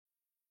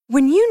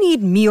When you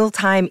need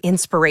mealtime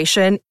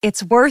inspiration,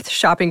 it's worth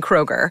shopping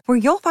Kroger, where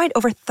you'll find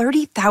over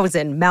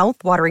 30,000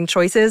 mouth-watering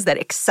choices that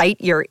excite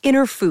your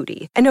inner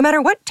foodie. And no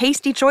matter what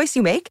tasty choice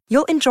you make,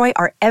 you'll enjoy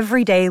our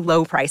everyday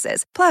low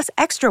prices, plus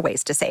extra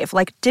ways to save,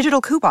 like digital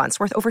coupons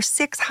worth over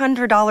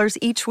 $600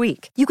 each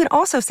week. You can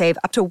also save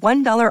up to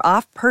 $1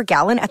 off per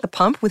gallon at the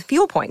pump with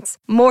fuel points.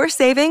 More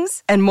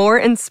savings and more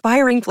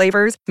inspiring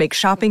flavors make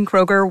shopping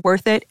Kroger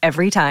worth it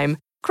every time.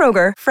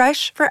 Kroger,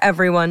 fresh for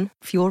everyone.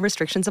 Fuel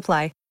restrictions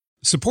apply.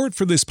 Support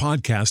for this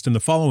podcast and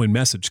the following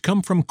message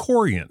come from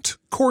Corient.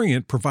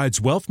 Corient provides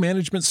wealth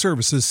management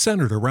services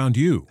centered around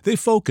you. They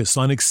focus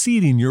on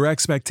exceeding your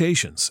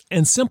expectations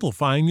and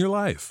simplifying your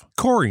life.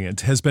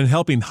 Corient has been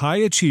helping high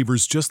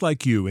achievers just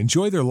like you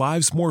enjoy their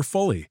lives more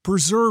fully,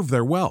 preserve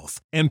their wealth,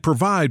 and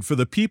provide for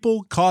the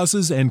people,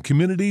 causes, and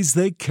communities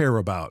they care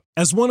about.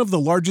 As one of the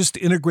largest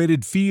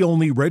integrated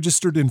fee-only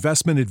registered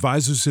investment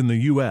advisors in the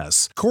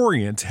U.S.,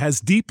 Corient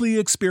has deeply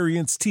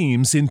experienced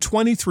teams in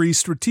 23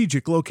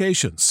 strategic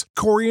locations.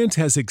 Corient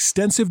has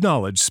extensive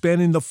knowledge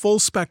spanning the full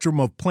spectrum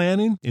of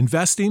planning,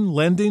 investing,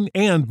 lending,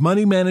 and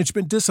money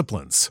management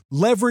disciplines.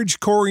 Leverage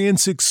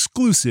Corient's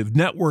exclusive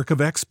network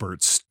of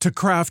experts to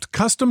craft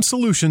custom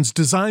solutions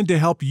designed to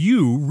help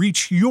you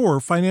reach your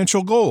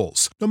financial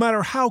goals, no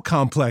matter how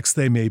complex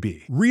they may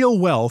be. Real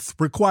wealth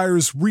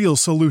requires real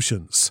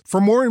solutions. For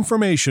more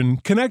information,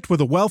 connect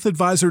with a wealth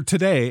advisor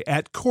today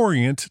at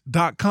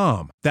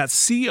Corient.com.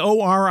 That's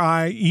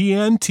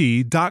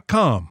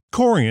Corient.com.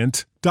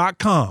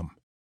 Corient.com.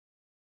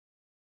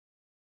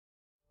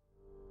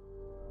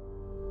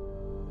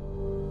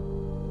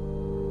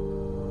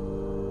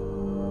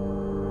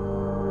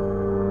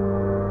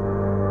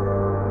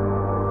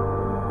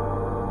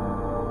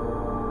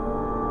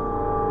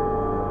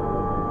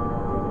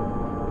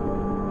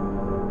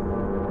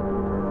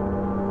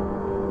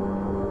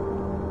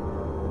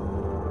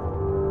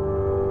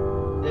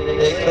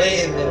 They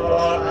claim that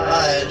our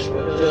eyes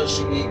will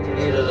just be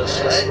created a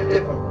slightly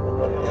different from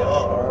what they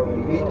are.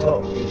 We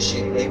talk, we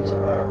see things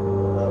are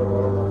not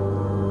normal.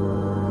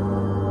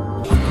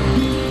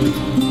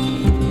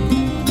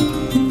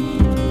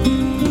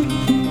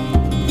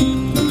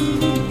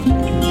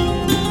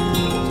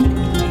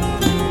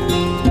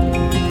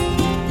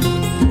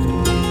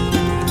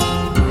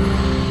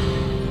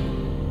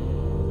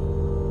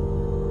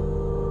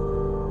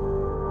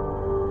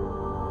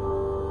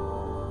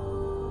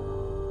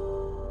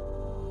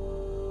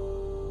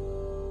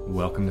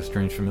 Welcome to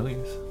Strange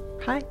Familiars.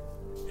 Hi.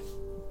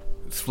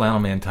 It's Flannel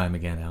Man time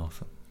again,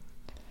 Allison.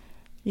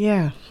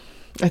 Yeah.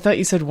 I thought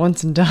you said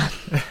once and done.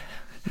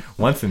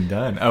 Once and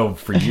done. Oh,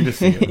 for you to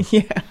see him.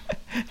 Yeah.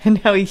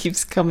 And now he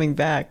keeps coming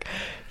back.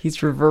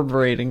 He's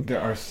reverberating.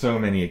 There are so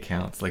many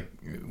accounts. Like,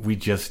 we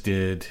just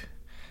did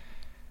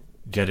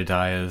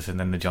Jedediah's and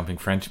then the Jumping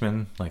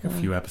Frenchman, like a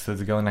few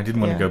episodes ago, and I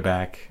didn't want to go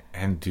back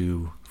and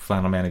do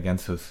Flannel Man again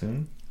so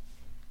soon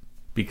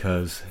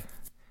because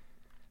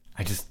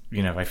I just,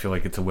 I feel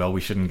like it's a well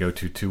we shouldn't go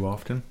to too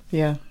often.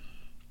 Yeah.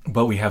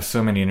 But we have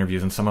so many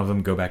interviews, and some of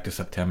them go back to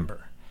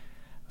September.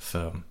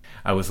 So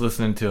I was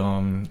listening to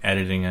them,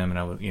 editing them, and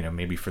I was,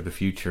 maybe for the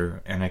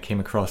future, and I came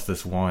across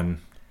this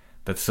one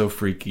that's so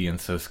freaky and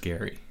so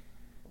scary.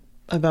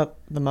 About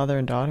the mother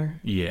and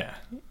daughter? Yeah.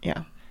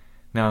 Yeah.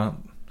 Now,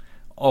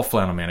 all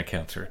Flannel Man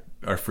accounts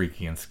are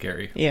freaky and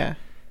scary. Yeah.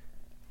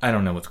 I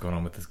don't know what's going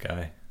on with this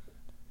guy.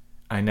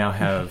 I now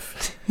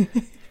have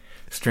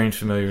Strange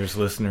Familiars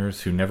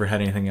listeners who never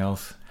had anything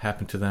else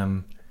happen to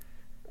them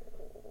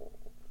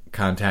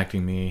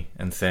contacting me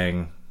and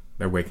saying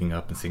they're waking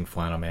up and seeing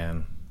Flannel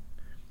Man.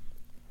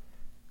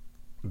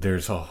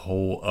 There's a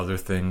whole other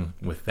thing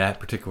with that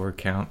particular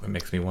account that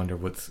makes me wonder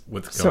what's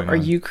going on. So are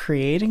you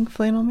creating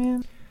Flannel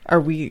Man?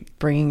 Are we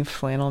bringing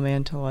Flannel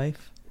Man to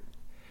life?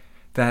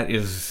 That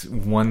is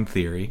one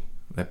theory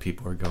that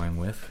people are going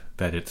with,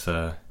 that it's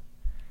a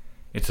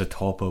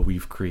tulpa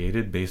we've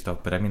created based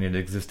off, but I mean, it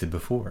existed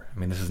before. I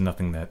mean, this is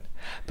nothing that...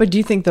 But do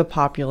you think the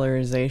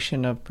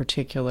popularization of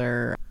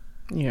particular,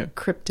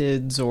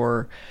 cryptids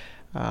or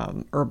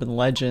urban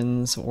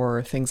legends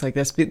or things like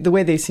this, the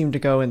way they seem to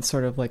go in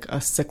sort of like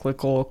a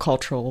cyclical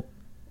cultural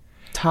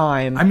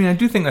time... I mean, I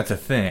do think that's a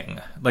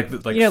thing. Like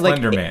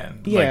Slender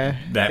Man. Yeah,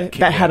 like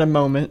that had a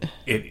moment.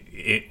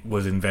 It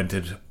was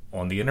invented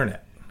on the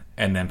internet,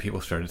 and then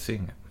people started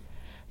seeing it.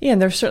 Yeah,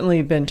 and there's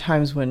certainly been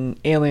times when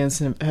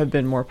aliens have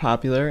been more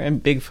popular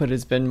and Bigfoot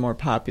has been more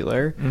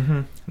popular.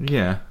 Mm-hmm.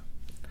 Yeah.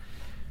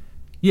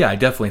 Yeah, I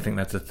definitely think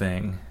that's a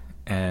thing.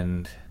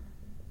 And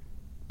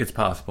it's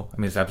possible. I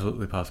mean, it's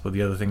absolutely possible.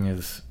 The other thing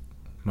is,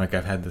 Mike,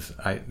 I've had this...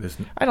 I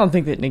don't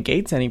think that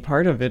negates any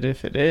part of it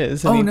if it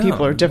is. I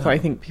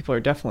think people are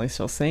definitely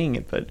still saying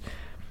it, but...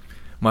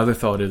 My other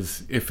thought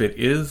is, if it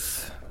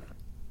is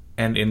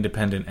an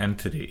independent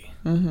entity,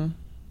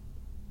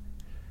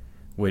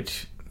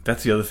 which...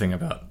 That's the other thing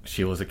about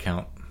Sheila's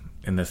account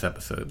in this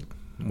episode,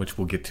 which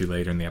we'll get to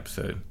later in the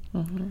episode.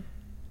 Mm-hmm.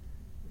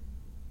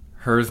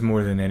 Hers,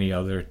 more than any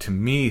other, to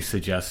me,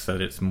 suggests that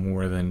it's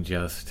more than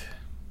just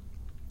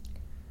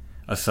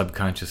a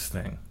subconscious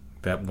thing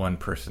that one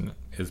person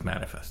is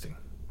manifesting.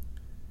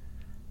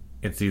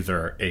 it's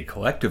either a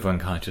collective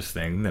unconscious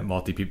thing that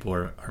multi people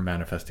are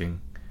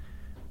manifesting,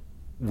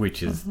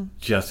 which is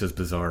just as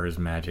bizarre as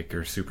magic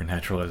or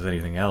supernatural as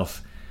anything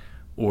else,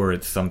 or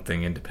it's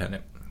something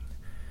independent.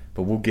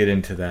 But we'll get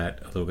into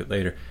that a little bit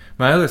later.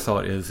 My other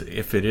thought is,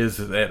 if it is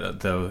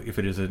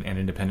an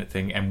independent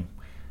thing, and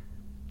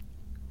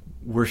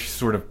we're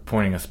sort of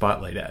pointing a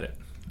spotlight at it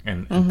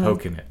and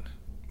poking it.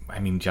 I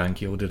mean, John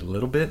Keel did a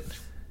little bit,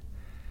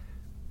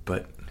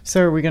 but...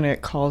 So are we going to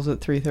get calls at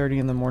 3:30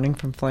 in the morning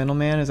from Flannel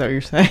Man? Is that what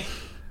you're saying?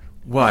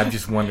 Well, I've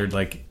just wondered,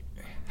 like,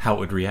 how it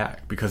would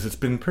react, because it's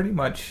been pretty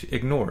much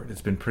ignored.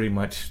 It's been pretty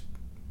much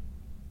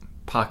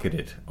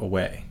pocketed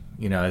away,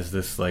 as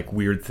this, like,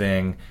 weird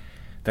thing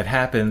that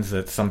happens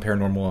that some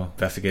paranormal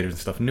investigators and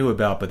stuff knew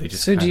about, but they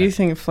just... So do you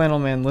think Flannel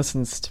Man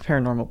listens to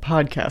paranormal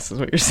podcasts, is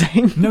what you're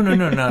saying? No,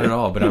 not at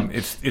all. But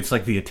it's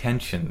like the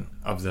attention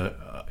of the,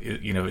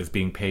 is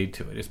being paid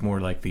to it. It's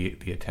more like the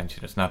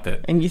attention. It's not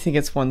that... And you think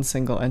it's one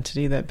single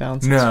entity that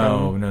bounces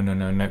from...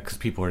 No, because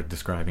people are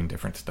describing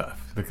different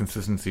stuff. The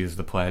consistency is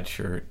the plaid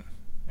shirt,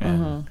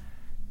 and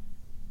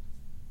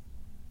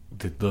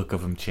the look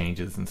of them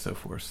changes and so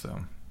forth,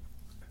 so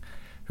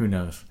who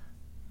knows?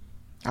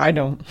 I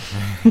don't.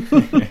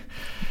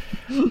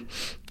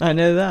 I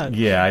know that.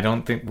 Yeah, I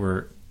don't think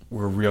we're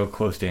real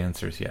close to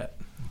answers yet.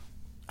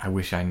 I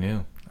wish I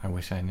knew.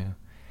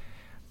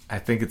 I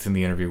think it's in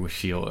the interview with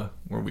Sheila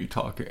where we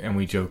talk and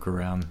we joke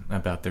around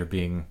about there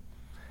being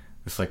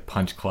this like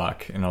punch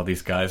clock and all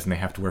these guys, and they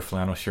have to wear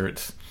flannel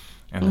shirts,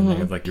 and then they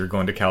have, like, you're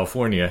going to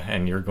California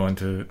and you're going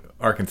to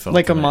Arkansas,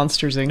 like tonight. A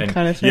Monsters Inc.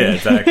 kind of thing. Yeah,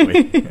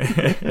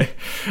 exactly.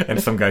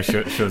 And some guy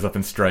shows up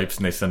in stripes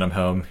and they send him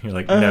home. You're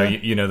like,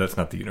 no, that's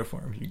not the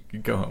uniform. You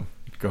go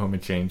home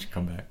and change,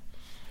 come back.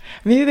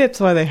 Maybe that's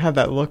why they have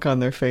that look on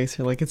their face.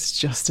 You're like, it's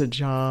just a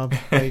job.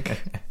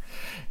 Like,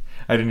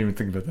 I didn't even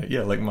think about that.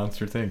 Yeah, like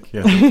Monsters Inc.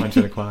 Yeah, so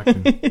punching the clock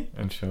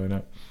and showing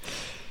up.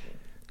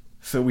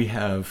 So we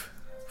have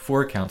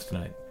 4 accounts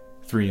tonight.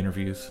 3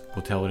 interviews.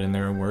 We'll tell it in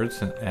their own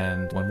words,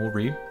 and one we'll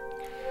read.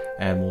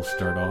 And we'll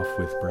start off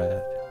with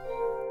Brad.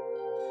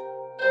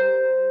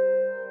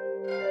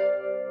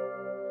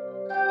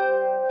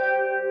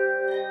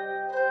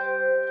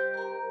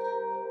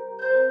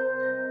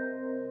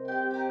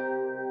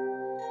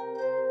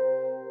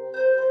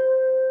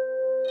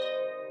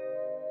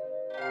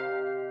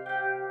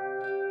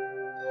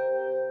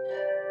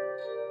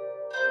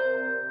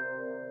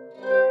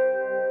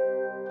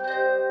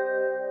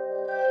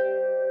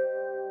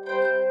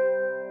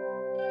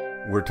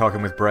 We're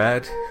talking with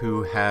Brad,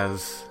 who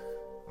has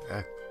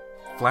a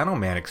flannel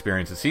man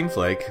experience. It seems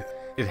like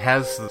it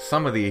has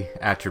some of the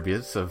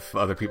attributes of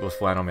other people's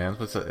flannel mans,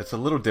 but it's a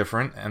little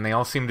different, and they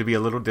all seem to be a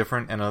little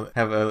different and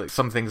have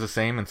some things the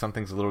same and some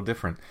things a little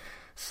different.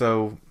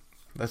 So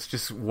let's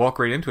just walk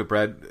right into it,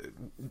 Brad.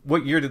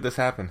 What year did this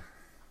happen?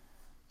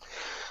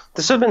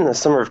 This would have been the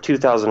summer of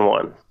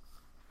 2001.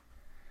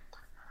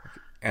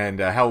 And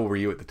how old were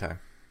you at the time?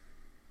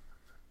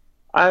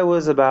 I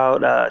was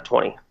about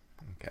 20.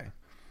 Okay.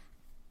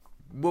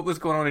 What was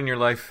going on in your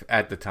life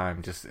at the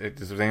time? Is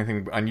there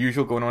anything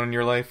unusual going on in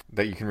your life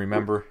that you can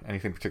remember?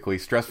 Anything particularly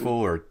stressful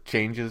or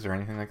changes or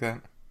anything like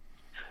that?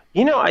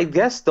 I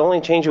guess the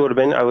only change would have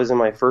been I was in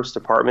my first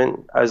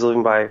apartment. I was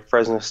living by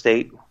Fresno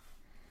State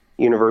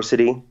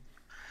University.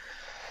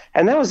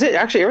 And that was it.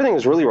 Actually, everything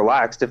was really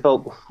relaxed. It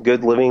felt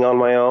good living on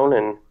my own.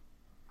 And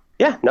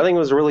yeah, nothing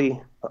was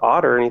really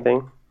odd or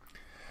anything.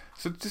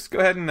 So just go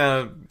ahead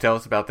and tell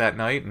us about that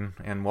night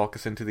and walk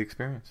us into the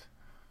experience.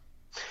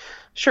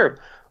 Sure.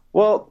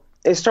 Well,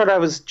 it started, I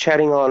was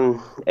chatting on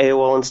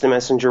AOL Instant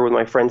Messenger with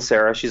my friend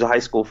Sarah. She's a high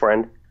school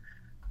friend.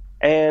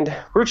 And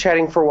we were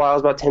chatting for a while.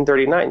 It was about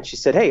 10:30 at night. And she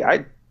said,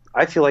 hey,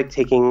 I feel like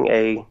taking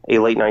a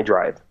late night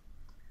drive.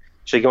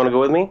 She's like, you want to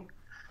go with me? And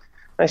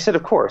I said,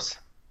 of course.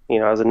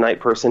 I was a night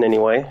person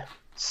anyway.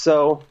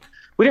 So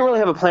we didn't really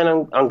have a plan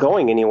on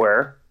going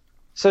anywhere.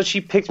 So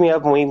she picked me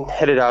up and we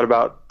headed out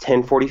about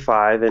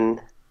 10:45, and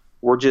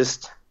we're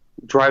just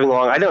driving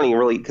along. I don't even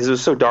really, because it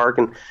was so dark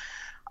and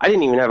I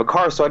didn't even have a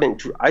car, so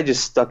I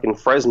just stuck in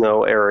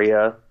Fresno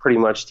area pretty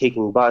much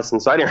taking bus.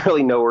 And so I didn't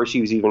really know where she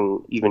was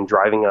even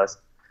driving us.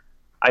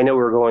 I know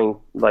we were going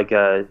like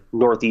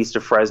northeast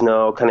of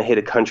Fresno, kind of hit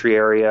a country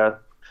area.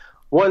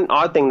 One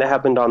odd thing that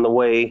happened on the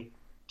way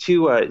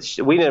to,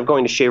 we ended up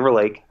going to Shaver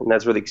Lake, and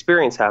that's where the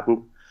experience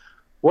happened.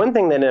 One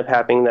thing that ended up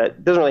happening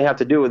that doesn't really have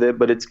to do with it,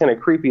 but it's kind of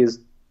creepy, is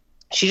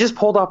she just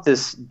pulled off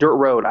this dirt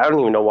road. I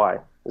don't even know why.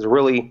 It was a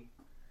really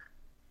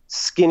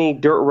skinny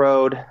dirt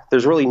road.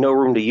 There's really no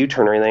room to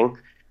U-turn or anything.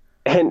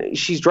 And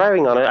she's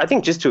driving on it, I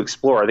think just to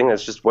explore. I think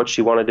that's just what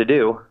she wanted to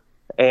do.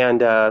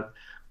 And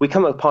we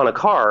come upon a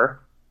car,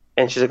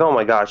 and she's like, oh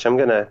my gosh, I'm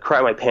going to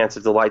crap my pants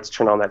if the lights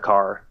turn on that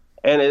car.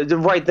 And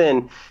right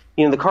then,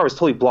 the car was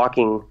totally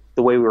blocking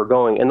the way we were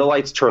going. And the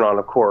lights turn on,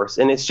 of course.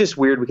 And it's just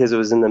weird because it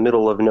was in the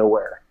middle of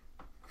nowhere,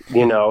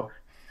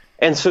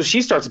 And so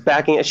she starts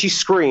backing, and she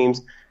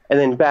screams and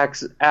then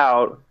backs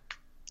out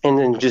and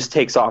then just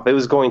takes off. It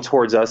was going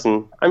towards us,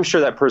 and I'm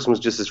sure that person was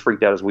just as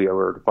freaked out as we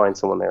were to find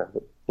someone there.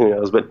 But, who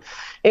knows? But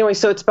anyway,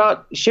 so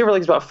Shaver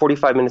Lake's about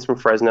 45 minutes from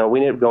Fresno. We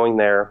ended up going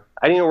there.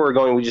 I didn't know where we were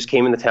going. We just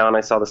came into town.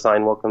 I saw the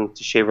sign, "Welcome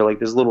to Shaver Lake."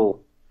 There's a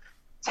little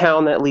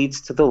town that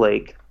leads to the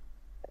lake.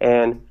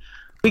 And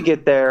we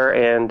get there,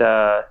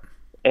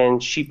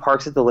 and she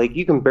parks at the lake.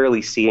 You can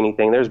barely see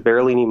anything. There's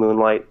barely any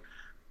moonlight.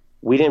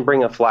 We didn't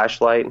bring a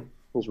flashlight. It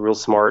was real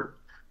smart.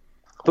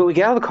 But we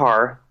get out of the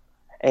car,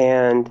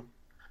 and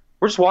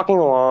we're just walking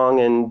along,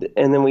 and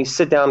then we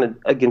sit down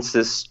against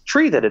this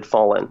tree that had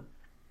fallen.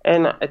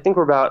 And I think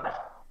we're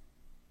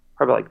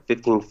probably like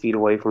 15 feet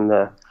away from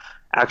the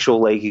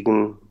actual lake. You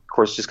can, of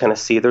course, just kind of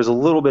see it. There's a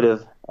little bit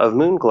of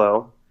moon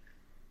glow.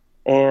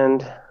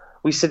 And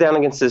we sit down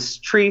against this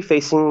tree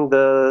facing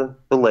the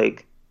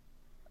lake.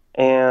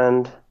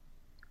 And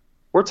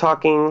we're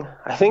talking.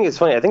 I think it's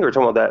funny. I think we were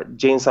talking about that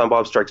Jay and Silent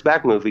Bob Strikes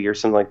Back movie or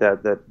something like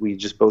that we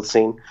just both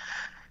seen.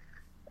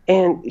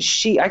 And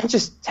I can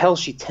just tell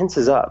she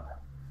tenses up.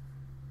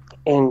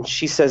 And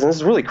she says, and this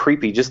is really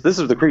creepy, this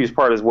is the creepiest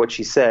part, is what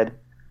she said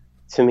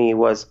to me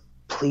was,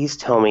 "Please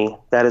tell me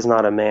that is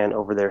not a man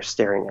over there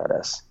staring at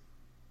us."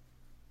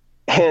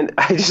 And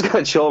I just got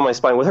a chill in my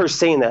spine with her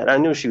saying that. I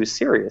knew she was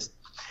serious.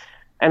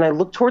 And I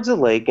looked towards the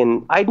lake,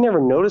 and I'd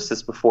never noticed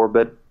this before,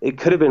 but it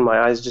could have been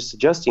my eyes just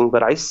adjusting,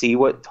 but I see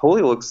what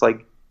totally looks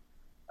like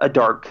a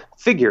dark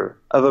figure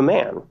of a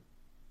man.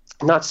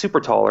 Not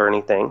super tall or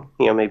anything,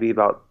 maybe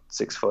about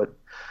 6 foot.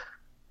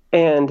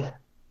 And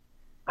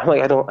I'm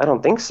like, I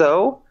don't think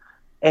so.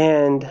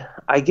 And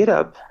I get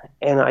up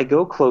and I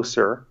go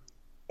closer,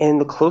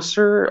 and the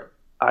closer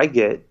I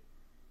get,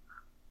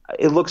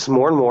 it looks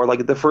more and more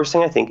like the first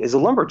thing I think is a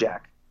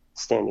lumberjack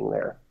standing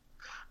there.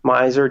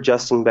 My eyes are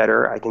adjusting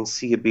better. I can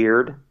see a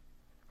beard.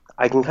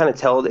 I can kind of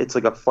tell it's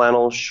like a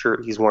flannel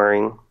shirt he's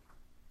wearing.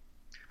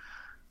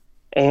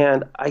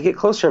 And I get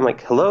closer. I'm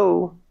like,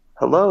 "Hello,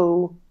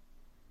 hello."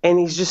 And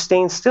he's just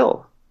staying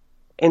still.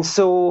 And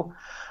so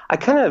I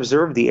kind of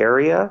observe the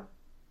area,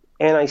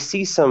 and I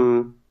see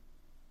some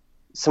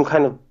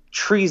kind of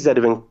trees that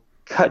have been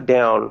cut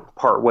down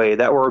part way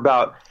that were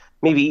about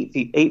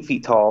maybe 8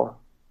 feet tall.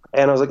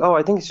 And I was like, "Oh,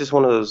 I think it's just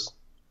one of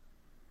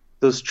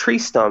those tree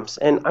stumps."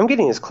 And I'm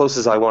getting as close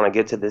as I want to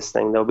get to this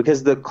thing, though,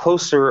 because the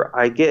closer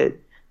I get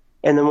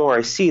and the more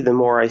I see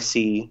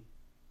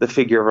the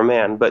figure of a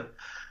man. But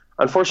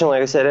unfortunately,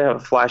 like I said, I didn't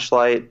have a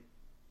flashlight.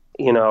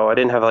 I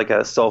didn't have like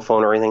a cell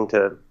phone or anything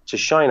to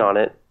shine on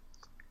it.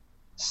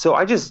 So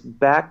I just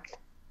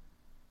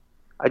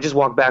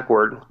walk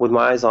backward with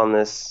my eyes on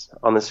this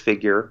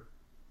figure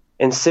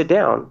and sit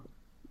down.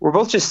 We're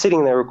both just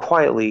sitting there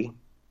quietly,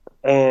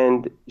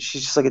 and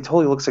she's just like, "It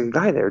totally looks like a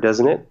guy there,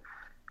 doesn't it?"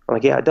 I'm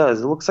like, "Yeah, it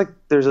does. It looks like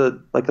there's a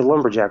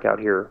lumberjack out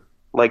here,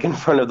 like in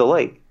front of the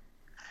lake."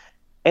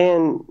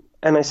 And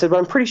I said, "But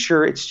I'm pretty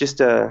sure it's just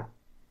a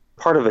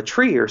part of a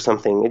tree or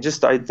something.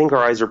 I think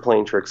our eyes are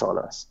playing tricks on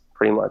us,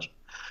 pretty much."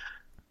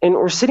 And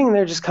we're sitting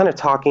there just kind of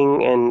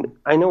talking, and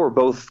I know we're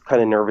both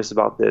kind of nervous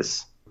about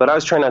this, but I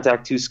was trying not to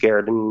act too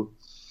scared.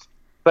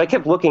 But I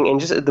kept looking, and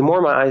just the more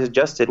my eyes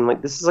adjusted, I'm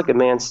like, this is like a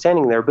man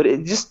standing there, but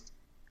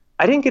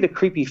I didn't get a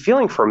creepy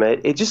feeling from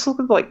it. It just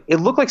looked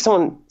like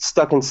someone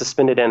stuck in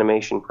suspended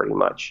animation, pretty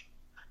much.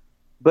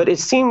 But it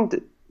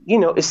seemed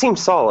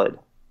solid.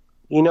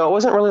 It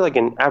wasn't really like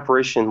an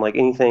apparition, like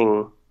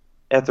anything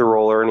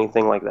ethereal or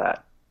anything like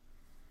that.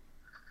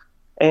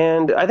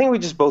 And I think we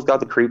just both got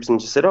the creeps and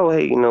just said, "Oh,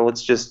 hey,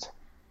 let's just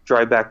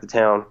drive back to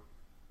town."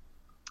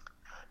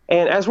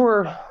 And as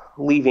we're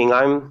leaving,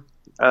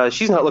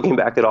 she's not looking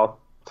back at all.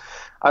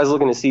 I was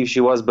looking to see if she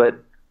was, but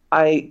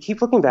I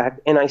keep looking back,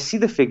 and I see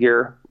the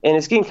figure, and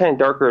it's getting kind of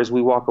darker as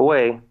we walk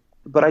away.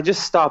 But I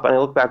just stop, and I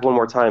look back one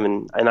more time,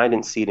 and I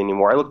didn't see it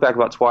anymore. I looked back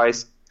about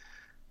twice,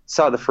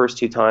 saw it the first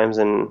 2 times,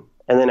 and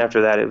then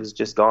after that, it was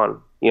just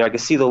gone. I could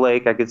see the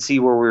lake, I could see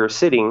where we were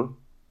sitting,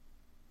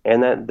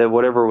 and that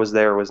whatever was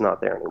there was not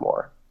there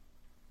anymore.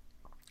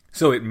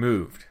 So it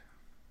moved.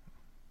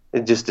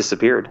 It just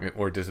disappeared.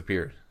 Or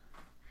disappeared.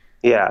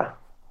 Yeah.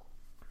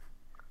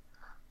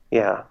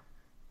 Yeah.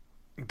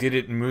 Did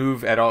it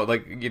move at all?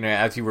 Like,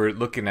 as you were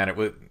looking at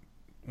it,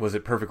 was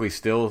it perfectly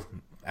still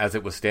as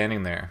it was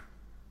standing there?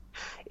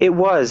 It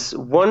was.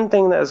 One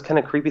thing that was kind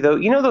of creepy, though,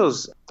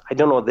 those, I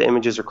don't know what the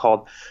images are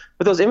called,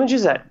 but those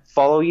images that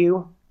follow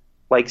you,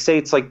 like, say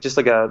it's like just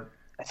like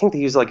I think they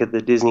use like at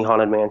the Disney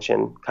Haunted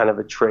Mansion kind of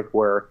a trick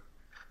where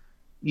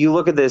you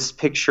look at this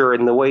picture,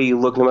 and the way you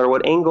look, no matter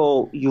what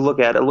angle you look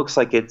at, it looks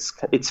like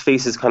its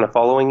face is kind of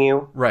following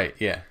you. Right,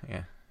 yeah.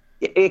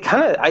 It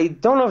kind of, I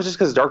don't know if it's just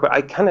because it's dark, but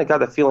I kind of got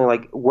the feeling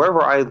like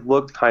wherever I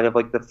looked, kind of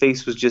like the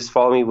face was just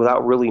following me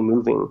without really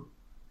moving.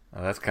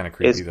 Oh, that's kind of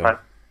creepy, though.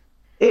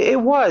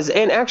 It was.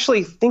 And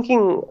actually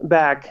thinking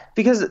back,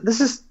 because I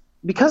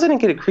didn't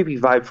get a creepy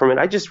vibe from it,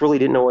 I just really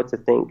didn't know what to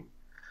think.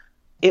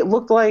 It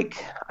looked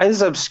like, this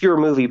is an obscure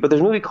movie, but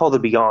there's a movie called The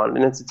Beyond,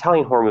 and it's an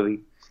Italian horror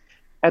movie.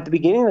 At the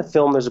beginning of the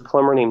film, there's a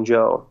plumber named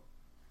Joe.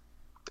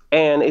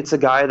 And it's a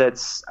guy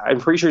I'm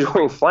pretty sure he's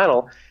wearing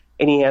flannel,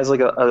 and he has like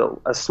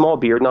a small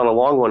beard, not a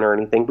long one or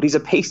anything, but he's a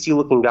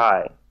pasty-looking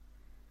guy.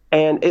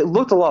 And it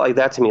looked a lot like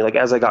that to me, like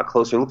as I got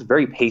closer. It looked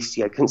very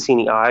pasty. I couldn't see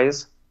any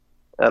eyes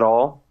at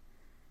all.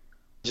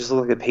 Just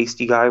looked like a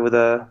pasty guy with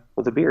a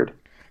beard.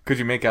 Could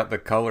you make out the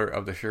color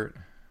of the shirt?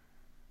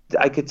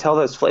 I could tell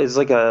that it's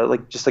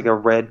just like a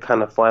red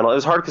kind of flannel. It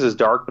was hard because it was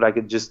dark, but I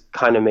could just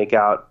kind of make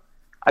out.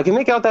 I can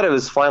make out that it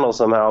was flannel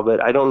somehow, but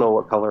I don't know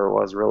what color it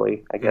was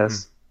really, I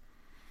guess.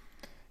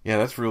 Yeah,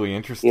 that's really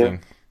interesting. Yeah.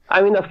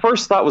 I mean, the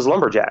first thought was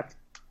lumberjack.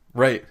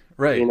 Right.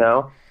 You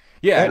know?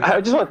 Yeah. And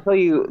I just want to tell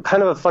you,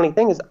 kind of a funny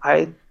thing is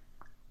I'd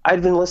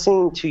been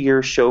listening to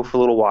your show for a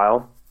little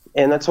while,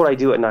 and that's what I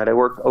do at night. I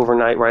work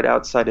overnight right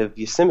outside of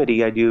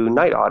Yosemite. I do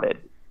night audit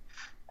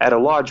at a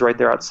lodge right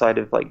there outside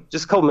of, like,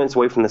 just a couple minutes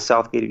away from the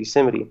south gate of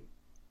Yosemite.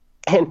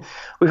 And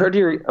we heard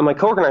my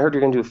coworker and I heard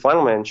you're going to do a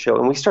Flannel Man show,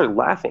 and we started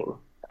laughing.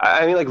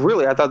 I mean, like,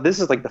 really, I thought this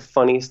is like the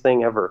funniest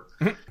thing ever.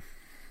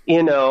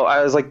 You know,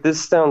 I was like,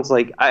 this sounds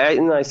like,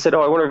 and I said,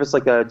 oh, I wonder if it's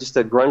like just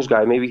a grunge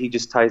guy. Maybe he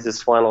just ties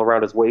this flannel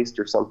around his waist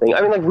or something.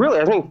 I mean, like, really,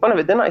 I was making fun of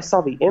it. Then I saw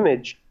the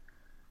image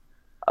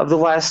of the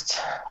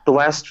last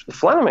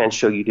Flannel Man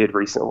show you did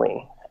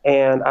recently,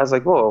 and I was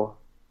like, whoa,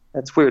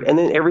 that's weird. And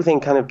then everything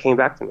kind of came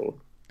back to me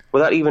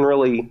without even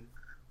really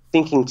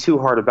thinking too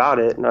hard about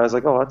it. And I was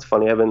like, oh, that's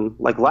funny. I've been,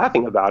 like,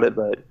 laughing about it,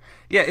 but...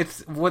 Yeah,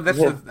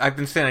 I've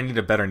been saying I need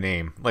a better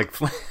name. Like,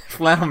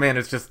 Flannel Man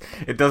is just,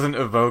 it doesn't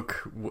evoke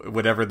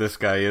whatever this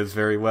guy is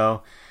very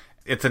well.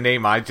 It's a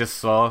name I just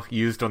saw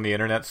used on the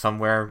internet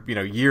somewhere, you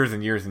know, years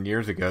and years and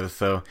years ago,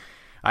 so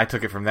I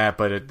took it from that,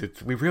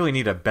 but we really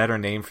need a better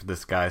name for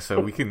this guy, so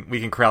we can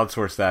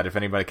crowdsource that if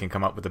anybody can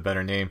come up with a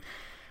better name.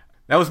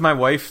 That was my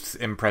wife's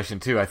impression,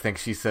 too. I think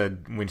she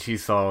said when she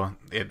saw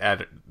it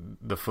at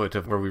the foot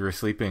of where we were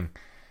sleeping,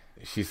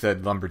 she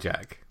said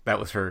lumberjack. That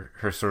was her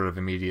sort of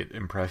immediate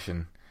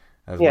impression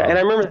as well. Yeah, and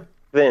I remember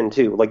then,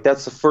 too. Like,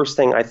 that's the first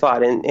thing I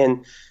thought.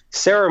 And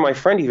Sarah, my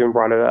friend, even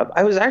brought it up.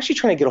 I was actually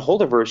trying to get a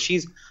hold of her.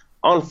 She's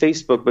on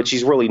Facebook, but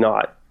she's really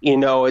not. You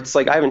know, it's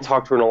like I haven't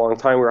talked to her in a long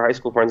time. We were high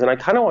school friends, and I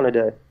kind of wanted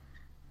to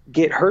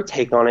get her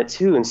take on it,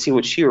 too, and see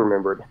what she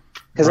remembered.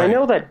 Because I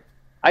know that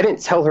I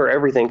didn't tell her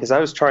everything because I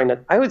was trying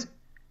to –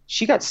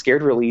 she got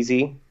scared real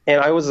easy,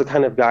 and I was the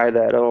kind of guy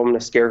that, I'm going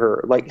to scare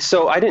her. Like,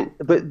 so I didn't,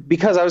 but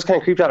because I was kind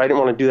of creeped out, I didn't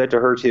want to do that to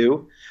her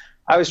too.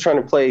 I was trying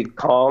to play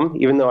calm,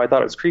 even though I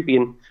thought it was creepy,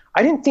 and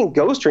I didn't think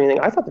ghost or anything.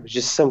 I thought there was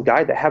just some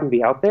guy that happened to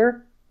be out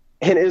there,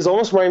 and it was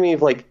almost reminding me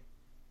of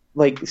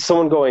like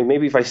someone going,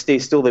 maybe if I stay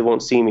still, they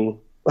won't see me,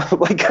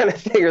 like kind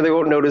of thing, or they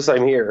won't notice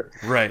I'm here.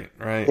 Right.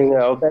 You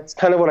know, that's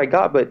kind of what I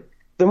got. But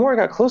the more I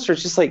got closer,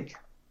 it's just like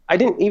I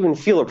didn't even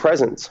feel a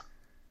presence.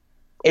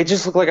 It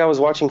just looked like I was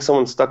watching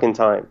someone stuck in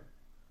time,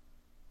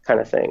 kind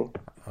of thing.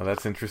 Oh,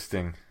 that's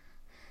interesting.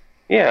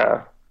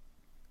 Yeah.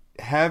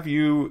 Have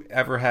you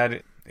ever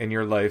had in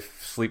your life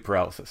sleep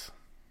paralysis?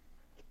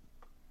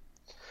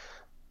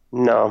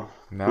 No,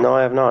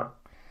 I have not.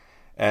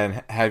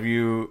 And have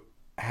you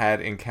had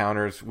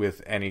encounters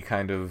with any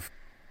kind of,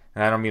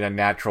 and I don't mean a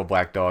natural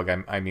black dog,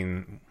 I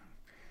mean,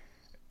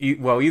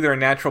 either a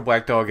natural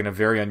black dog in a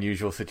very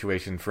unusual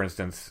situation. For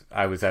instance,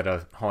 I was at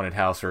a haunted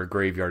house or a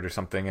graveyard or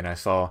something, and I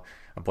saw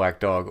a black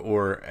dog,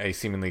 or a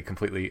seemingly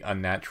completely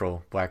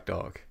unnatural black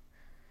dog.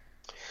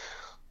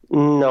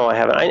 No, I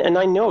haven't. And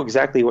I know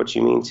exactly what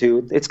you mean,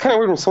 too. It's kind of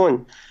weird when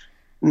someone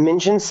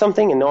mentions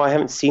something and no, I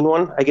haven't seen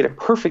one. I get a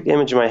perfect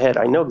image in my head.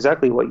 I know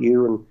exactly what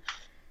you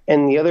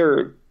and the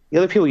other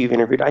people you've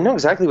interviewed, I know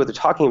exactly what they're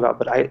talking about,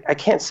 but I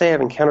can't say I've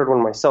encountered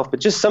one myself.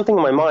 But just something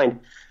in my mind,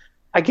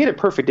 I get a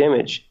perfect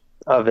image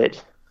of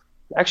it.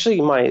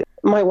 Actually, my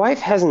wife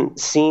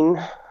hasn't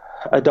seen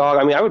a dog.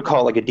 I mean, I would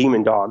call it like a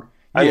demon dog.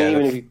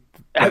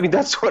 I mean,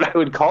 that's what I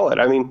would call it.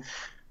 I mean,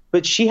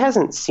 but she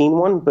hasn't seen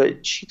one,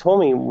 but she told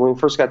me when we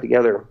first got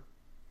together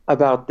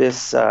about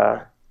this.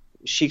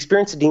 She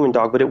experienced a demon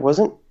dog, but it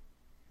wasn't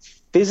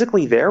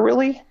physically there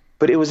really,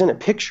 but it was in a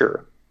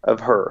picture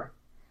of her.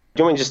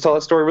 Do you want me to just tell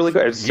that story really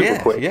quick? It's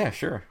super quick. Yeah,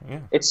 sure. Yeah.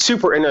 It's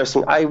super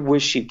interesting. I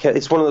wish she'd kept.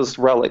 It's one of those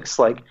relics,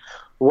 like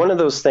one of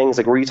those things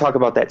like where you talk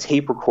about that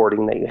tape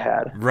recording that you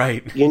had.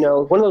 Right. You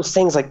know, one of those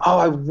things like, oh,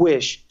 I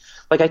wish.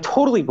 Like, I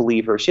totally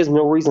believe her. She has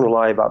no reason to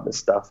lie about this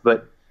stuff,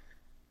 but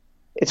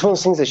it's one of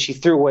those things that she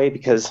threw away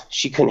because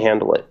she couldn't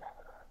handle it,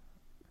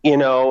 you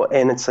know,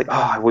 and it's like,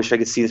 oh, I wish I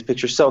could see this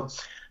picture. So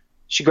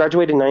she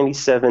graduated in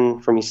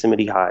 97 from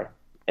Yosemite High,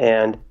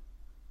 and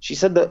she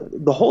said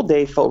that the whole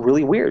day felt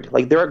really weird.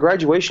 Like, they're at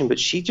graduation,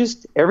 but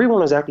everyone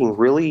was acting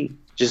really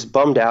just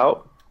bummed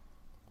out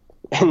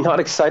and not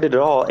excited at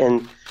all,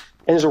 and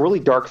there's a really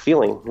dark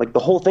feeling. Like, the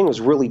whole thing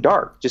was really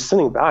dark, just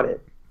something about it.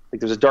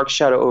 Like, there was a dark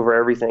shadow over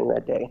everything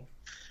that day.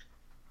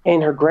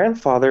 And her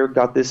grandfather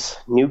got this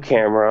new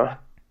camera,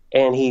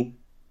 and he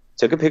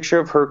took a picture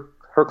of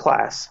her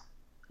class.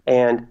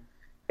 And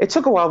it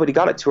took a while, but he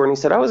got it to her, and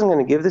he said, I wasn't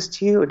going to give this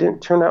to you. It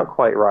didn't turn out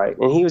quite right.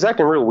 And he was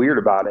acting real weird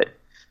about it.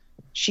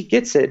 She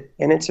gets it,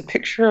 and it's a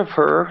picture of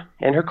her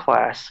and her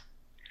class.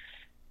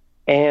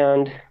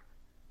 And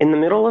in the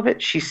middle of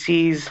it, she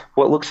sees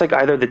what looks like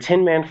either the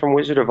Tin Man from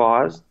Wizard of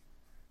Oz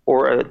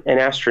or an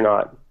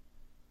astronaut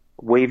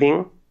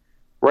waving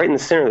right in the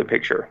center of the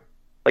picture,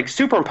 like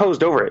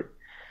superimposed over it.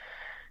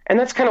 And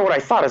that's kind of what I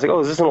thought. I was like, oh,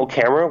 is this an old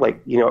camera? Like,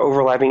 you know,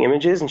 overlapping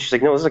images? And she's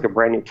like, no, this is like a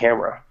brand new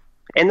camera.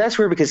 And that's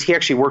weird because he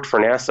actually worked for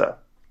NASA.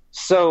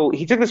 So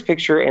he took this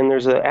picture, and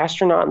there's an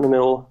astronaut in the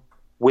middle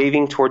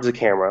waving towards the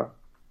camera.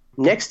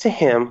 Next to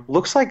him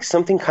looks like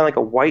something kind of like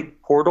a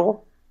white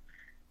portal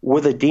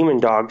with a demon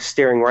dog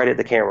staring right at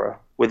the camera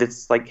with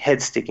its like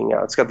head sticking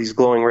out. It's got these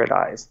glowing red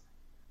eyes.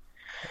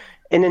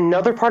 And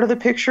another part of the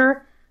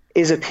picture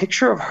is a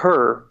picture of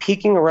her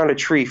peeking around a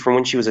tree from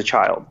when she was a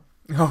child.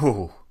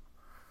 Oh.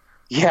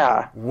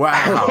 Yeah.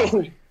 Wow. I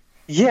mean,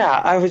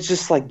 yeah, I was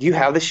just like, do you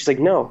have this? She's like,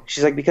 no.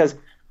 She's like, because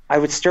I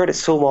would stare at it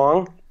so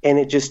long, and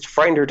it just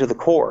frightened her to the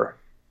core.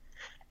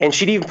 And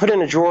she'd even put it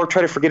in a drawer,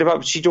 try to forget about it,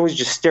 but she'd always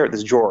just stare at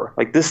this drawer.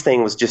 Like, this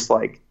thing was just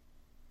like,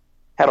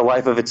 had a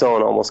life of its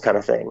own almost kind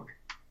of thing.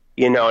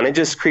 You know, and it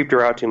just creeped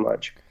her out too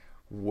much.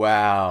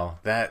 Wow.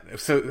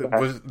 So Yeah.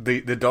 was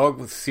the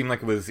dog seemed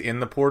like it was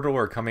in the portal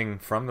or coming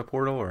from the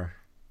portal, or?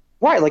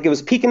 Right, like it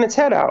was peeking its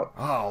head out.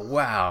 Oh,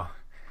 wow.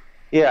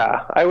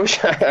 Yeah, I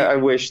wish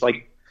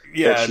like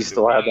Yeah, that she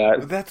still had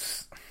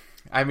that.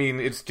 I mean,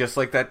 it's just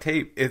like that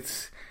tape.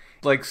 It's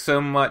like so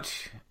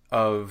much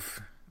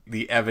of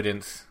the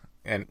evidence,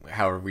 and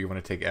however you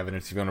want to take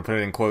evidence, if you want to put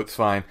it in quotes,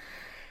 fine,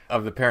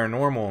 of the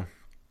paranormal,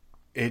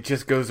 it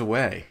just goes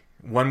away.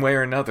 One way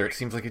or another, it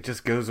seems like it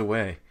just goes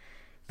away.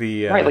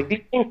 Right, like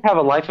these things have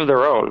a life of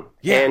their own.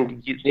 Yeah.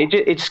 And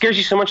it scares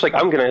you so much, like,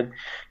 I'm going to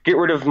get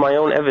rid of my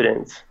own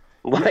evidence.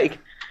 Like,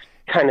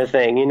 kind of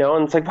thing, you know?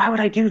 And it's like, why would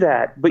I do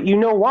that? But you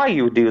know why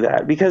you would do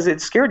that, because it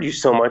scared you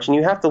so much, and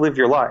you have to live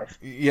your life.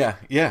 Yeah.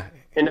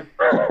 And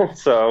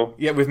so...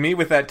 Yeah, with me,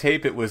 with that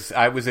tape,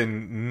 I was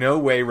in no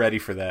way ready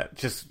for that.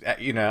 Just,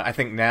 you know, I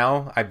think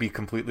now I'd be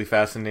completely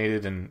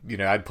fascinated, and, you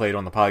know, I'd play it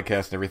on the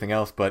podcast and everything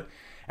else, but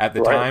at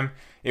the time,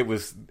 there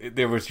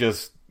was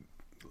just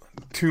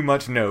too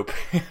much nope.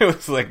 It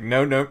was like,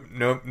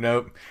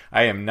 nope.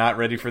 I am not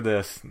ready for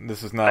this.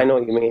 This is not... I know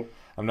what you mean.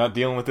 I'm not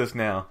dealing with this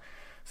now.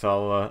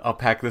 So I'll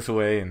pack this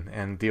away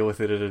and deal with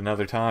it at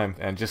another time.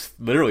 And just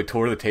literally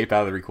tore the tape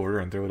out of the recorder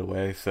and threw it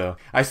away. So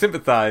I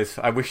sympathize.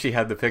 I wish she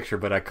had the picture,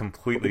 but I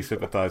completely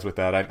sympathize with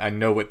that. I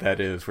know what that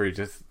is, where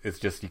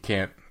you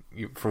can't,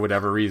 for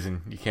whatever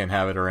reason, you can't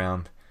have it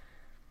around.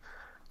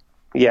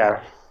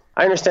 Yeah.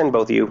 I understand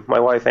both you, my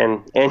wife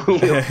and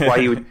you, why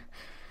you would...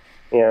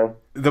 Yeah.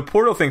 The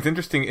portal thing's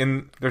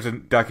interesting. There's a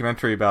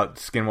documentary about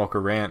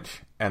Skinwalker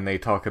Ranch, and they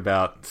talk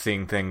about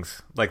seeing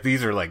things like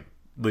these are like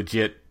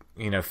legit,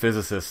 you know,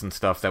 physicists and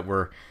stuff that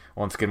were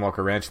on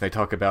Skinwalker Ranch, and they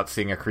talk about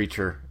seeing a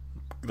creature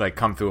like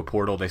come through a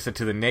portal. They said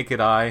to the naked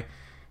eye,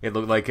 it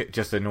looked like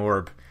just an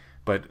orb,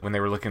 but when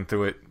they were looking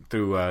through it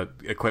through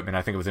equipment,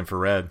 I think it was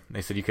infrared,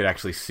 they said you could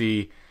actually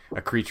see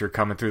a creature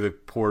coming through the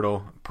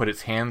portal, put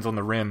its hands on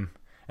the rim,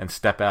 and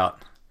step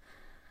out,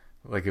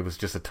 like it was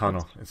just a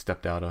tunnel it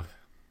stepped out of.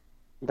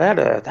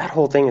 That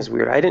whole thing is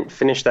weird. I didn't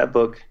finish that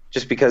book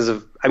just because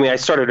of... I mean, I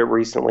started it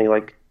recently,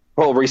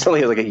 recently,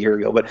 it was like a year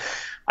ago, but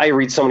I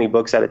read so many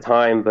books at a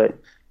time. But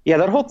yeah,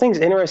 that whole thing's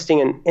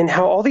interesting, and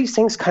how all these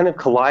things kind of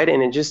collide,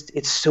 and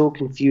it's so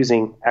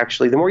confusing,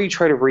 actually. The more you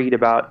try to read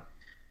about,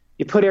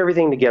 you put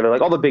everything together, like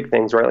all the big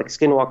things, right? Like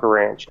Skinwalker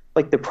Ranch,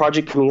 like the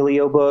Project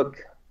Camellia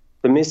book,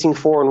 the Missing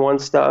 411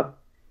 stuff.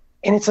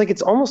 And it's like,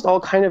 it's almost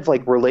all kind of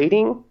like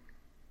relating,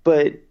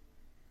 and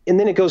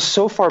then it goes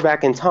so far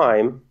back in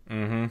time.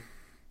 Mm-hmm.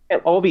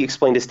 Can't all be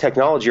explained as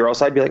technology, or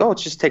else I'd be like, oh,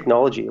 it's just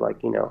technology.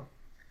 Like, you know,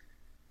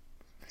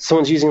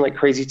 someone's using like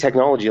crazy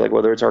technology, like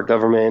whether it's our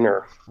government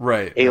or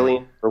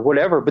alien or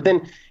whatever. But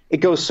then it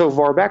goes so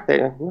far back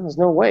that there's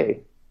no way.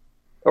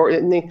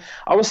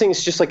 I was saying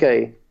it's just like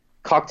a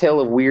cocktail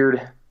of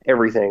weird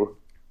everything.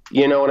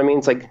 You know what I mean?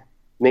 It's like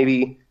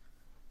maybe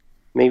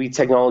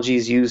technology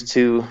is used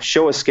to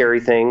show us scary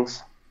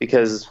things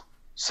because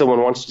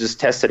someone wants to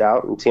just test it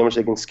out and see how much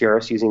they can scare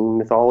us using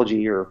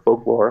mythology or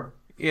folklore.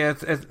 Yeah,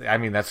 I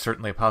mean, that's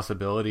certainly a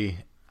possibility.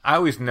 I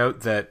always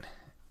note that,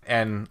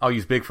 and I'll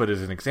use Bigfoot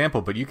as an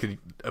example, but you could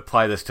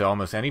apply this to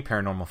almost any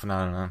paranormal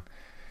phenomenon.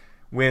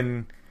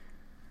 When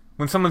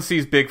someone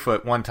sees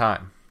Bigfoot one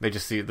time, they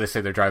say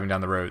they're driving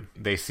down the road,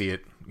 they see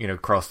it, you know,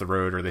 cross the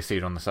road, or they see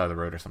it on the side of the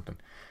road or something.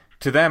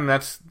 To them,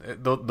 those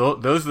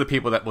are the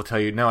people that will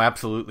tell you, no,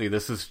 absolutely,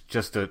 this is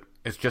just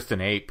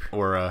an ape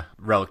or a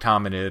relic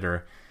hominid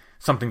or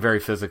something very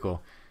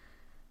physical.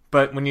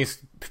 But when you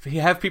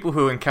have people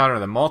who encounter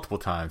them multiple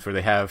times, where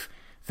they have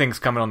things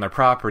coming on their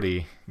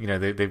property, you know,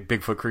 they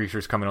Bigfoot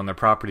creatures coming on their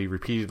property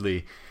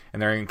repeatedly,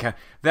 and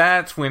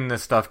that's when the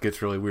stuff gets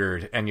really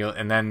weird.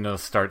 And then they'll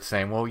start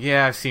saying, well,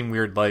 yeah, I've seen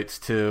weird lights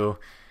too,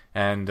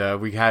 and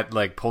we had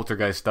like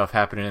poltergeist stuff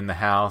happening in the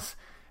house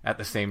at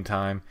the same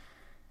time.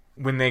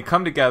 When they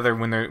come together,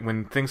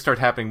 when things start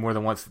happening more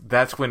than once,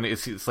 that's when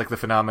it's like the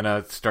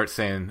phenomena starts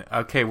saying,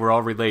 okay, we're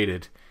all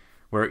related.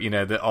 Where, you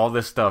know, all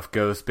this stuff,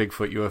 ghosts,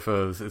 Bigfoot,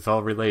 UFOs, it's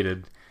all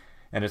related,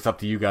 and it's up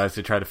to you guys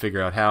to try to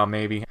figure out how,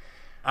 maybe.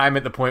 I'm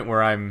at the point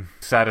where I'm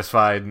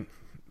satisfied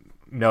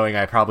knowing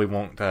I probably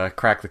won't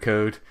crack the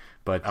code,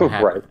 but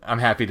I'm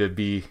happy to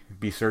be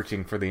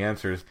searching for the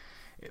answers.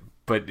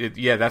 But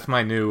that's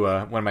my new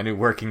one of my new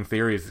working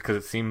theories, because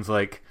it seems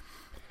like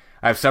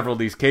I have several of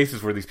these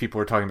cases where these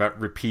people are talking about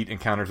repeat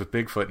encounters with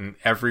Bigfoot, and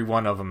every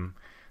one of them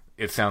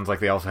it sounds like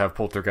they also have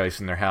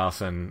poltergeists in their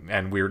house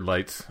and weird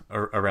lights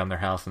around their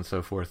house and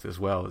so forth as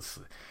well.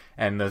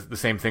 And the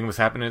same thing was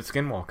happening at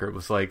Skinwalker. It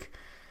was like,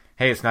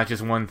 hey, it's not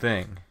just one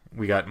thing.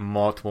 We got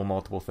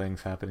multiple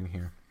things happening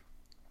here.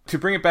 To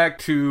bring it back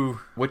to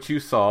what you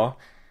saw,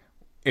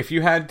 if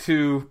you had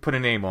to put a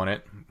name on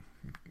it,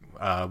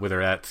 whether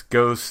that's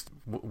ghost,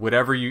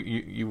 whatever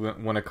you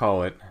want to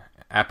call it,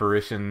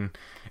 apparition,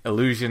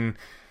 illusion,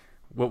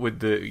 what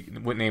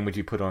name would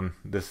you put on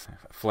this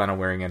flannel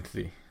wearing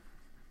entity?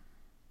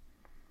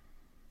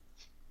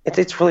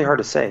 It's really hard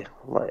to say.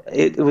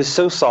 It was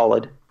so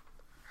solid,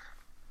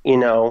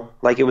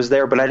 like it was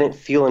there, but I didn't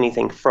feel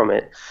anything from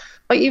it.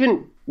 Like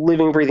even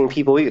living, breathing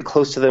people, you get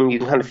close to them, you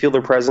can kind of feel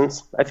their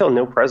presence. I felt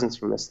no presence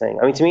from this thing.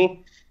 I mean, to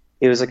me,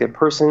 it was like a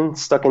person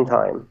stuck in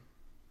time,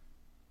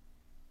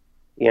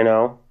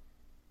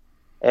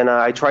 And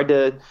I tried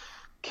to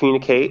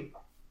communicate,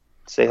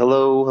 say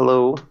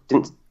hello,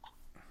 didn't,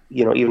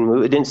 even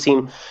move. It didn't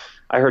seem,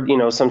 I heard,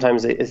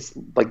 sometimes it's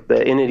like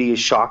the entity is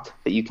shocked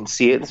that you can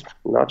see it. It's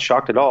not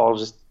shocked at all.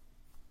 Just,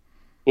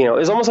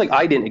 it's almost like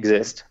I didn't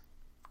exist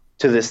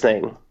to this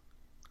thing.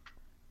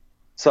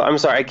 So I'm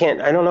sorry, I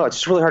don't know. It's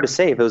just really hard to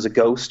say if it was a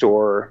ghost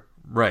or...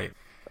 Right.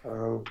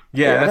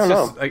 That's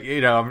just,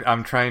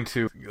 I'm trying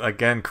to,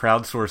 again,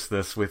 crowdsource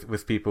this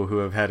with people who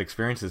have had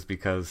experiences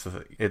because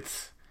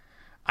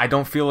I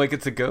don't feel like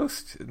it's a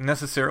ghost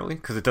necessarily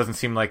because it doesn't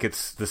seem like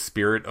it's the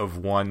spirit of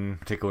one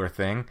particular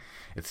thing.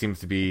 It seems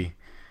to be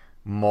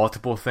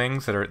multiple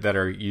things that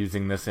are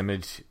using this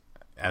image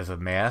as a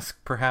mask,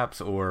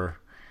 perhaps, or...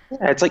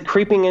 Yeah, it's like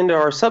creeping into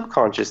our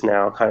subconscious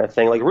now kind of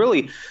thing. Like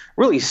really,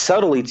 really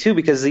subtly too,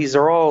 because these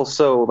are all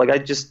so, like,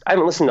 I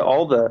haven't listened to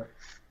all the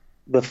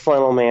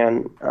Flannel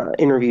Man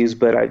interviews,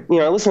 but I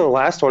listened to the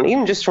last one,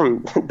 even just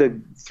from the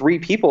three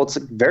people, it's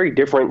like very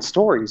different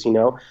stories,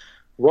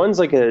 One's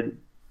like the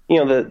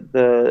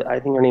I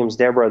think her name's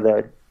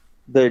Deborah,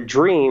 the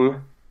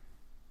dream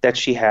that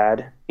she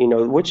had,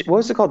 what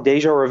was it called?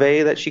 Deja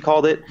Revé that she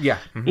called it. Yeah.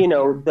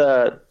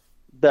 Mm-hmm.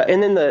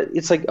 And then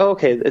it's like, oh,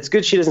 okay, it's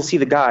good she doesn't see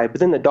the guy, but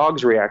then the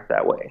dogs react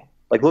that way,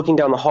 like looking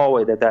down the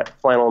hallway that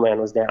Flannel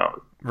Man was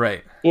down.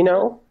 Right.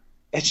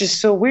 It's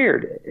just so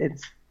weird.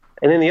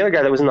 And then the other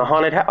guy that was in the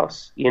haunted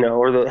house,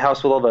 or the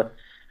house with all the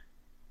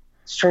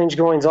strange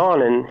goings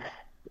on,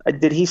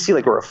 and did he see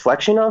like a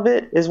reflection of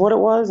it? Is what it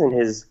was in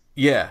his.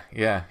 Yeah.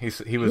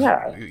 He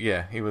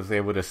was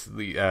able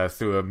to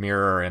through a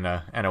mirror and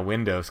a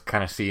window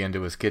kind of see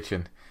into his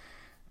kitchen.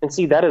 And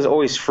see, that has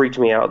always freaked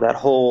me out. That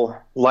whole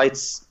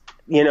lights.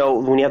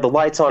 When you have the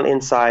lights on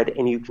inside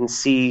and you can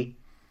see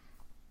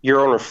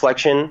your own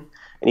reflection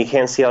and you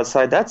can't see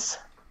outside, that's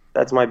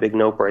my big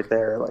nope right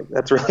there. Like,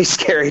 that's really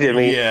scary to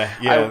me.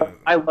 Yeah.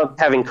 I love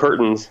having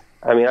curtains.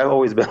 I mean, I've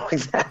always been like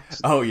that.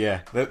 Oh,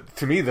 yeah.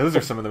 To me, those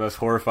are some of the most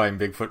horrifying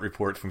Bigfoot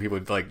reports when people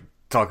like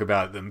talk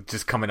about them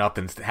just coming up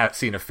and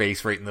seeing a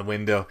face right in the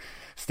window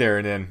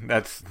staring in.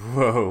 That's,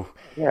 whoa.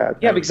 Yeah,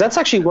 because that's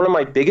actually one of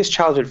my biggest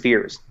childhood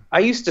fears. I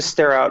used to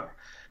stare out.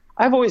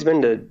 I've always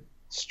been to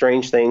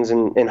strange things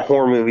and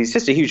horror movies,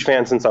 just a huge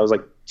fan since I was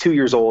like 2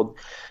 years old.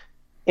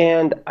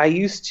 And I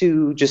used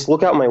to just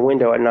look out my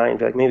window at night and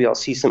be like, maybe I'll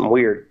see something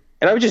weird.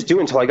 And I would just do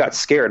it until I got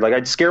scared. Like,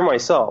 I'd scare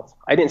myself.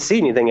 I didn't see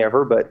anything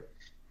ever, but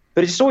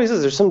it just always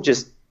is. There's some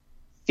just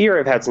fear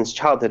I've had since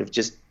childhood of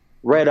just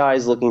red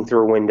eyes looking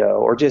through a window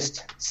or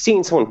just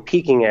seeing someone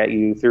peeking at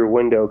you through a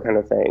window kind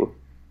of thing.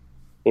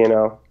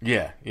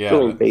 Yeah.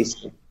 Really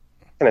basic.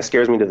 Kind of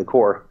scares me to the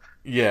core.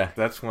 Yeah,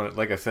 that's one.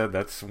 Like I said,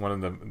 that's one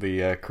of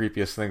the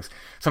creepiest things.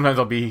 Sometimes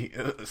I'll be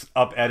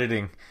up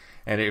editing,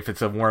 and if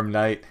it's a warm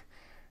night,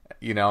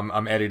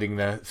 I'm editing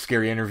the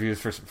scary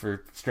interviews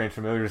for Strange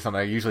Familiar or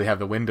something. I usually have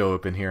the window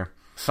open here.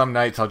 Some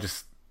nights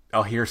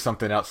I'll hear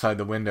something outside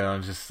the window, and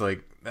I'm just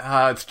like,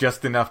 it's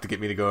just enough to get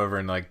me to go over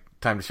and like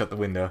time to shut the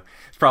window.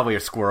 It's probably a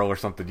squirrel or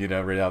something,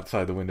 right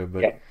outside the window,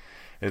 but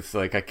It's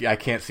like I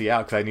can't see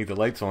out because I need the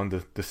lights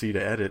on to see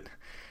to edit.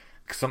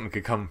 Something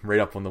could come right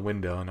up on the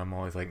window, and I'm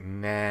always like,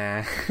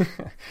 nah.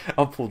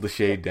 I'll pull the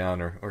shade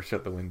down or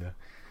shut the window.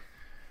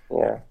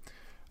 Yeah.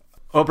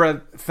 Well,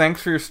 Brad,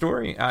 thanks for your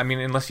story. I mean,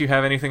 unless you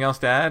have anything else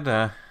to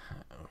add,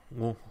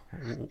 we'll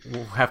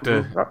have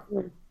to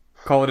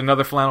call it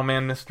another Flannel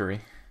Man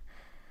mystery.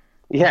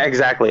 Yeah,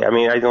 exactly. I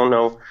mean, I don't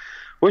know.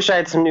 Wish I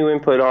had some new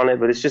input on it,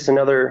 but it's just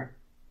another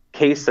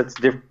case that's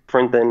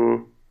different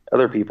than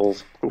other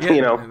people's.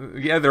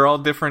 Yeah, they're all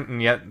different,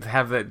 and yet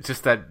have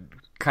that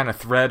kind of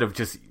thread of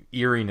just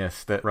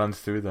eeriness that runs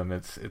through them.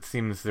 It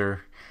seems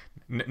they're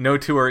no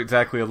two are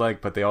exactly alike,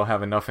 but they all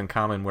have enough in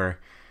common where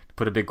to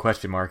put a big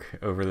question mark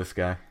over this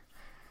guy.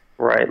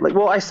 Right. Like,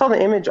 well, I saw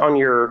the image on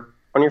your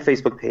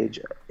Facebook page,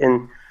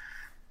 and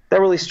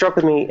that really struck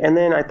with me. And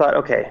then I thought,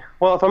 okay,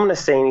 well, if I'm going to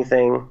say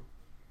anything,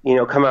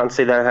 come out and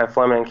say that I had a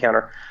Flannel Man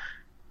encounter,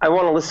 I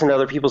want to listen to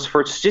other people's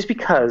first, just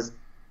because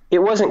it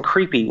wasn't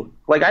creepy.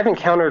 Like, I've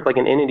encountered like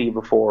an entity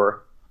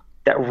before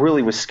that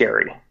really was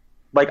scary.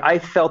 Like, I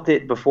felt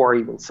it before I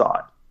even saw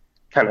it,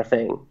 kind of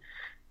thing,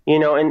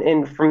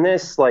 and from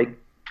this, like,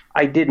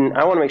 I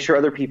want to make sure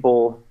other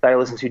people that I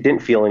listened to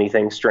didn't feel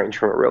anything strange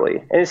from it, really.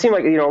 And it seemed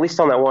like, at least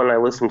on that one I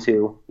listened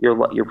to,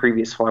 your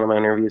previous one of my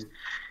interviews,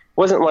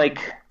 wasn't like,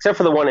 except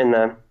for the one in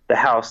the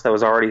house that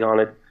was already on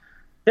it,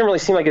 didn't really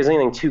seem like it was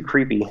anything too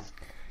creepy.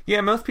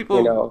 Yeah, most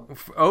people,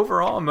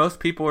 overall, most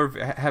people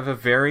have a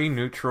very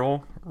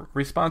neutral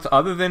response,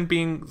 other than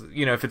being,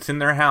 if it's in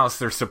their house,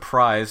 they're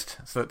surprised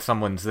that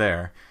someone's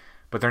there,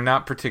 but they're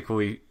not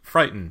particularly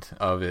frightened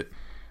of it.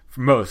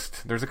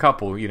 Most. There's a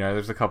couple,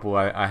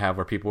 I have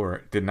where people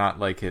did not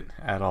like it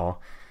at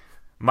all.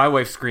 My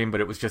wife screamed, but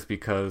it was just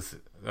because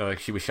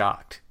she was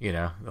shocked,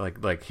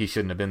 like he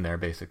shouldn't have been there,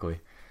 basically.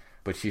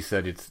 But she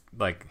said it's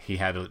like he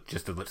had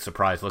just a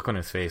surprised look on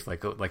his face,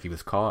 like he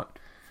was caught.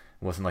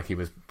 It wasn't like he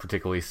was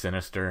particularly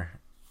sinister,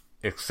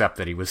 except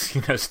that he was,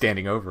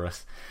 standing over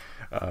us.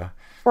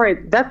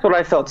 Right, that's what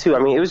I felt too. I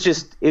mean,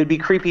 it would be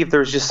creepy if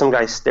there was just some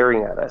guy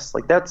staring at us.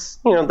 Like that's,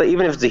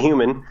 even if it's a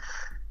human,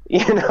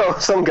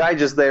 some guy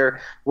just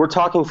there, we're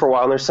talking for a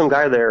while and there's some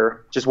guy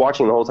there just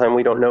watching the whole time,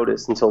 we don't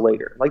notice until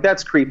later. Like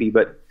that's creepy,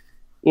 but,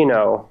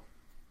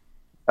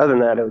 other than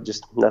that, it was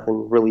just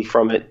nothing really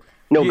from it.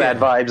 No bad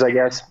vibes, I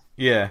guess.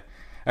 Yeah.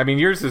 I mean,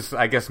 yours is,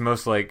 I guess,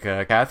 most like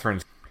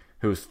Catherine's,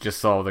 who just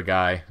saw the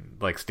guy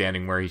like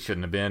standing where he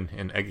shouldn't have been.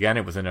 And again,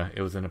 it was in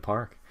a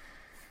park.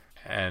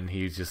 And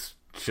he just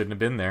shouldn't have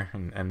been there,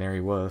 and there he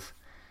was.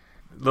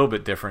 A little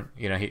bit different.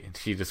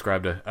 She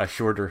described a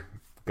shorter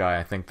guy,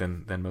 I think,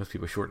 than most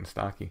people, short and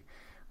stocky,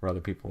 where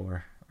other people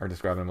are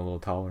describing him a little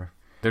taller.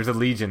 There's a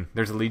legion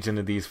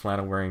of these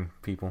flannel wearing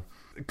people.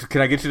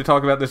 Can I get you to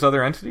talk about this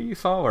other entity you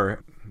saw,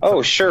 or?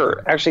 Oh,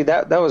 sure. Actually,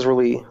 that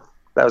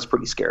was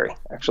pretty scary,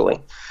 actually.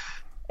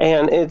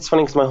 And it's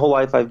funny because my whole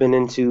life I've been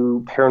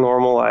into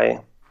paranormal.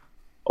 I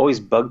always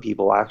bug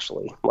people,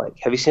 actually. Like,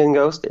 have you seen a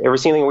ghost? Ever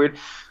seen anything weird?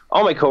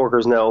 All my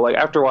coworkers know. Like,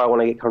 after a while,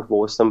 when I get comfortable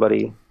with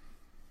somebody,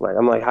 like,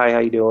 I'm like, hi, how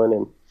you doing?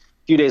 And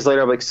a few days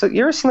later, I'm like, so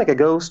you ever seen like a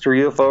ghost or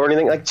UFO or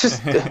anything? Like,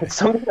 just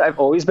something I've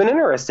always been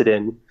interested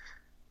in.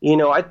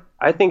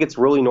 I think it's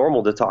really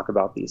normal to talk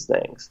about these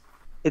things.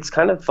 It's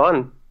kind of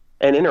fun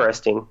and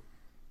interesting.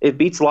 It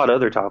beats a lot of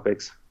other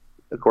topics,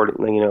 according,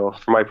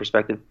 from my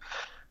perspective.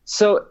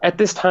 So at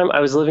this time, I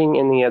was living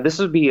in this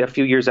would be a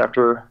few years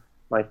after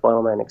my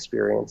Flannel Man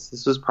experience.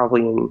 This was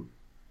probably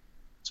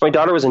so my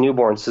daughter was a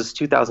newborn, so this is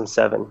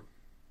 2007.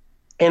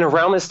 And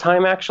around this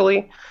time,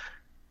 actually,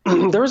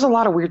 there was a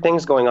lot of weird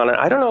things going on. And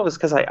I don't know if it was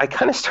because I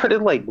kind of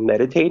started like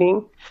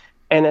meditating.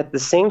 And at the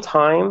same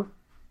time,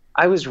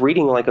 I was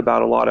reading like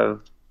about a lot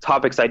of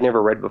topics I'd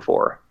never read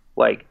before.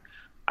 Like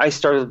I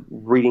started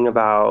reading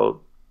about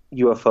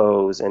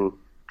UFOs and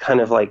kind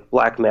of like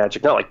black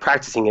magic, not like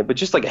practicing it, but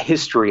just like a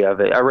history of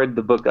it. I read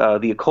the book,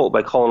 The Occult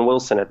by Colin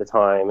Wilson at the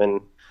time. And,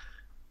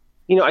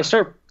 I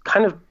started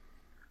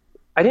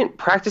I didn't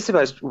practice it, but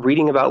I was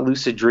reading about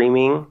lucid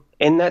dreaming.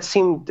 And that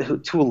seemed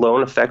to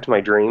alone affect my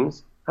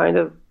dreams, kind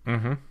of.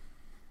 Mm-hmm.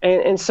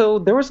 And so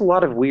there was a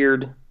lot of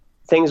weird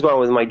things going on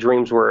with my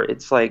dreams where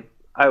it's like,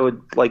 I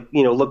would like,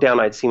 look down,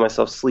 I'd see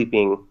myself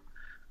sleeping.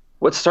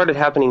 What started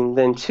happening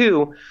then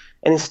too,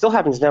 and it still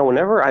happens now,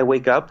 whenever I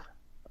wake up,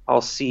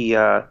 I'll see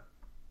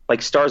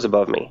like stars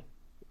above me.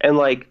 And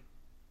like,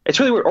 it's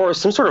really weird, or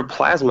some sort of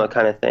plasma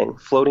kind of thing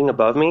floating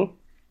above me.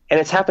 And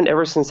it's happened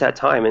ever since that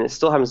time. And it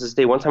still happens to this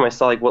day. One time I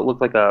saw like what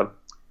looked like that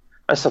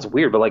sounds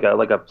weird, but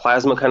like a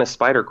plasma kind of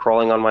spider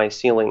crawling on my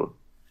ceiling.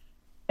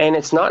 And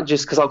it's not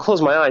just because I'll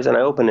close my eyes and I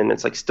open and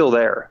it's like still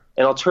there.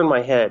 And I'll turn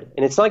my head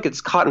and it's not like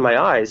it's caught in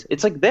my eyes.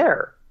 It's like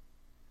there.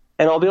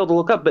 And I'll be able to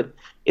look up, but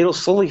it'll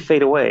slowly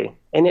fade away.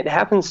 And it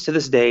happens to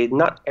this day,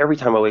 not every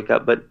time I wake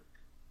up, but,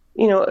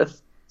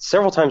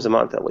 several times a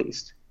month at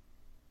least.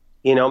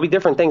 It'll be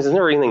different things. There's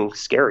never anything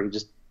scary,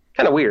 just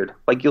kind of weird.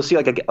 Like you'll see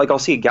like I'll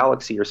see a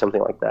galaxy or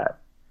something like that.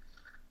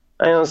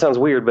 I know it sounds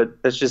weird,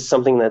 but that's just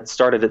something that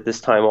started at this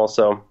time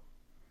also.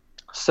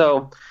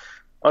 So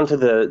onto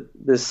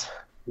this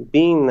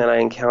being that I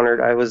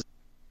encountered,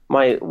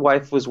 my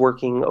wife was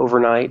working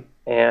overnight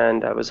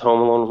and I was home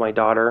alone with my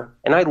daughter.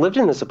 And I lived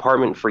in this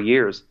apartment for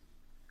years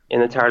in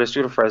the Tower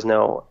District of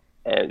Fresno,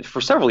 and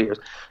for several years.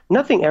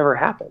 Nothing ever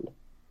happened.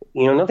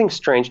 Nothing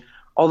strange,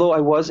 although I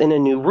was in a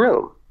new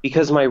room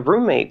because my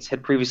roommates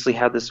had previously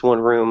had this one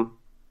room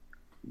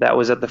that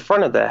was at the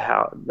front of the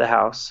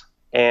house,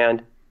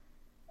 and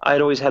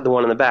I'd always had the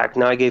one in the back.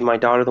 Now I gave my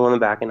daughter the one in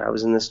the back, and I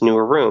was in this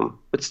newer room.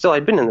 But still,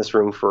 I'd been in this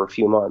room for a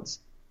few months.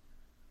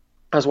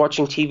 I was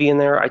watching TV in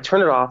there. I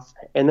turn it off,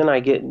 and then I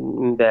get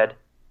in bed,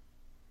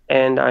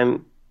 and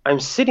I'm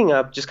sitting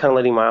up, just kind of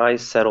letting my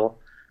eyes settle,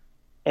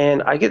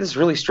 and I get this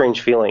really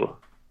strange feeling,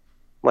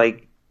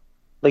 like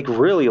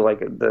really like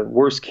the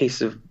worst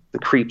case of the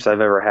creeps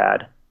I've ever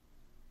had.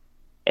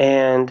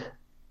 And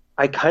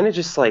I kind of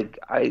just like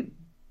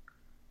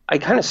I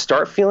kind of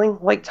start feeling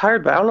like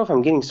tired, but I don't know if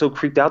I'm getting so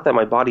creeped out that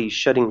my body's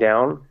shutting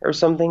down or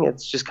something.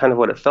 It's just kind of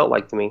what it felt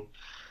like to me.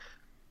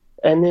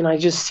 And then I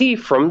just see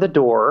from the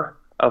door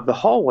of the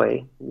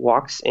hallway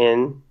walks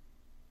in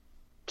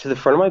to the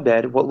front of my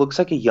bed what looks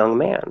like a young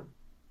man.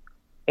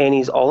 And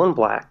he's all in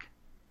black.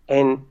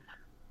 And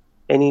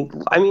and he,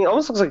 I mean,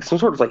 almost looks like some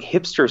sort of like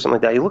hipster or something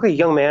like that. He looked like a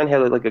young man,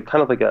 had like a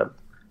kind of like a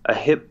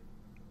hip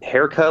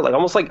haircut, like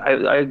almost like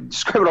I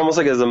describe it almost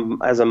like as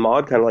a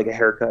mod kind of like a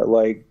haircut,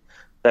 like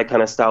that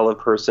kind of style of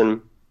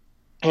person.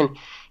 And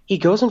he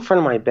goes in front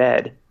of my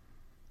bed,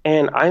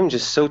 and I'm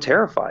just so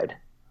terrified.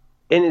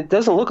 And it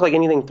doesn't look like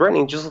anything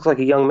threatening; it just looks like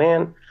a young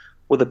man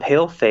with a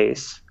pale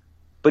face,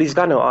 but he's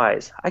got no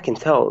eyes. I can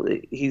tell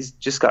he's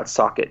just got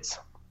sockets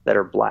that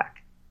are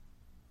black,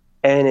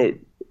 and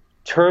it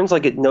turns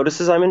like it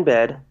notices I'm in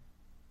bed,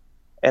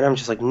 and I'm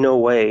just like, no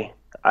way.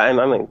 I'm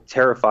like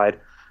terrified.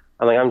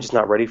 I'm like, I'm just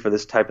not ready for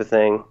this type of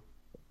thing,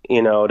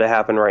 to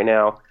happen right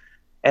now.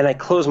 And I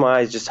close my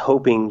eyes just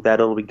hoping that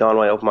it'll be gone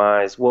when I open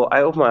my eyes. Well,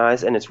 I open my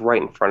eyes and it's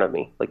right in front of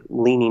me, like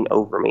leaning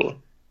over me.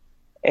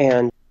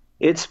 And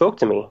it spoke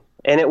to me.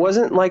 And it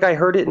wasn't like I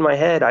heard it in my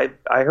head. I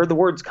heard the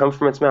words come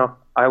from its mouth.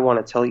 I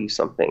want to tell you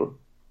something.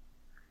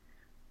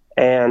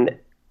 And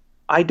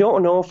I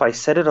don't know if I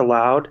said it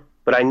aloud,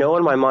 but I know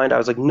in my mind I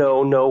was like,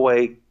 no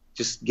way,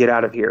 just get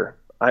out of here.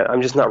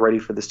 I'm just not ready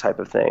for this type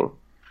of thing.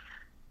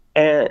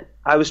 And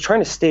I was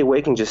trying to stay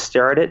awake and just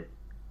stare at it,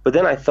 but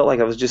then I felt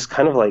like I was just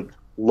kind of like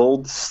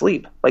lulled to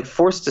sleep, like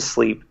forced to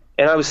sleep,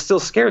 and I was still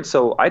scared,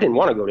 so I didn't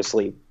want to go to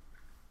sleep.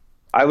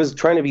 I was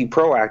trying to be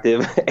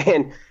proactive,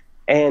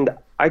 and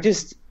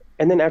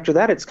then after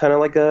that, it's kind of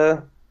like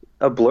a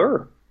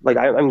blur. Like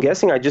I'm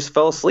guessing I just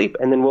fell asleep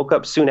and then woke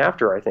up soon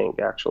after, I think,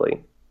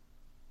 actually.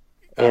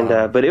 And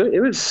but it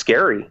was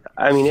scary.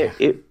 I mean,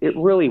 it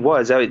really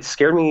was. It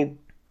scared me,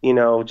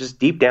 just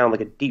deep down,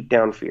 like a deep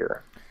down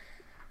fear.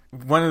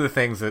 One of the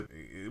things that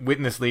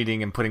witness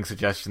leading and putting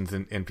suggestions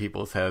in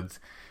people's heads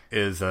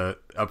is a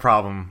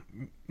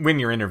problem when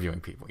you're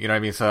interviewing people. You know what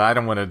I mean? So I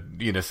don't want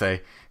to,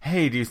 say,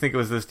 hey, do you think it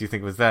was this? Do you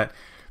think it was that?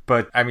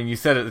 But, I mean, you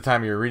said at the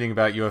time you were reading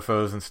about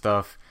UFOs and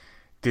stuff.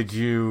 Did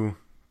you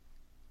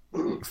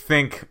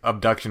think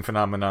abduction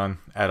phenomenon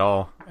at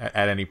all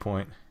at any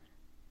point?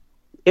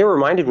 It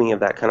reminded me of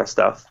that kind of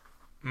stuff.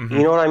 Mm-hmm.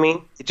 You know what I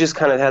mean? It just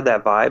kind of had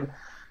that vibe.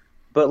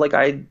 But, like,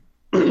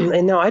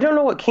 and now I don't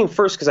know what came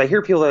first, because I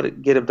hear people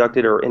that get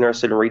abducted are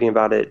interested in reading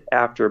about it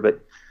after, but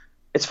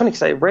it's funny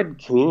because I read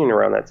Communion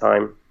around that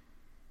time,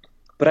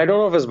 but I don't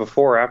know if it was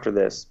before or after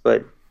this,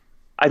 but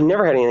I've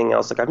never had anything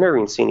else. Like, I've never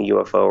even seen a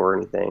UFO or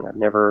anything. I've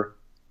never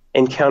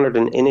encountered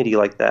an entity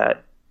like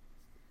that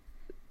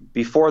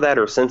before that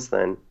or since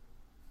then.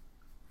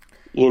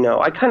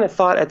 I kind of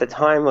thought at the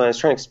time when I was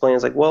trying to explain, I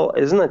was like, well,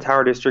 isn't the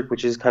Tower District,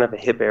 which is kind of a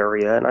hip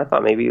area, and I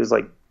thought maybe it was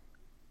like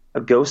a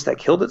ghost that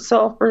killed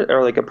itself or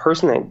like a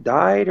person that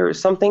died or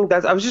something.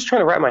 I was just trying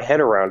to wrap my head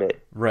around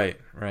it. Right.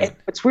 And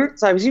it's weird,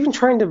 because I was even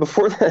trying to,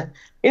 before the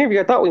interview,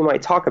 I thought we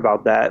might talk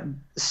about that.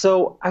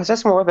 So I was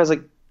asking my wife,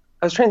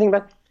 I was trying to think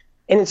about,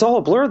 and it's all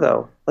a blur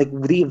though. Like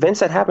the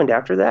events that happened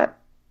after that,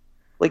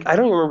 like I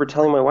don't even remember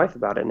telling my wife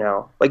about it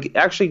now. Like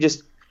actually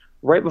just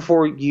right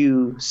before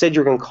you said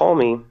you were going to call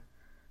me,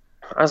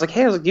 I was like,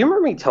 hey, do you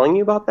remember me telling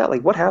you about that?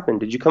 Like what happened?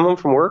 Did you come home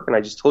from work? And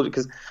I just told you,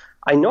 because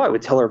I know I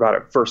would tell her about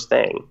it first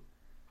thing.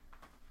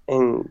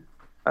 And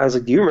I was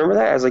like, do you remember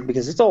that? I was like,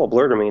 because it's all a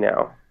blur to me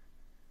now.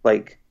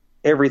 Like,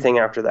 everything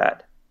after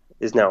that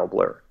is now a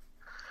blur.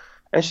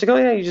 And she's like,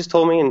 oh, yeah, you just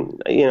told me.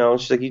 And,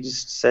 she's like, you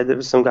just said there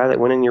was some guy that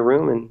went in your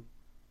room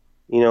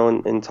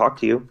and, and talked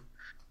to you.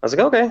 I was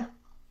like, okay.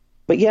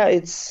 But, yeah,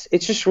 it's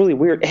just really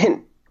weird.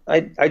 And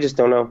I just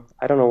don't know.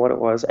 I don't know what it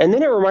was. And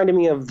then it reminded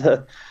me of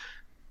the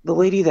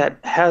lady that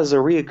has a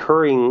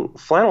reoccurring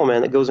flannel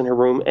man that goes in her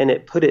room, and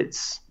it put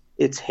its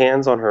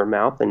hands on her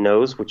mouth and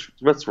nose,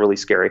 that's really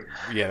scary.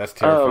 Yeah, that's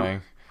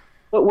terrifying.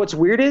 But what's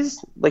weird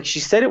is, like, she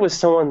said it was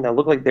someone that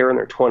looked like they were in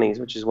their 20s,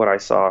 which is what I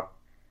saw.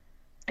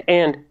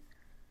 And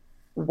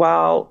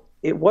while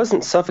it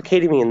wasn't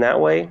suffocating me in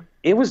that way,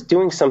 it was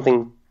doing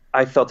something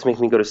I felt to make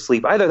me go to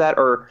sleep. Either that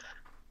or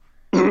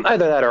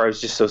I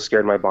was just so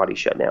scared my body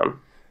shut down.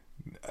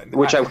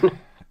 Which it's hard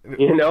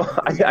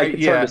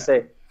to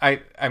say.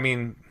 I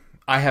mean,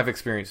 I have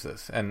experienced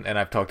this, and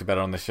I've talked about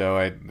it on the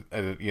show.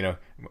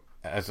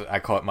 As I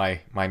call it,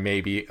 my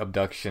maybe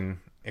abduction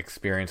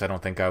experience. I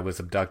don't think I was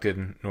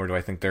abducted, nor do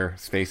I think they're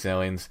space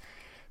aliens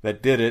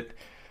that did it.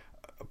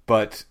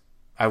 But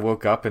I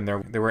woke up and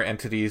there were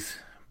entities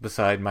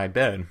beside my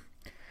bed,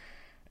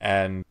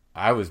 and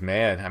I was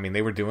mad. I mean,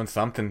 they were doing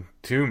something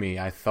to me,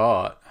 I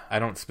thought. I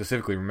don't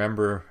specifically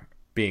remember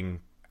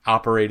being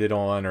operated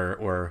on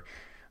or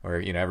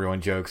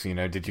everyone jokes,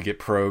 did you get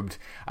probed?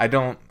 I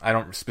don't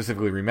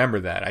specifically remember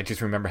that. I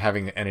just remember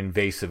having an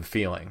invasive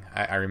feeling.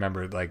 I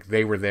remember, like,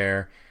 they were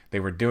there, they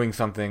were doing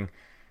something,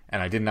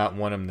 and I did not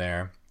want them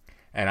there.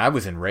 And I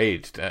was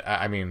enraged.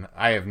 I mean,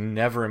 I have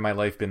never in my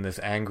life been this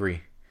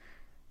angry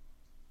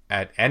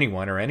at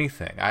anyone or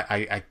anything.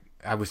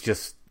 I was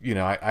just,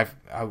 I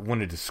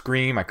wanted to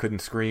scream. I couldn't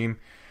scream.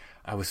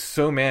 I was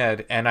so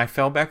mad, and I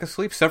fell back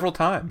asleep several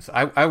times.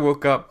 I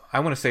woke up, I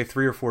want to say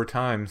 3 or 4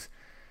 times,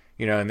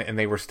 and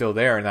they were still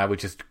there, and I would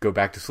just go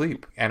back to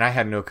sleep, and I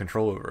had no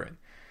control over it.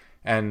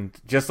 And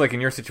just like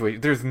in your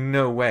situation, there's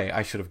no way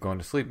I should have gone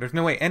to sleep. There's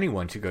no way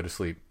anyone should go to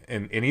sleep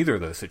in either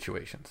of those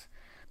situations.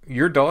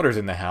 your daughter's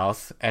in the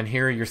house, and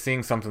here you're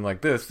seeing something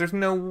like this. There's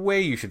no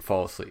way you should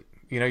fall asleep.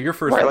 Your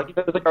first... Right, like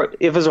if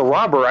it was a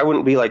robber, I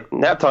wouldn't be like,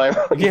 nap time.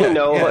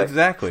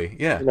 Exactly,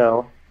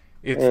 yeah.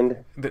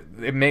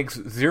 It makes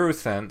zero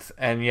sense,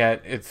 and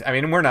yet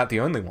we're not the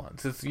only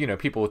ones. It's,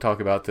 people will talk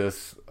about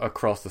this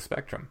across the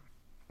spectrum.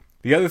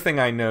 The other thing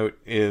I note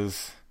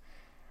is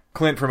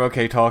Clint from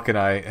OK Talk and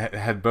I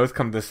had both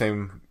come to the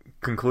same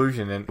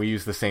conclusion, and we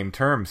use the same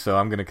term, so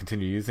I'm going to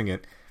continue using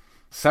it.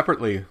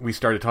 Separately, we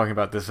started talking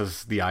about this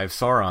as the Eye of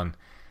Sauron.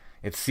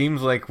 It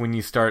seems like when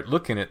you start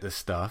looking at this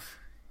stuff,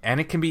 and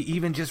it can be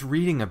even just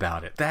reading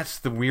about it, that's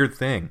the weird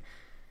thing.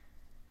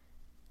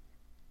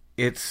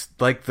 It's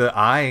like the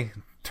eye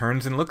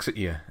turns and looks at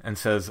you and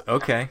says,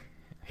 okay,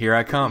 here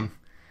I come.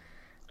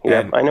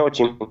 Yeah, I know what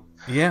you mean.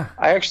 Yeah.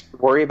 I actually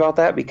worry about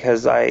that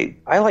because I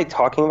like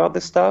talking about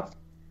this stuff,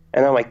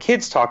 and then my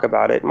kids talk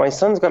about it. My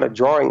son's got a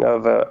drawing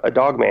of a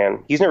dog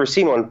man. He's never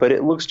seen one, but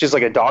it looks just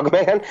like a dog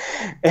man.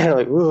 And I'm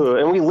like, ugh.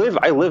 And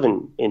I live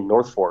in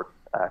North Fork,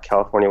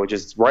 California, which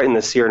is right in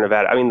the Sierra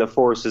Nevada. I mean, the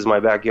forest is my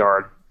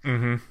backyard.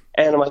 Mm-hmm.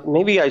 And I'm like,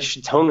 maybe I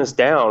should tone this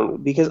down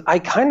because I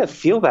kind of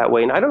feel that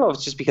way. And I don't know if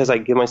it's just because I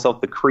give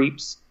myself the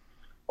creeps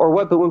or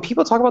what, but when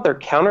people talk about their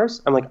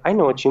encounters, I'm like, I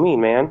know what you mean,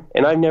 man.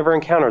 And I've never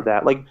encountered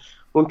that. Like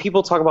when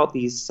people talk about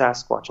these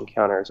Sasquatch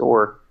encounters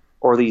or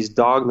these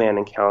Dogman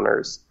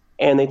encounters,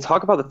 and they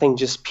talk about the thing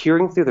just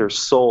peering through their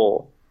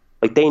soul,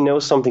 like they know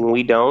something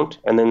we don't,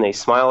 and then they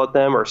smile at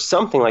them or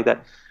something like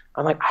that.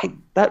 I'm like,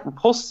 that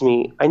repulses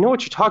me. I know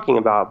what you're talking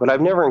about, but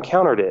I've never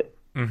encountered it.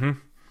 Mm-hmm.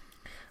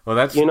 Well,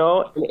 that's...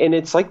 and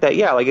it's like that,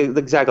 yeah, like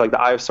exactly like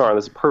the Eye of Sauron.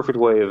 That's a perfect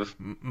way of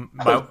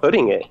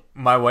putting it.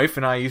 My wife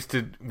and I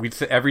we'd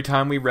say every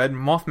time we read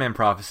Mothman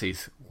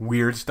prophecies,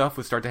 weird stuff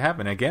would start to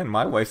happen. Again,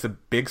 my wife's a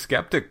big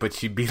skeptic, but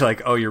she'd be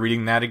like, oh, you're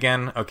reading that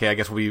again? Okay, I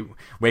guess we'll be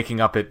waking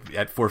up at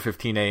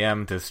 4:15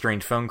 a.m. to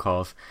strange phone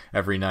calls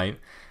every night.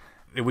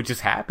 It would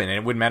just happen, and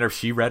it wouldn't matter if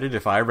she read it,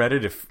 if I read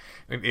it. If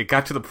it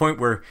got to the point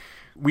where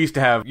we used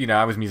to have,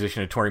 I was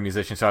a touring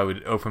musician, so I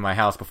would open my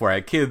house before I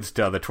had kids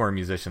to other touring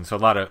musicians. So a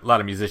lot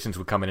of musicians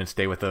would come in and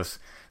stay with us,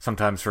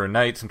 sometimes for a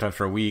night, sometimes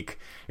for a week.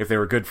 If they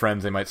were good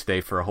friends, they might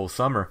stay for a whole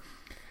summer.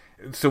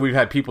 So we've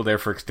had people there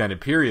for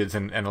extended periods,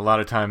 and a lot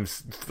of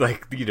times,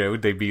 like,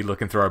 they'd be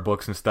looking through our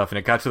books and stuff, and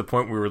it got to the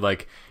point where we were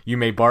like, you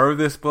may borrow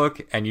this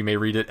book, and you may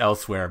read it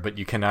elsewhere, but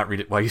you cannot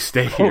read it while you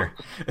stay here.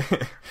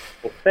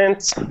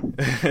 Makes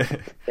sense.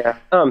 Yeah.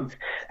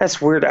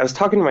 That's weird. I was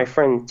talking to my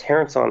friend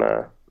Terrence on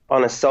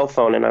a cell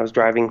phone, and I was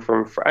driving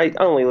from... I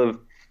only live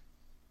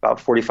about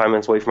 45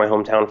 minutes away from my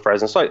hometown,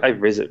 Fresno, so I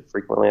visit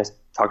frequently. I was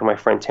talking to my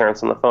friend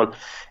Terrence on the phone,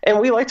 and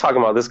we like talking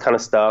about this kind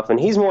of stuff,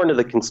 and he's more into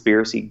the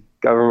conspiracy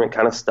government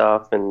kind of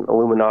stuff and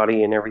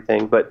Illuminati and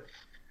everything. But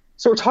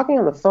so we're talking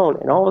on the phone,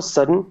 and all of a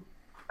sudden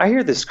I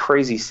hear this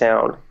crazy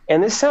sound,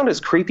 and this sound is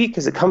creepy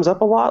because it comes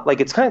up a lot. Like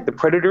it's kind of like the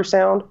Predator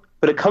sound,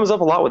 but it comes up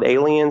a lot with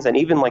aliens, and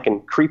even like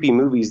in creepy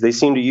movies they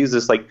seem to use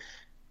this like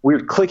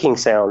weird clicking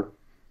sound.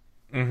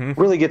 Mm-hmm.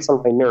 Really gets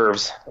on my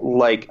nerves,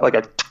 like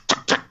a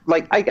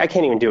like I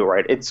can't even do it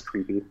right. It's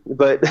creepy.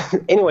 But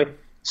anyway,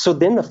 so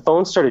then the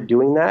phone started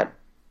doing that,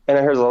 and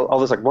I heard all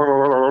this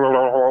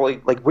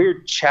like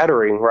weird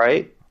chattering,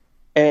 right?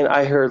 And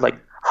I heard like,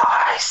 oh,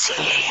 I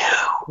see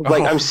you.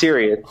 Like, I'm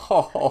serious.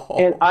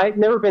 And I've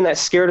never been that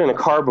scared in a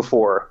car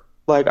before.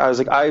 Like, I was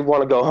like, I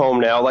want to go home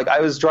now. Like, I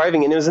was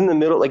driving, and it was in the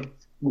middle, like,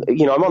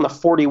 I'm on the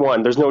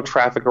 41. There's no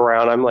traffic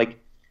around. I'm, like,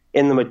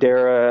 in the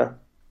Madera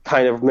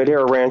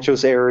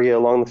Ranchos area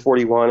along the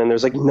 41, and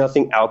there's, like,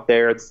 nothing out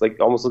there. It's, like,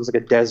 almost looks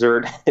like a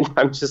desert, and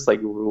I'm just, like,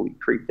 really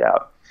creeped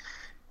out.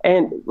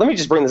 And let me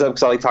just bring this up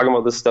because I like talking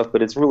about this stuff,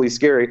 but it's really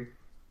scary.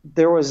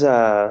 There was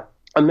a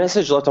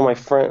message left on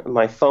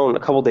my phone a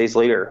couple days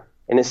later,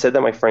 and it said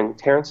that my friend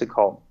Terrence had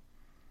called.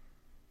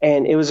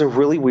 And it was a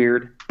really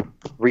weird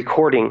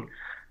recording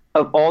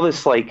of all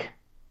this like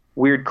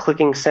weird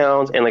clicking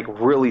sounds and like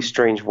really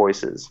strange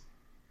voices,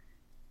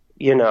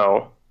 And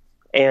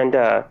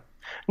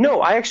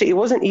no, it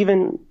wasn't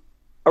even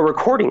a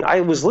recording.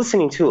 I was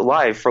listening to it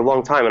live for a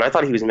long time, and I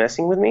thought he was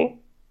messing with me.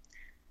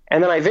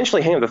 And then I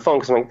eventually hang up the phone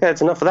because I'm like,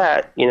 that's enough of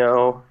that,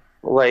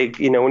 Like,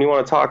 when you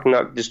want to talk and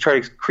not just try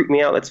to creep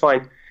me out, that's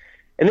fine.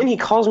 And then he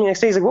calls me next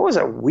day. He's like, what was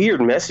that weird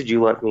message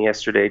you left me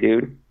yesterday,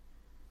 dude?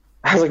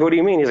 I was like, what do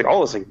you mean? He's like, all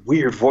this like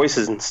weird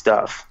voices and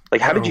stuff. Like,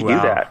 how did you do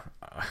that?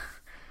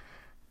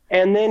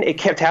 And then it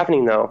kept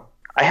happening, though.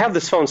 I have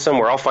this phone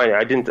somewhere. I'll find it.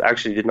 I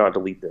did not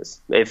delete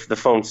this. If the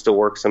phone still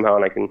works somehow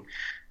and I can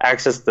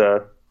access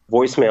the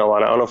voicemail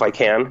on it, I don't know if I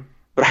can.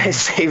 But I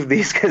saved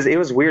these because it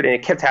was weird, and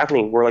it kept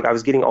happening where like I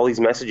was getting all these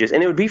messages,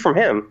 and it would be from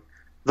him,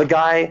 the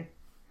guy,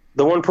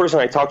 the one person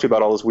I talked to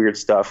about all this weird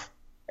stuff.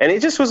 And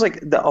it just was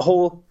like a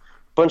whole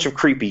bunch of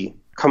creepy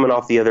coming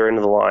off the other end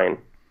of the line,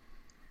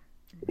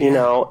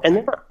 And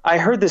then I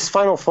heard this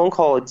final phone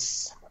call. I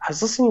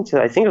was listening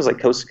to, I think it was like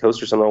Coast to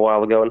Coast or something a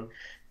while ago, and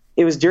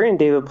it was during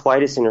David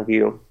Paulides'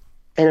 interview,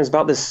 and it was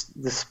about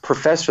this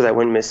professor that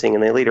went missing,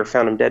 and they later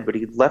found him dead. But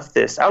he left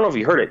this. I don't know if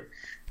you heard it.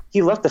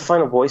 He left the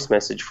final voice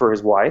message for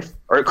his wife,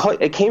 or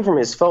it came from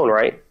his phone,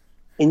 right?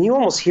 And you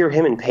almost hear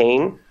him in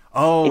pain.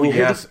 Oh,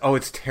 yes. Oh,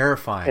 it's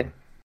terrifying.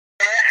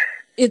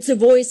 It's a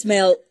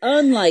voicemail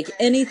unlike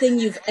anything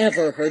you've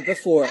ever heard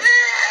before.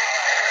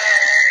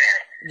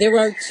 There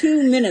are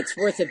 2 minutes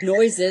worth of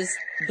noises,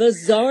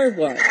 bizarre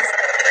ones,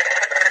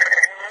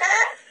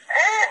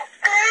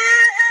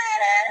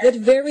 but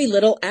very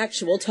little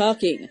actual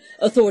talking.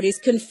 Authorities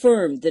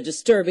confirmed the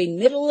disturbing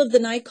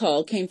middle-of-the-night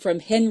call came from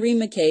Henry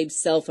McCabe's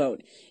cell phone.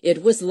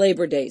 It was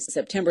Labor Day,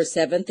 September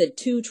 7th at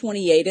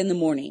 2:28 in the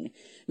morning.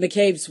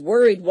 McCabe's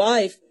worried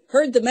wife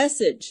heard the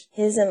message.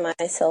 His and my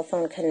cell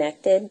phone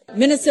connected.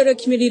 Minnesota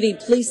Community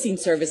Policing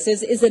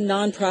Services is a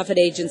nonprofit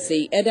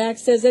agency and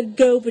acts as a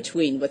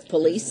go-between with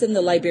police and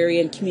the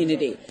Liberian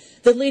community.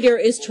 The leader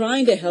is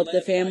trying to help the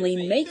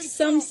family make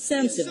some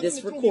sense of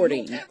this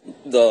recording.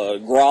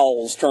 The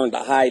growls turned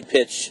to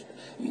high-pitched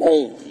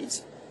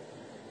moans.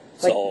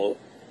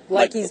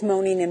 Like he's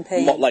moaning in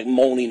pain. Like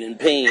moaning in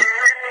pain.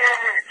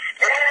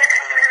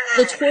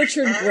 The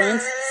tortured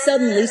grunts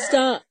suddenly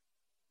stop.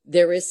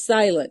 There is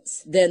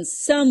silence. Then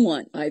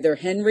someone, either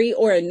Henry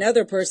or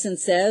another person,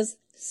 says,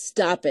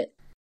 "Stop it."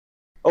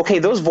 Okay,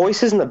 those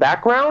voices in the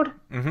background,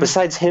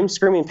 besides him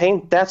screaming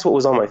pain, that's what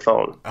was on my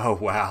phone. Oh,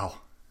 wow.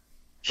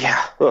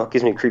 Yeah, it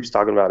gives me creeps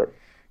talking about it.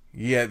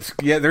 Yeah,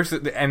 there's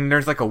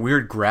like a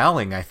weird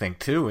growling, I think,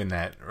 too, in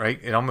that, right?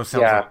 It almost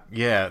sounds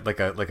like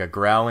a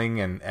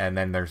growling, and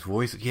then there's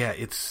voices. Yeah,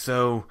 it's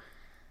so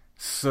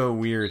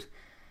weird.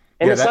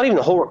 And it's not even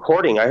the whole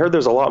recording. I heard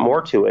there's a lot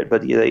more to it,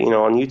 but on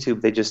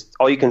YouTube, they just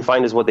all you can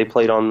find is what they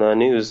played on the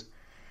news.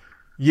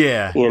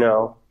 Yeah.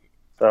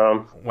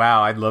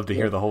 Wow, I'd love to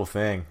hear the whole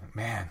thing,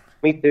 man.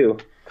 Me too,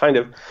 kind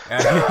of.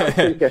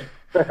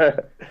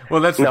 Well,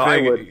 that's the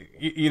thing.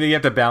 You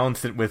have to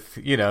balance it with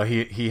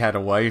he had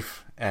a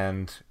wife,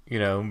 and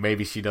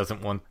maybe she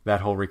doesn't want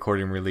that whole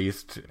recording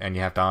released, and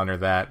you have to honor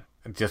that.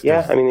 These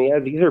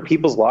are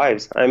people's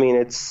lives. I mean,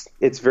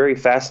 it's very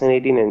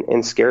fascinating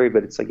and scary,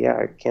 but it's like,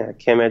 I can't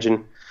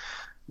imagine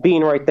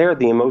being right there,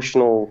 the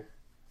emotional.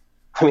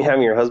 I mean,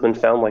 having your husband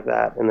found like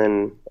that, and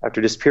then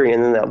after disappearing,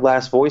 and then that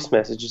last voice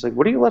message, just like,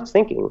 what are you left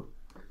thinking?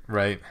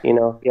 Right.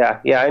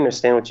 I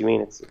understand what you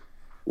mean. It's,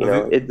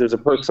 there's a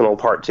personal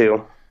part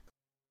too.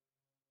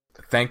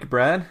 Thank you,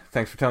 Brad.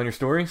 Thanks for telling your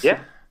stories.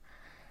 Yeah.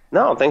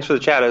 No, thanks for the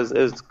chat. It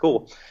was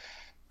cool.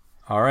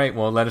 All right.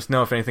 Well, let us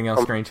know if anything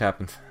else strange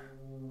happens.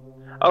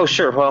 Oh,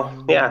 sure.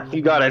 Well, yeah,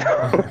 you got it.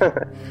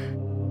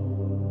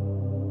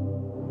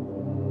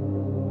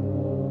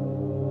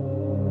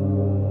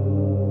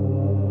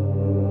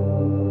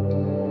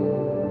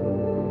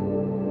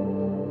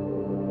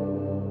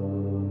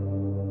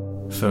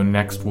 So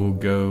next we'll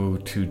go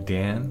to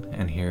Dan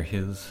and hear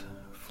his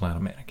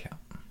Flannel Man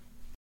account.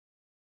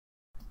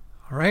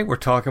 All right, we're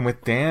talking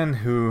with Dan,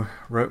 who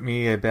wrote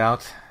me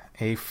about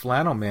a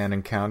Flannel Man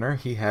encounter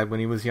he had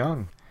when he was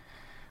young.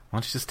 Why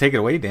don't you just take it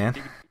away, Dan?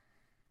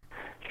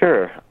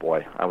 Sure.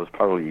 Boy, I was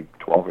probably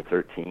 12 or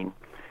 13,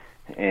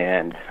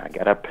 and I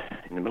got up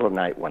in the middle of the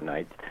night one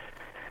night,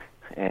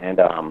 and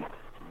I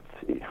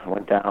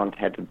went down,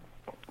 had to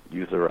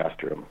use the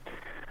restroom.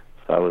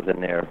 So I was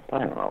in there,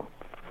 4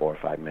 or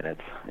 5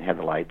 minutes. I had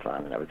the lights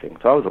on and everything.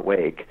 So I was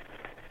awake,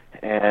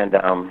 and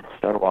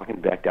started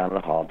walking back down the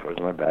hall towards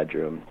my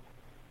bedroom,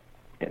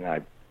 and I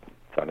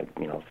started,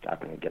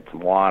 stopping to get some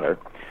water.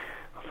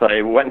 So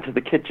I went into the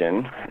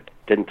kitchen,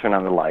 didn't turn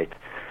on the light,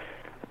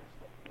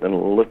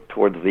 then looked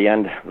towards the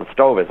end. The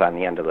stove is on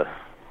the end of the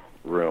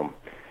room,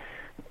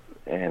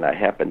 and I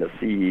happened to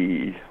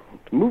see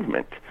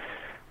movement,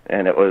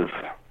 and it was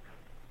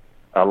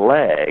a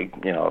leg,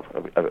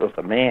 it was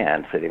a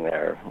man sitting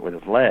there with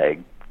his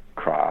leg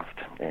crossed,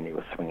 and he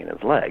was swinging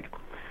his leg.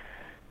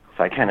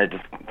 So I kind of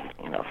just,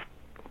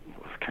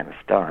 was kind of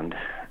stunned,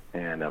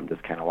 and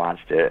just kind of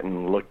watched it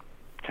and looked,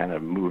 kind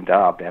of moved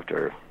up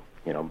after,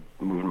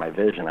 moving my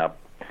vision up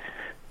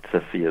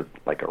to see a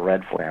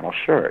red flannel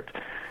shirt.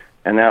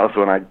 And that was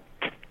when I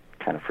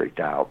kind of freaked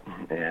out,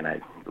 and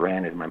I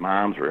ran into my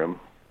mom's room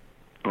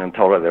and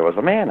told her there was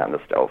a man on the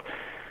stove.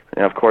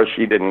 And, of course,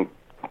 she didn't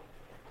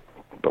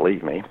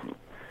believe me.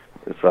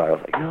 So I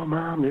was like, "No,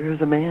 Mom, there is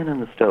a man on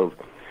the stove."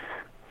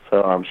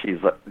 So she's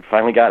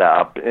finally got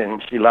up,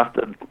 and she left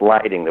the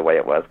lighting the way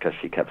it was because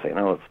she kept saying,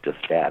 "Oh, it's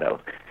just shadow."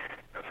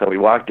 So we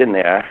walked in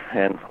there,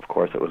 and, of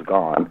course, it was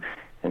gone.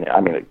 And,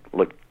 it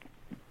looked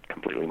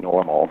completely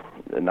normal,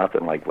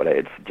 nothing like what I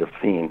had just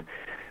seen.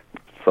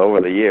 So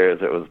over the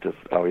years, it was just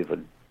always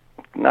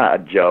not a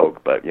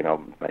joke, but,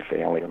 my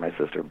family and my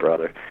sister and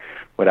brother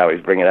would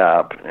always bring it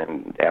up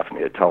and ask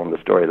me to tell them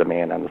the story of the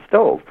man on the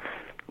stove.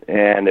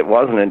 And it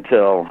wasn't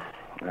until,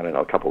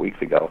 a couple of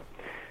weeks ago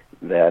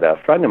that a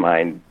friend of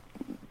mine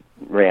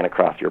ran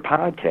across your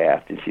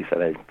podcast, and she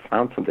said, "I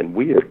found something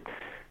weird.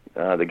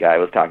 The guy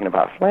was talking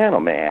about Flannel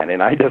Man,"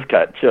 and I just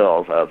got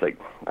chills. I was like,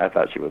 I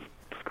thought she was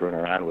screwing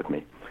around with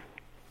me.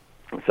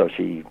 So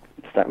she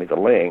sent me the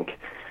link.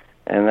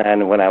 And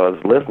then when I was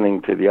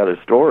listening to the other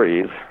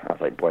stories, I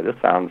was like, boy, this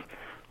sounds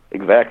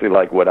exactly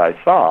like what I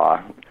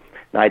saw.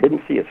 Now, I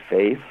didn't see his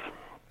face.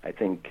 I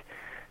think,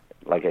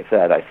 like I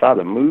said, I saw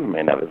the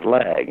movement of his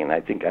leg, and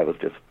I think I was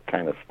just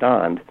kind of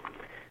stunned.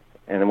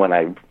 And then when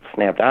I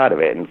snapped out of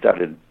it and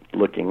started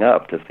looking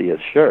up to see his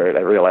shirt,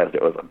 I realized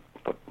it was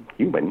a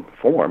human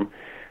form,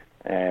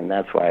 and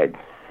that's why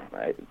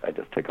I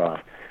just took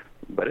off.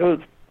 But it was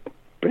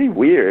pretty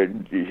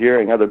weird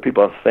hearing other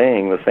people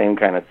saying the same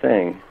kind of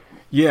thing.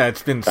 Yeah,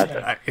 it's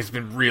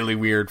been really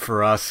weird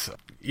for us.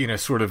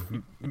 Sort of,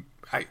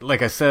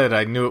 like I said,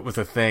 I knew it was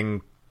a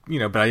thing,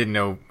 but I didn't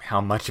know how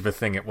much of a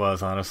thing it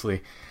was,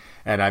 honestly.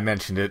 And I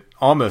mentioned it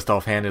almost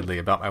offhandedly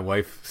about my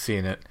wife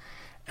seeing it.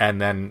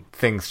 And then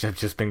things have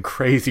just been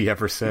crazy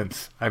ever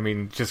since. I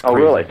mean, just crazy. Oh,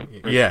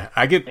 really? Yeah,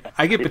 I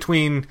get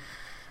between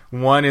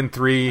 1 and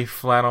 3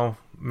 Flannel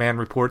Man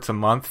reports a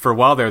month. For a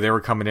while there, they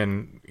were coming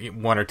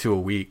in 1 or 2 a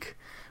week.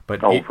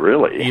 But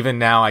really? Even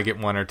now, I get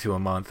 1 or 2 a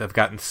month. I've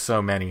gotten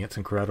so many; it's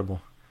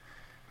incredible.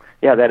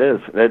 Yeah, that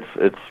is.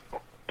 It's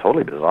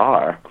totally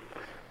bizarre.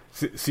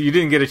 So you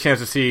didn't get a chance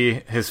to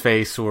see his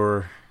face,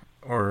 or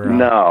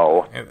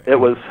no? It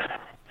was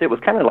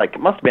kind of like, it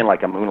must have been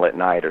like a moonlit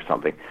night or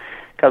something.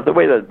 Because the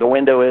way the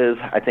window is,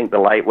 I think the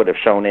light would have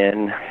shone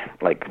in,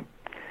 like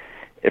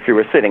if you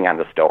were sitting on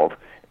the stove,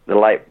 the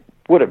light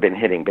would have been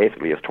hitting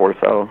basically his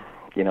torso,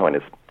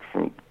 and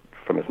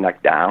from his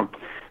neck down.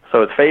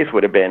 So his face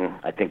would have been,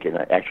 I think, in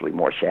an actually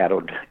more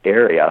shadowed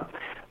area.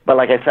 But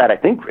like I said, I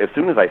think as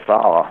soon as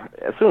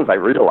I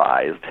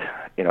realized,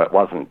 it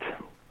wasn't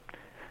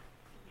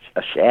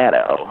a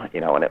shadow,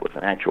 and it was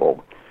an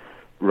actual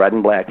red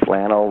and black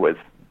flannel with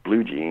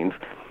blue jeans,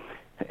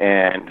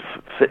 and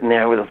sitting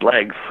there with his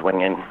legs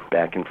swinging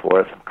back and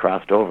forth,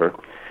 crossed over.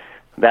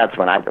 That's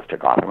when I just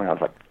took off. I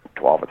was like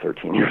 12 or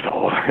 13 years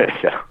old.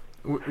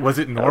 Was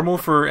it normal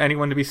for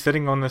anyone to be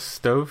sitting on this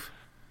stove?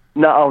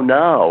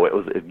 No. It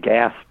was a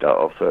gas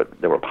stove, so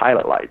there were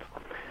pilot lights.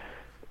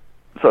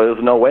 So there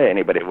was no way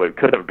anybody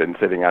could have been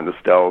sitting on the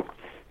stove.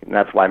 And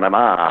that's why my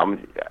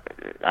mom,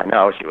 I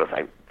know, she was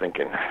like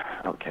thinking,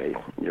 okay,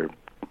 you're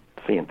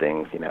seeing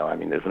things, I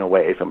mean, there's no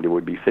way somebody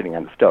would be sitting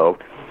on the stove.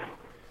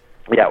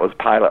 Yeah, it was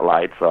pilot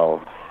light,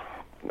 so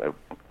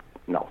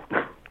no.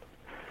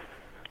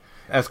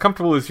 As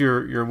comfortable as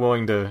you're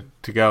willing to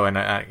go, and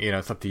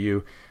it's up to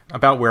you.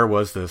 About where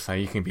was this?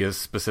 You can be as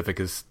specific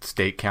as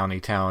state, county,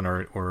 town,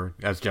 or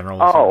as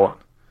general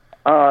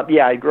as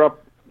yeah, I grew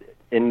up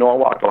in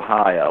Norwalk,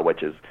 Ohio,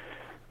 which is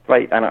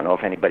right. I don't know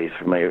if anybody's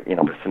familiar,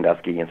 with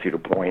Sandusky and Cedar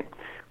Point.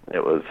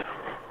 It was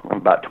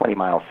about 20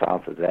 miles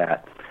south of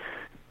that.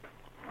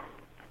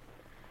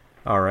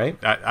 All right,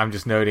 I'm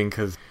just noting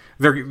because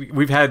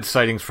we've had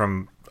sightings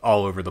from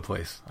all over the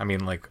place. I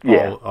mean,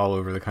 all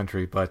over the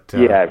country. But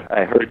yeah,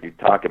 I heard you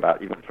talk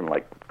about even from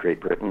like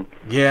Great Britain.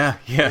 Yeah,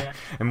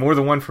 and more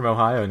than one from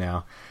Ohio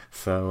now.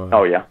 So.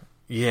 Oh yeah.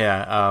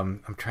 Yeah,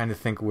 I'm trying to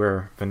think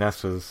where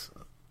Vanessa's.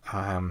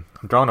 I'm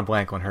drawing a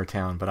blank on her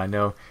town, but I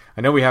know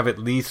we have at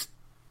least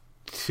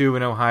 2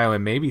 in Ohio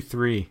and maybe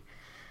 3.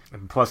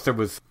 And plus, there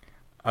was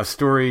a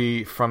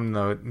story from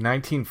the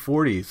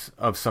 1940s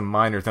of some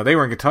miners. Now, they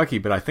were in Kentucky,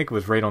 but I think it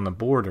was right on the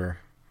border.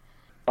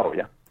 Oh,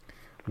 yeah.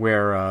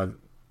 Where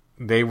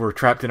they were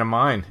trapped in a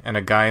mine, and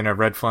a guy in a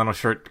red flannel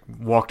shirt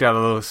walked out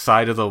of the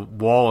side of the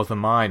wall of the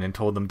mine and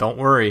told them, "Don't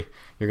worry,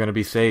 you're going to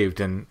be saved."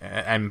 And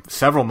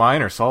several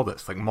miners saw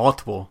this, like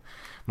multiple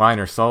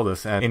miners saw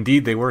this, and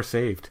indeed they were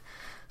saved.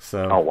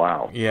 So, oh,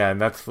 wow. Yeah,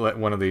 and that's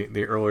one of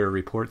the earlier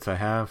reports I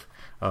have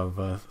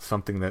of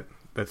something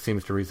that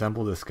seems to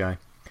resemble this guy.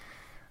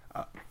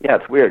 Yeah,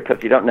 it's weird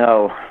because you don't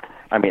know.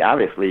 I mean,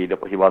 obviously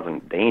he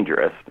wasn't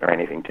dangerous or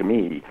anything to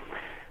me.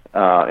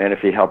 And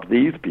if he helped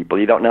these people,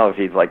 you don't know if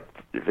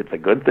it's a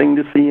good thing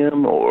to see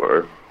him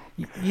or...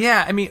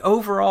 Yeah, I mean,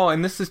 overall,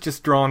 and this is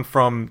just drawn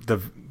from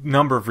the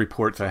number of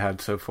reports I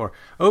had so far,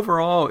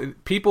 overall,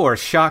 people are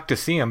shocked to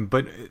see him,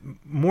 but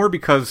more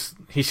because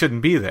he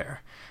shouldn't be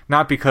there.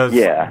 Not because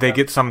they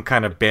get some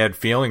kind of bad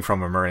feeling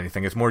from him or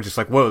anything. It's more just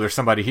like, whoa, there's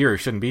somebody here who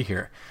shouldn't be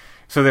here.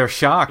 So they're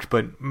shocked,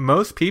 but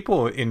most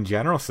people in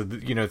general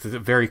said, it's a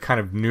very kind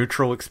of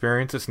neutral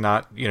experience. It's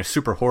not,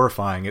 super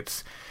horrifying.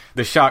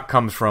 The shock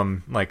comes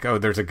from like, oh,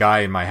 there's a guy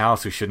in my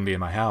house who shouldn't be in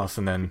my house,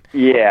 and then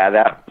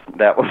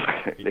that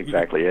was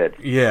exactly it.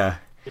 Yeah.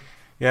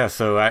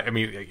 So I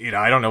mean,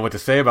 I don't know what to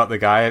say about the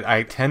guy.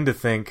 I tend to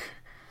think,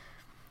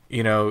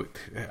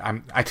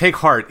 I take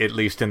heart at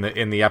least in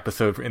the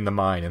episode in the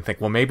mine and think,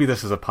 well, maybe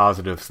this is a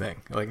positive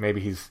thing. Like maybe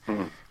he's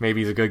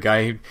a good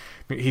guy.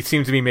 He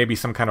seems to be maybe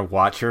some kind of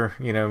watcher.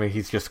 Maybe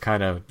he's just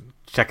kind of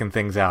checking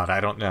things out.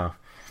 I don't know.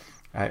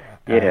 But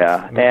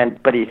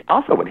he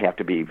also would have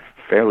to be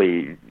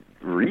fairly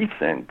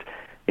recent.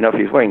 If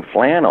he's wearing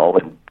flannel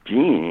and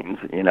jeans,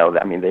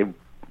 I mean,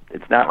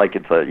 it's not like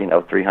it's a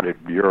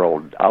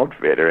 300-year-old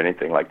outfit or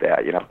anything like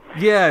that.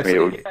 Yeah,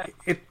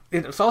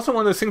 it's also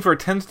one of those things where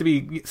it tends to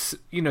be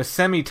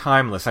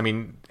semi-timeless. I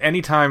mean,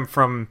 anytime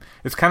from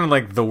it's kind of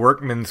like the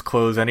workman's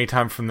clothes,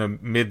 anytime from the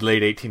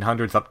mid-late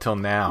 1800s up till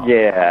now.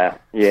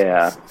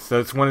 Yeah.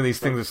 So it's one of these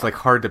things that's like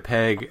hard to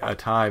peg a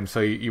time. So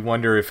you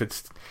wonder if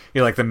it's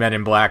like the Men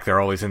in Black. They're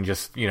always in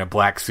just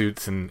black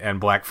suits and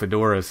black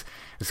fedoras.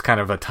 It's kind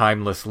of a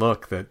timeless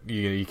look that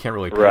you can't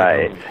really peg.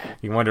 Right.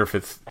 You wonder if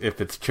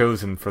it's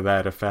chosen for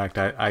that effect.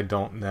 I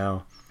don't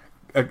know.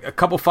 a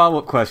couple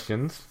follow-up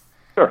questions.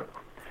 Sure.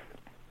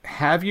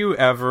 Have you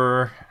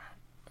ever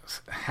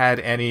had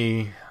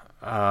any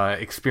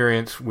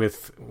experience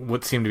with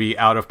what seemed to be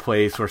out of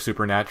place or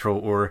supernatural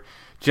or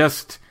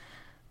just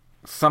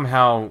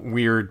somehow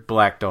weird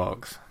black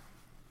dogs?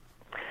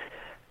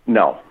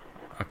 No.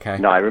 Okay.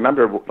 No, I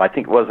remember, I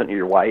think it wasn't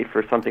your wife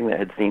or something that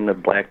had seen the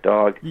black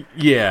dog.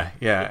 Yeah.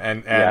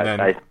 And then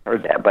I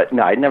heard that, but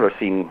no, I'd never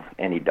seen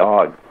any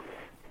dog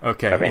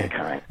of any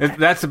kind.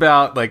 That's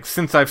about, like,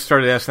 since I've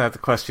started asking that the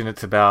question,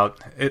 it's about,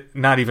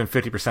 not even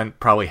 50%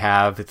 probably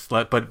have,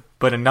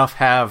 but enough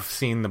have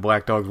seen the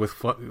black dogs with,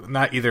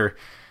 not either,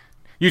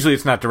 usually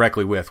it's not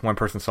directly with, one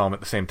person saw them at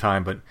the same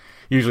time, but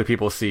usually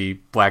people see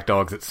black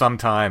dogs at some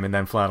time and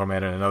then flannel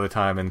man at another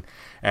time,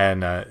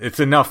 and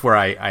it's enough where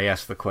I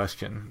ask the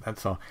question.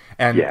 That's all.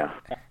 And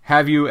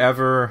have you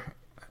ever,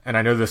 and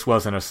I know this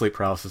wasn't a sleep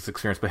paralysis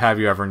experience, but have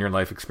you ever in your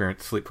life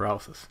experienced sleep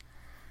paralysis?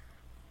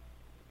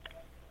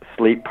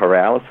 Sleep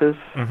paralysis?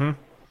 Mm-hmm.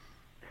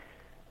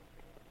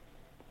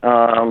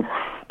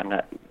 I'm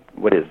not.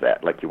 What is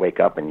that? Like you wake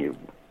up and you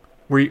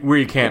where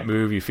you can't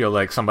move, you feel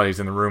like somebody's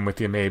in the room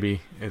with you.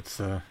 Maybe it's.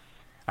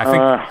 I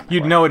think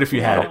you'd know it if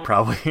you had it,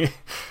 probably.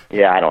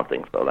 Yeah, I don't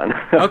think so then.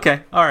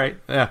 Okay, all right,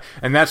 yeah,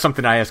 and that's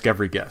something I ask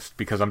every guest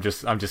because I'm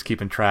just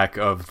keeping track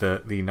of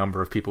the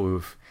number of people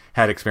who've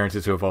had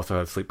experiences who have also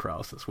had sleep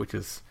paralysis, which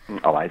is.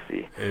 Oh, I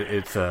see.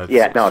 It's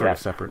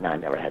that's separate. No, I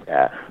never had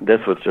that. This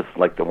was just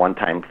like the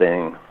one-time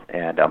thing,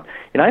 and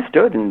I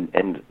stood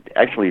and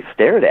actually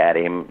stared at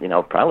him,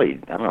 probably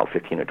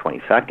 15 or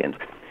 20 seconds,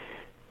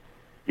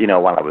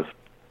 while I was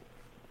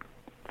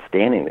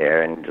standing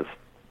there and just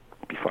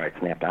before I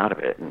snapped out of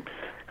it. And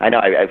I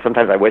know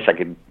sometimes I wish I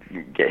could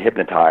get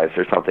hypnotized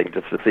or something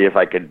just to see if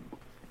I could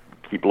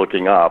keep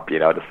looking up,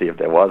 to see if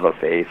there was a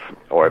face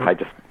or if I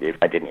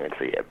didn't even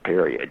see it,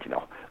 period,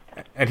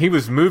 And he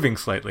was moving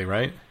slightly,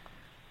 right?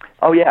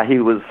 Oh, yeah, he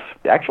was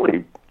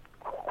actually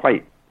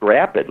quite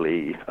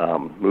rapidly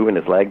moving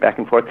his leg back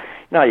and forth.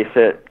 You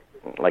sit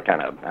like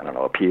kind of,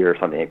 a pier or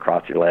something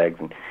across your legs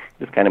and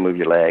just kind of move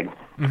your leg.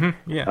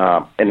 Mm-hmm,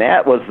 yeah. And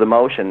that was the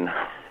motion,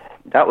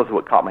 that was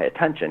what caught my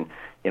attention,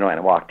 and I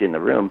walked in the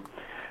room.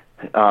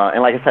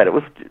 And like I said, it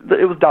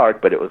was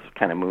dark, but it was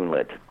kind of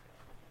moonlit.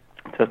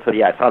 So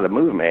yeah, I saw the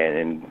movement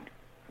and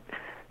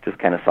just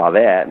kind of saw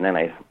that, and then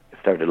I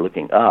started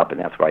looking up, and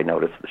that's where I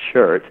noticed the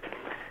shirt,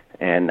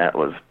 and that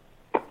was,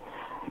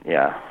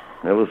 yeah,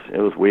 it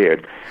was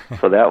weird.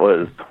 So that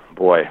was,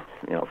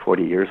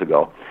 40 years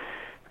ago.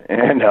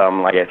 And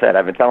like I said,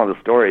 I've been telling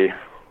the story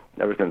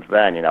ever since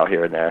then,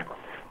 here and there.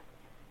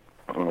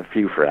 A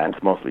few friends,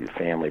 mostly the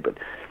family, but...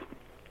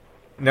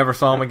 Never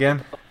saw him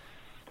again?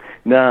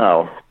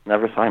 No,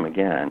 never saw him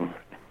again.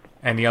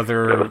 Any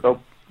other,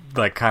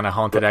 kind of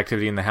haunted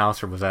activity in the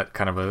house, or was that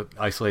kind of an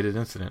isolated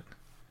incident?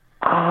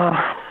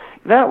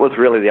 That was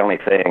really the only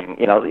thing.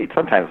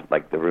 Sometimes,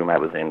 like the room I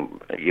was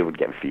in, you would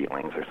get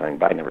feelings or something,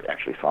 but I never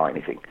actually saw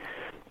anything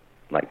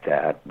like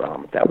that.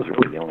 That was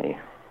really the only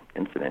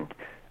incident.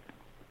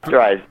 After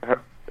I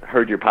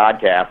heard your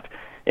podcast,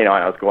 and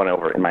I was going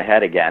over it in my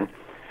head again,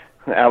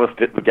 I was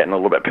getting a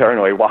little bit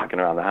paranoid walking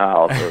around the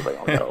house. I was like,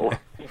 oh no.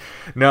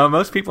 No,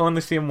 most people only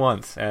see him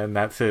once, and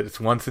that's it. It's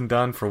once and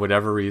done for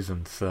whatever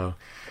reason. So,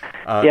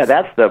 yeah,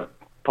 that's the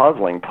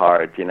puzzling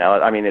part.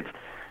 It's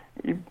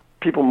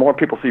more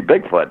people see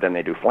Bigfoot than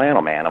they do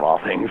Flannel Man of all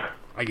things.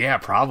 Yeah,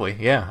 probably.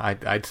 Yeah,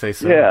 I'd say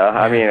so.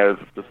 Yeah, it was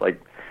just like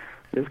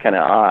it's kind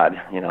of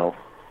odd.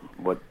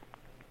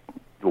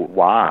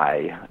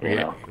 Why?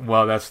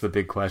 Well, that's the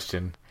big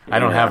question. I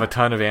don't have a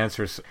ton of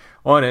answers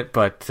on it,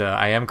 but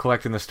I am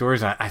collecting the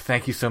stories. And I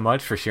thank you so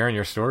much for sharing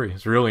your story.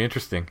 It's really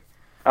interesting.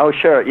 Oh,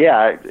 sure.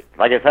 Yeah.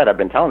 Like I said, I've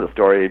been telling the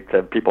story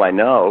to people I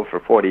know for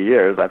 40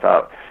 years. I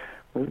thought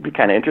it would be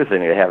kind of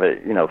interesting to have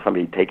it,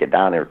 somebody take it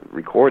down and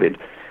record it.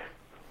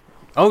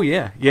 Oh,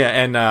 yeah. Yeah.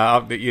 And,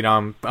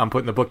 I'm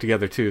putting the book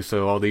together, too.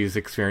 So all these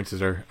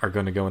experiences are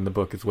going to go in the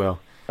book as well.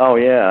 Oh,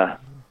 yeah.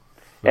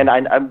 So. And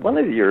I'm one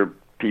of your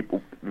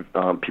people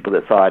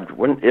that saw it,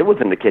 it was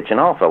in the kitchen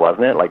also,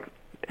 wasn't it? Like,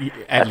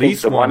 at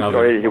least one of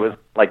them. He was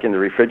like in the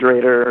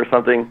refrigerator or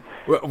something.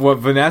 Well,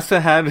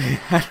 Vanessa had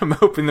him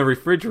open the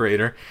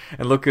refrigerator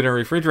and look at her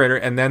refrigerator,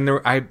 and then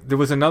there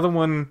was another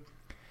one.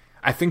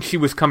 I think she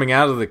was coming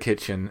out of the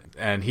kitchen,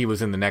 and he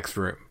was in the next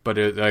room, but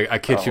a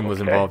kitchen was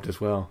involved as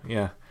well.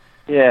 Yeah.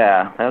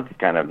 Yeah, that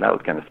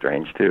was kind of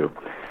strange too.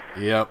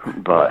 Yep.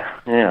 But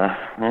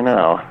yeah, I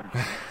know.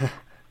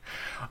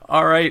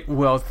 All right.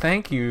 Well,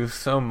 thank you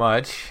so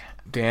much,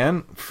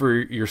 Dan, for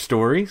your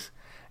stories.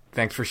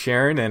 Thanks for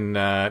sharing, and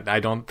I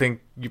don't think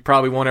you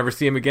probably won't ever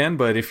see him again,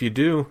 but if you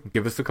do,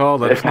 give us a call,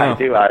 let us know. I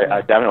do, I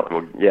definitely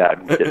will,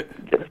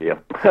 get to you.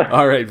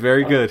 All right,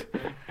 very good.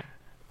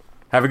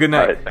 Have a good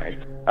night. All right,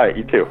 thanks. All right,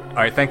 you too. All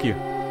right, thank you.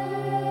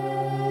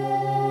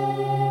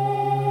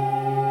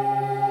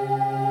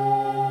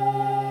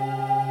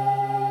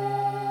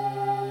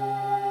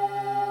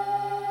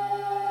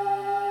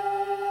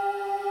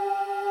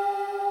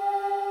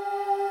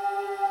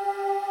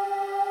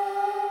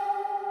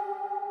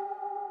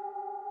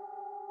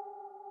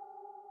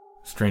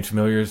 Strange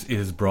Familiars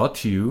is brought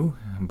to you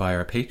by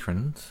our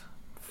patrons.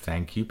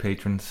 Thank you,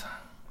 patrons.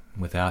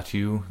 Without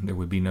you, there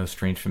would be no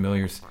Strange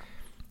Familiars.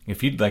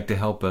 If you'd like to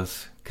help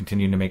us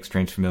continue to make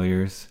Strange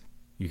Familiars,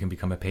 you can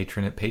become a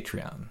patron at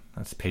Patreon.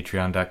 That's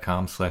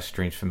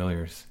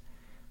patreon.com/strangefamiliars.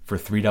 For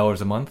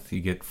 $3 a month, you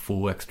get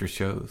full extra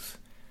shows.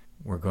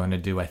 We're going to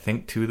do, I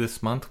think, 2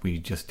 this month. We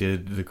just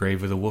did The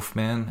Grave of the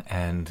Wolfman,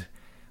 and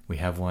we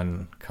have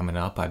one coming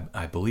up.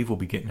 I believe we'll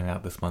be getting it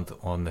out this month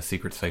on the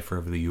Secret Cipher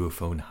of the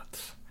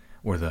UFOnauts.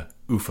 Or the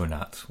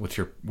UFOnauts. What's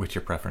your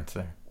preference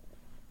there?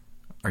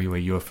 Are you a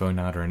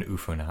UFOnaut or an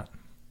UFOnaut?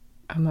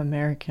 I'm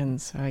American,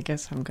 so I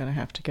guess I'm going to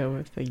have to go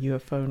with the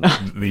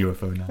UFOnaut. The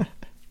UFOnaut.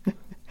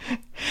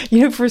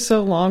 You know, for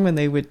so long when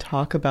they would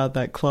talk about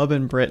that club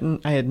in Britain,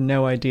 I had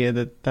no idea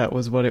that that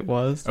was what it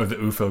was. Oh, the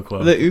UFO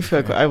Club. The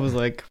UFO Club. I was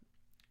like,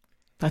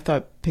 I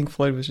thought Pink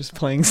Floyd was just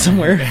playing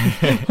somewhere.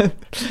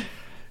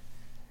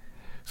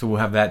 So we'll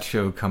have that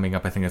show coming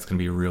up. I think that's going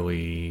to be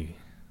really...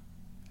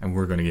 And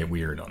we're going to get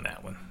weird on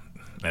that one.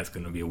 That's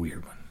going to be a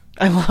weird one.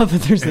 I love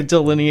that there's a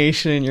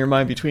delineation in your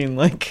mind between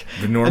like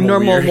the a normal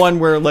weird one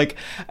where like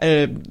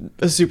a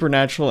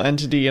supernatural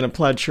entity in a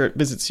plaid shirt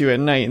visits you at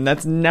night, and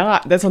that's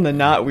on the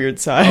not weird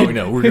side. Oh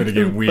no, we're going to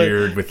get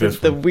weird with this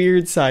the one.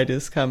 weird side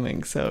is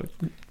coming, so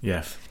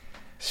yes,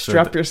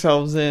 strap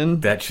yourselves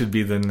in. That should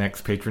be the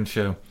next patron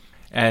show.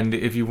 And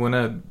if you want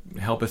to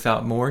help us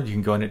out more, you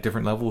can go in at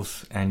different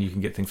levels, and you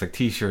can get things like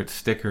t-shirts,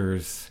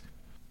 stickers.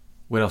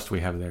 What else do we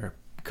have there?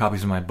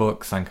 Copies of my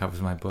book, signed copies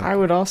of my book. I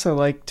would also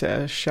like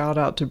to shout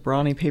out to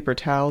Brawny Paper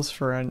Towels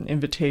for an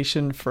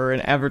invitation for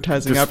an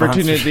advertising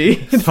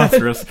opportunity.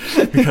 Sponsor us,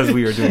 because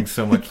we are doing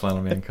so much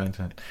Flannel Man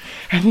content.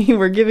 I mean,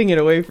 we're giving it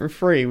away for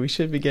free. We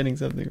should be getting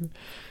something.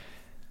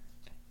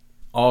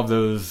 All of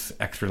those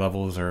extra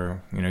levels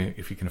are,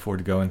 if you can afford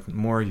to go in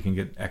more, you can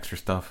get extra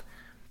stuff.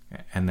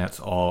 And that's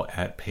all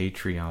at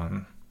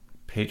Patreon.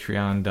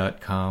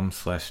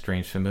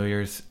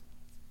 Patreon.com/strangefamiliars.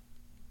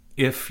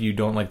 If you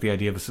don't like the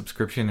idea of a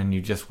subscription and you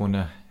just want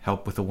to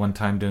help with a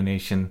one-time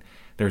donation,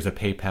 there's a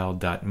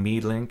paypal.me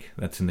link.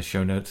 That's in the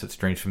show notes at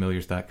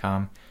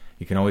strangefamiliars.com.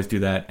 You can always do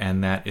that,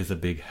 and that is a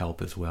big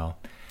help as well.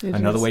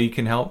 Another way you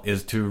can help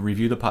is to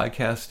review the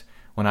podcast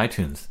on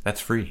iTunes.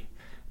 That's free.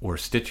 Or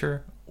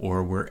Stitcher,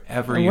 or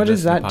wherever you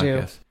listen to podcasts. What does that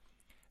do?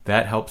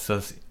 That helps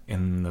us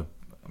in the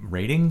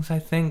ratings, I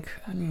think.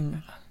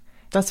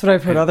 That's what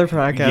I've heard other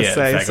podcasts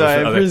say, exactly. So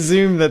I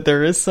presume that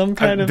there is some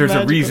kind of There's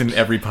magical... a reason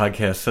every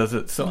podcast says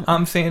it, so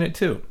I'm saying it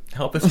too.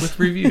 Help us with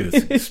reviews.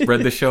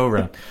 Spread the show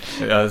around.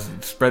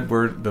 Spread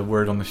the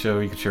word on the show.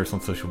 You can share us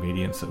on social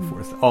media and so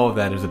forth. All of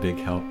that is a big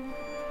help.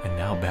 And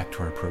now back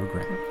to our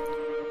program.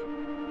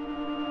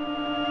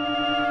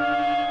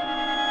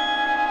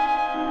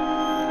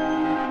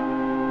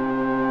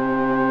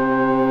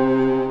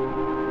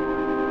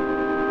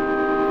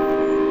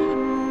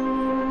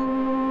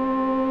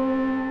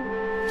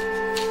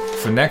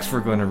 So next we're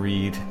going to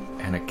read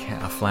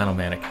a Flannel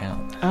Man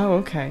account. Oh,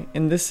 okay.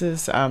 And this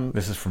is...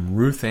 This is from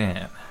Ruth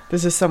Ann.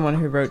 This is someone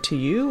who wrote to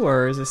you,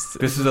 or is this...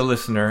 This is a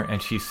listener,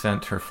 and she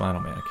sent her Flannel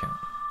Man account.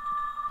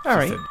 All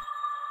right.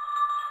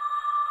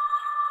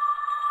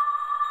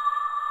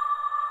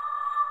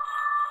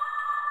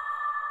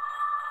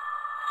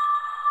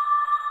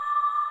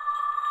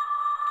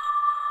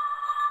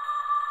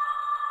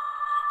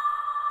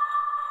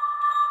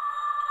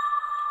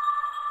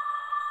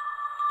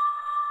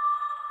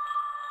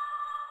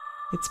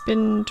 It's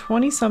been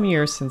 20-some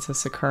years since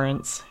this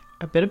occurrence.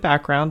 A bit of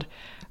background.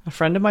 A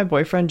friend of my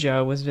boyfriend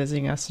Joe was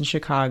visiting us in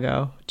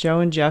Chicago. Joe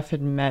and Jeff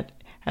had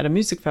met at a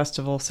music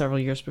festival several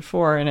years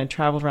before and had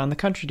traveled around the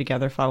country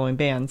together following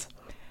bands.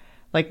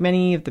 Like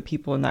many of the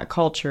people in that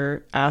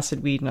culture,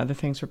 acid, weed, and other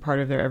things were part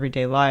of their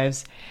everyday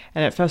lives,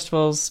 and at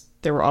festivals,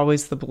 there were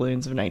always the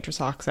balloons of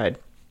nitrous oxide.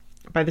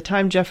 By the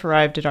time Jeff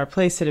arrived at our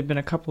place, it had been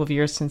a couple of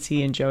years since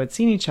he and Joe had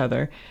seen each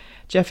other.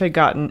 Jeff had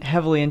gotten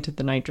heavily into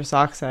the nitrous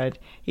oxide.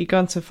 He'd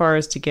gone so far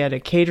as to get a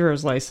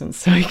caterer's license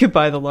so he could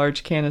buy the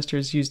large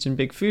canisters used in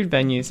big food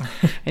venues,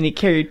 and he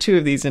carried 2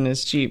 of these in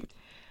his Jeep.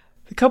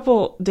 The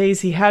couple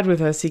days he had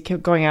with us, he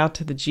kept going out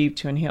to the Jeep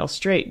to inhale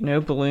straight,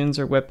 no balloons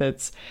or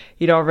whippets.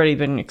 He'd already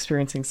been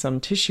experiencing some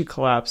tissue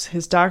collapse.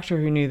 His doctor,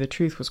 who knew the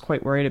truth, was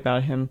quite worried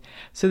about him.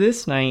 So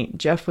this night,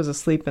 Jeff was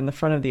asleep in the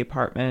front of the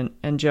apartment,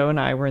 and Joe and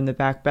I were in the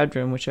back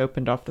bedroom, which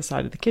opened off the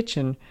side of the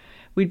kitchen.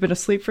 We'd been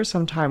asleep for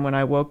some time when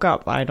I woke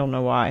up. I don't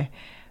know why.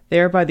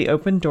 There by the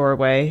open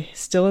doorway,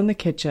 still in the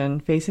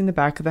kitchen, facing the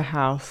back of the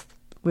house,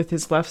 with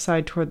his left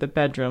side toward the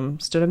bedroom,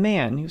 stood a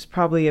man. He was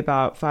probably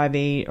about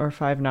 5'8" or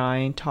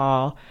 5'9",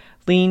 tall,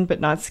 lean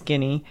but not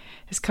skinny.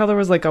 His color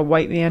was like a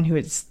white man who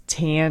had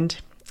tanned.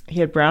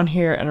 He had brown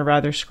hair and a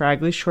rather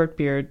scraggly short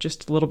beard,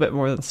 just a little bit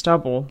more than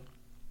stubble.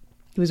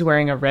 He was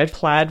wearing a red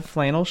plaid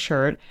flannel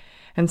shirt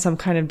and some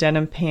kind of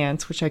denim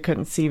pants, which I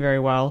couldn't see very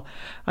well.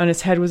 On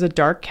his head was a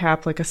dark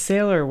cap like a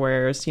sailor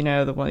wears,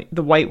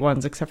 the white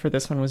ones, except for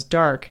this one was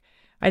dark.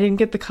 I didn't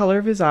get the color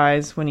of his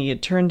eyes when he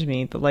had turned to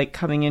me. The light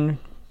coming in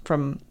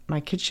from my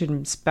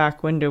kitchen's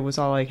back window was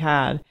all I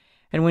had.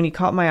 And when he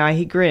caught my eye,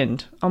 he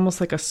grinned, almost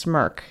like a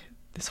smirk.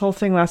 This whole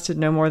thing lasted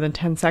no more than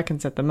 10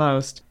 seconds at the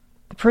most.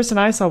 The person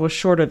I saw was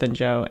shorter than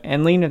Joe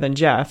and leaner than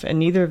Jeff, and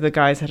neither of the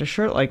guys had a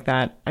shirt like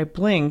that. I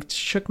blinked,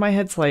 shook my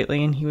head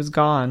slightly, and he was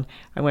gone.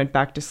 I went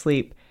back to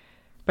sleep.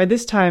 By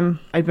this time,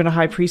 I'd been a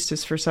high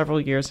priestess for several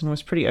years and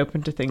was pretty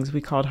open to things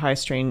we called high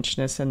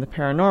strangeness and the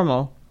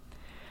paranormal.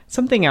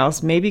 Something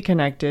else, maybe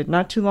connected,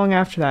 not too long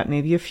after that,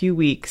 maybe a few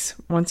weeks.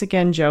 Once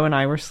again, Joe and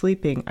I were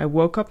sleeping. I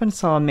woke up and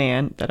saw a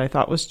man, that I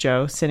thought was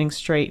Joe, sitting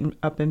straight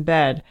up in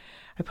bed.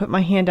 I put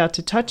my hand out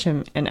to touch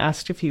him and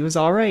asked if he was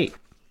all right.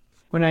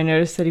 When I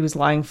noticed that he was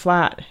lying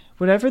flat,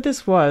 whatever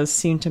this was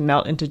seemed to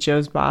melt into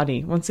Joe's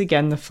body. Once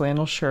again, the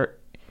flannel shirt.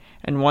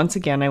 And once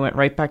again, I went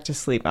right back to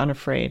sleep,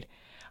 unafraid.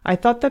 I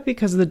thought that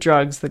because of the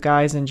drugs the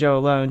guys and Joe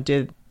alone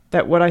did,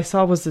 that what I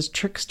saw was this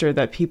trickster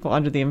that people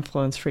under the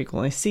influence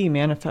frequently see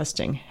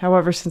manifesting.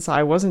 However, since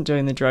I wasn't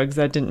doing the drugs,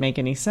 that didn't make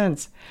any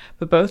sense.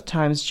 But both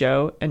times,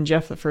 Joe and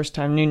Jeff the first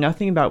time knew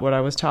nothing about what I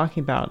was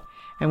talking about.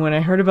 And when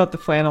I heard about the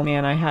flannel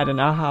man, I had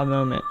an aha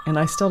moment, and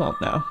I still don't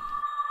know.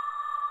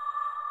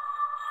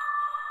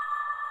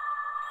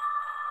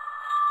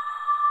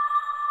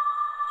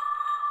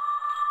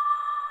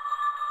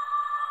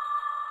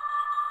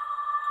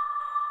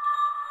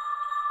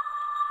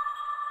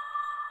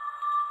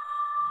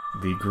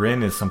 The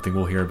grin is something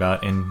we'll hear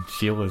about in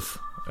Sheila's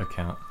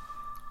account.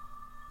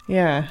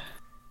 Yeah.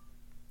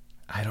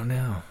 I don't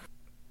know.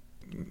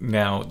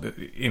 Now,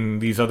 in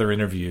these other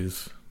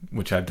interviews,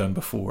 which I've done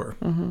before,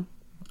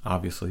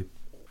 obviously,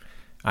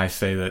 I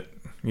say that,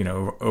 you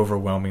know,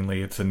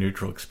 overwhelmingly it's a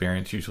neutral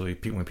experience. Usually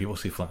when people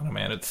see Flannel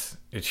Man, it's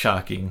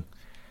shocking,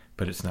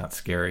 but it's not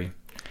scary.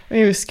 I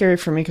mean, it was scary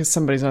for me because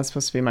somebody's not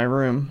supposed to be in my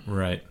room.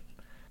 Right.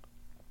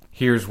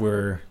 Here's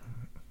where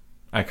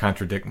I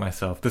contradict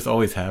myself. This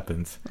always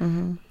happens.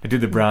 I did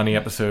the Brownie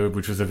episode,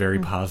 which was a very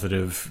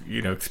positive,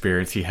 you know,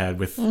 experience he had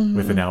with an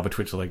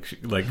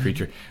Albatwitch-like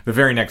creature. The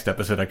very next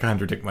episode, I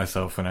contradict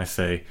myself when I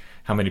say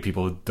how many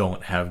people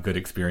don't have good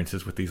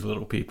experiences with these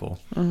little people.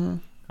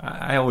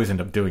 I always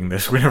end up doing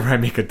this whenever I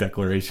make a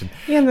declaration.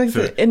 Yeah, and it's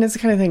the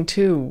kind of thing,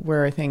 too,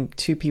 where I think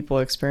two people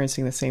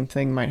experiencing the same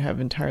thing might have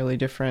entirely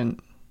different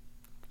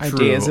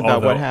ideas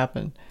about what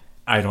happened.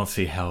 I don't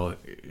see how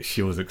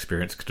Sheila's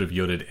experience could have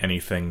yielded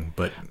anything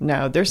but...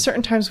 No, there's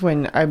certain times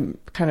when I'm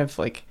kind of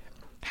like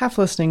half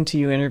listening to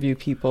you interview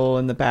people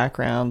in the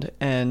background,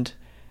 and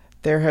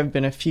there have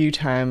been a few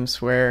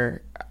times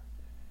where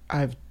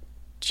I've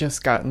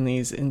just gotten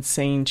these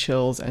insane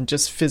chills and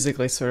just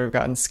physically sort of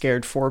gotten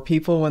scared for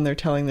people when they're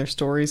telling their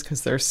stories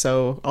because they're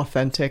so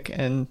authentic.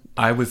 And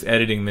I was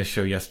editing this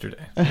show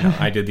yesterday. You know,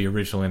 I did the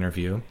original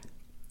interview.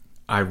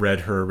 I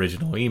read her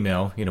original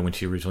email, you know, when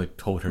she originally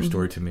told her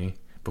story to me.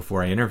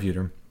 Before I interviewed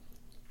her,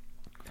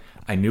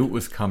 I knew it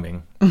was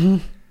coming.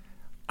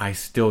 I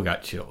still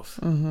got chills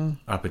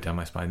up and down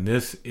my spine.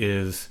 This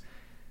is,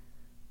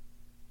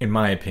 in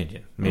my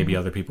opinion, maybe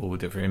other people would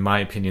differ. In my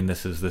opinion,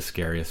 this is the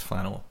scariest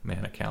Flannel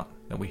Man account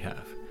that we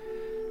have.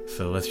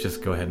 So let's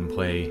just go ahead and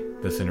play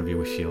this interview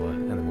with Sheila,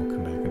 and then we'll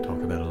come back and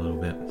talk about it a little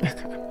bit.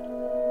 Okay.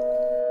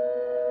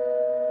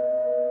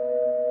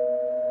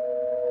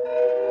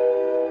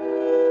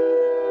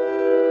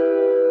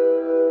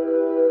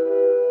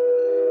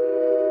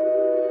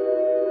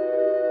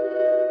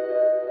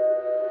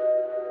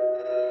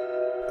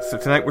 So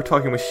tonight we're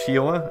talking with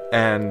Sheila,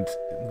 and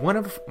one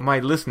of my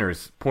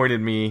listeners pointed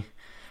me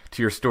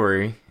to your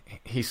story.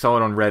 He saw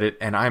it on Reddit,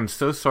 and I'm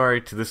so sorry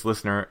to this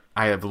listener.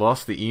 I have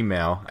lost the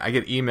email. I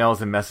get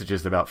emails and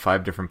messages about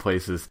 5 different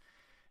places,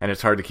 and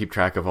it's hard to keep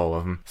track of all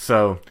of them.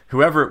 So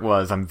whoever it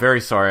was, I'm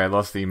very sorry I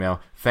lost the email.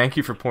 Thank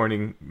you for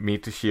pointing me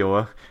to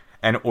Sheila,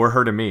 or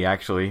her to me,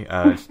 actually.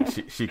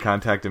 She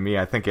contacted me,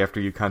 I think, after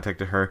you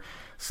contacted her.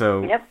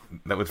 So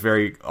That was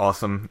very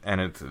awesome,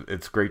 and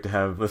it's great to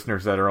have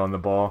listeners that are on the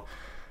ball.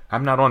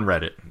 I'm not on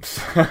Reddit,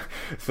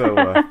 so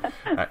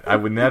I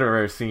would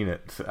never have seen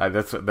it.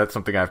 That's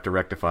something I have to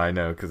rectify, I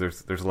know,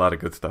 because there's a lot of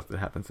good stuff that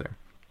happens there.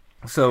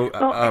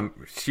 So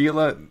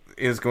Sheila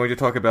is going to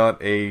talk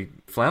about a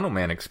Flannel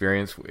Man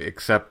experience,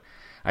 except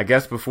I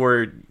guess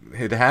before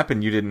it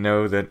happened, you didn't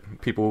know that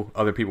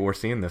other people were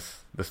seeing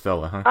this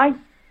fella, huh?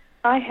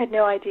 I had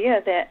no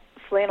idea that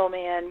Flannel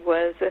Man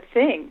was a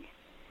thing,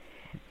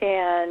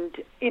 and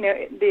you know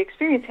the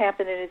experience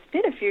happened, and it's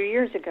been a few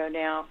years ago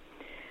now.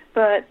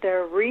 But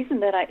the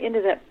reason that I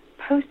ended up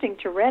posting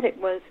to Reddit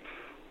was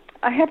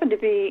I happened to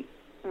be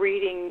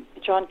reading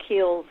John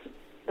Keel's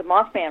The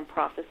Mothman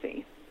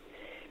Prophecy.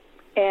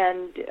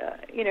 And,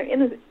 you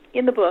know,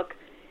 in the book,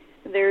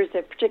 there's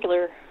a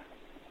particular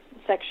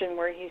section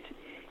where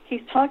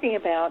he's talking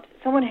about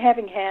someone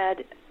having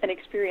had an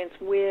experience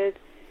with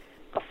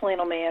a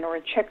flannel man or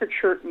a checkered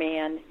shirt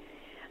man.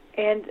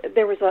 And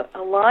there was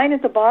a line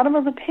at the bottom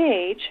of the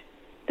page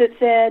that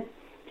said,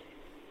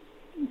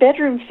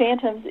 "Bedroom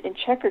phantoms in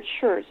checkered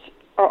shirts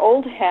are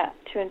old hat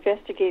to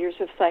investigators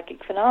of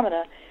psychic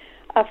phenomena.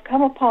 I've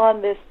come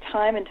upon this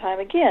time and time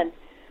again,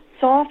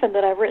 so often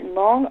that I've written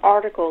long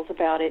articles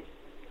about it.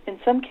 In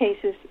some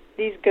cases,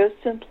 these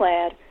ghosts in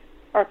plaid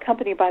are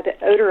accompanied by the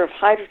odor of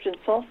hydrogen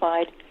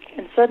sulfide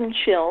and sudden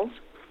chills,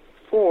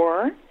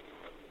 or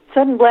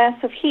sudden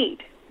blasts of heat,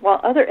 while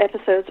other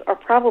episodes are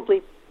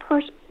probably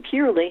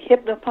purely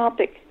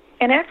hypnopompic.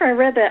 And after I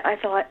read that, I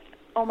thought,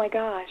 oh my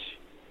gosh,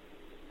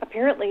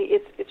 apparently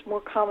it's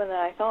more common than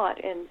I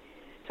thought. And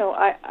so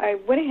I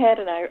went ahead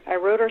and I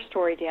wrote our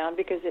story down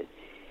because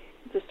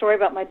it's a story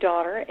about my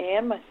daughter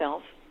and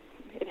myself.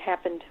 It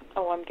happened,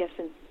 I'm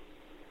guessing,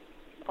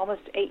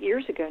 almost 8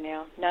 years ago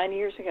now, 9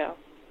 years ago,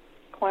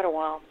 quite a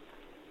while.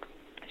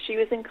 She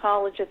was in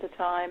college at the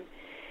time,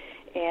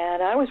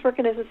 and I was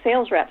working as a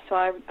sales rep, so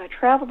I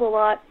traveled a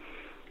lot.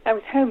 I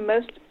was home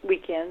most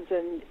weekends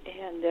and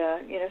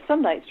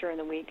some nights during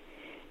the week.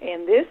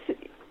 And this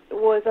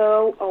was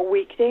a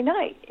weekday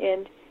night.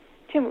 And,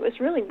 Tim, it was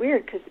really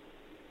weird because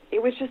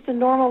it was just a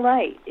normal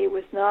night. It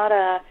was not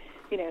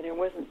there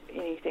wasn't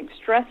anything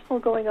stressful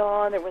going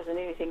on. There wasn't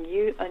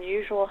anything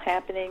unusual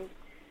happening.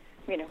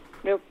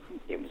 No,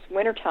 it was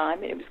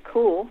wintertime. It was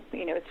cool.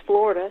 It's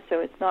Florida, so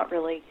it's not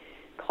really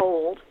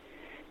cold.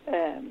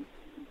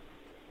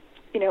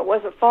 It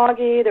wasn't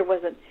foggy. There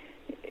wasn't,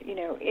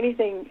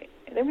 anything.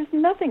 There was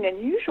nothing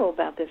unusual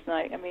about this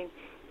night. I mean,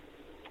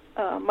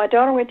 my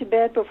daughter went to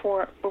bed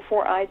before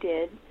I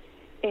did,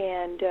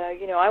 and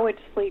I went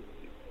to sleep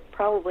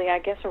probably, I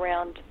guess,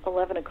 around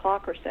 11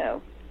 o'clock or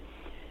so,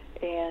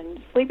 and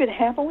sleeping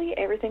happily.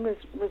 Everything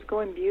was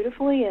going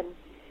beautifully, and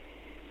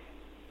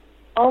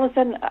all of a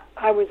sudden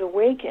I was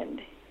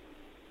awakened,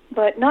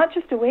 but not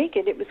just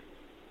awakened. It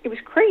was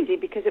crazy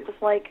because it was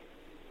like,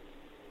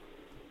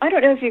 I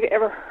don't know if you've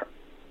ever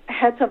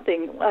had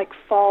something like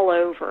fall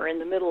over in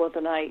the middle of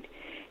the night,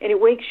 and it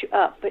wakes you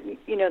up, but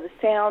the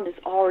sound is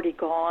already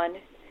gone,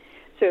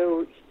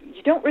 so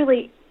you don't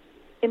really,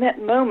 in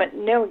that moment,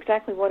 know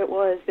exactly what it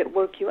was that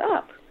woke you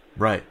up.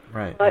 Right.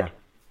 But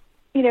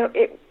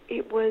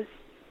it was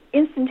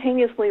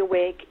instantaneously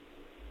awake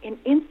and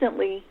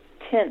instantly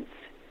tense,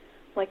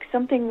 like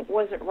something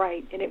wasn't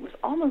right, and it was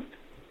almost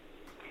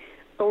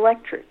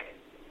electric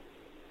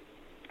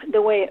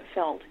the way it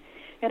felt.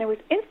 And I was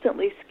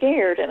instantly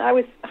scared, and I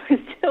was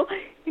still,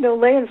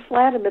 laying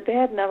flat in the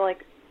bed, and I'm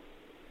like,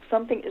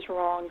 something is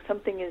wrong,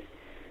 something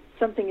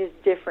is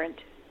different.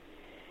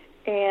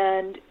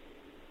 And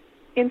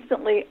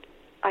instantly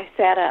I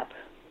sat up.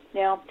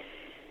 Now,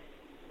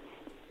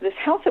 this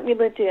house that we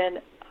lived in,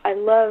 I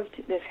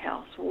loved this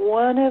house.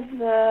 One of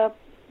the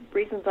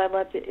reasons I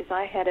loved it is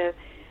I had a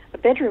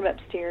bedroom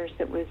upstairs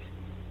that was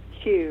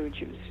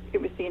huge.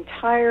 It was the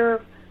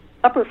entire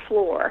upper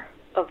floor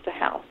of the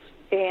house,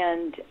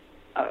 and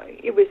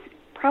it was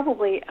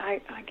probably,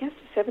 I guess,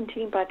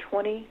 17 by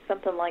 20,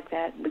 something like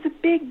that. It was a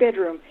big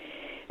bedroom,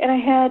 and I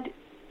had,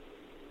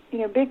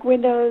 big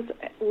windows,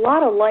 a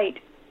lot of light,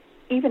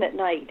 even at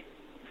night,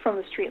 from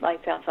the street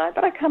lights outside.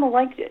 But I kind of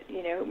liked it.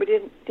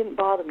 It didn't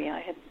bother me.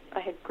 I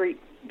had great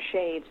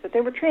shades, but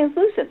they were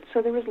translucent,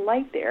 so there was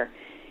light there.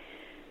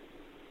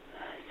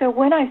 So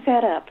when I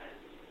sat up,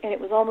 and it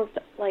was almost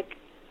like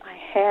I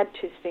had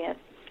to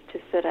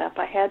sit up.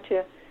 I had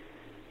to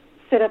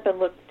sit up and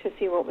look to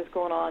see what was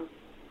going on.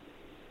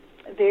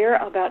 There,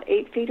 about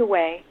 8 feet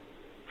away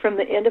from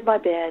the end of my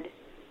bed,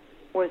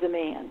 was a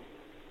man.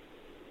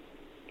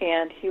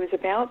 And he was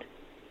about,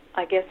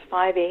 I guess,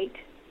 5'8".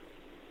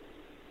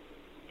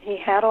 He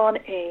had on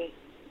a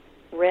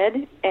red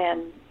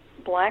and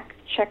black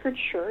checkered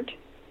shirt.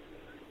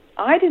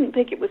 I didn't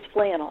think it was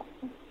flannel.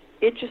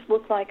 It just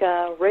looked like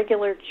a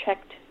regular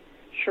checked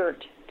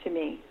shirt to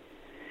me.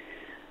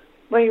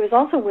 But he was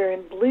also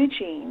wearing blue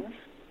jeans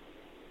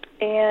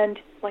and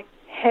like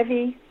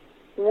heavy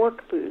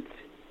work boots.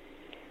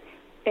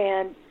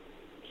 And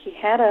he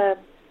had a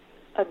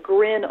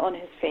grin on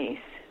his face.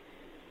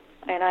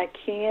 And I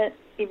can't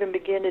even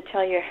begin to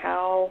tell you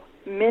how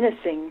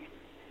menacing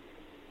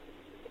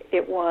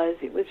it was.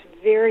 It was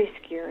very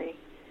scary.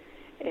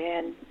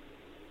 And,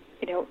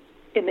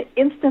 in the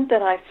instant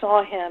that I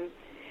saw him,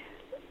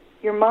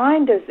 your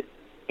mind does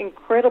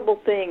incredible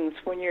things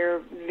when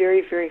you're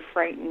very, very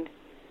frightened.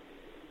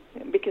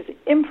 Because the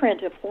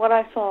imprint of what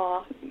I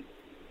saw,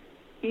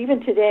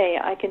 even today,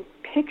 I can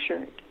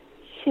picture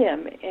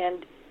him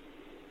and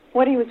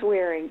what he was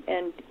wearing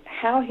and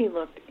how he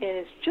looked, and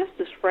it's just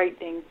as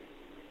frightening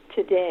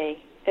today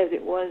as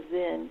it was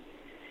then.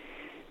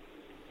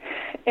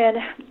 And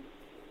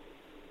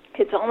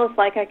it's almost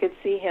like I could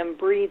see him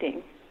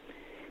breathing,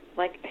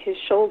 like his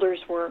shoulders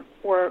were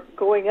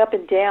going up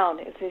and down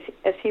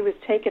as he was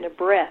taking a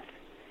breath.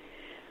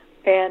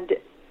 And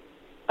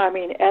I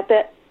mean, at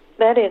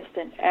that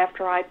instant,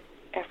 after I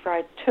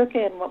took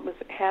in what was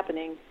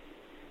happening,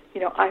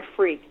 I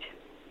freaked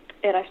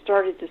and I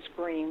started to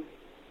scream.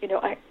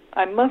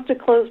 I must have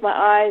closed my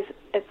eyes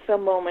at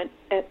some moment,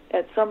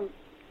 at some,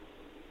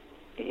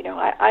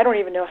 I don't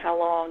even know how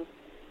long.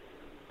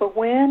 But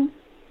when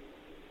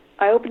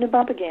I opened him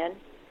up again,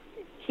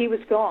 he was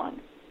gone.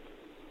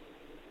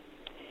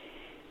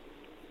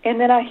 And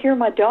then I hear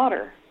my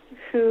daughter,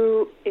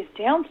 who is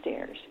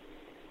downstairs,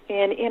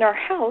 and in our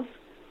house,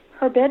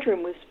 her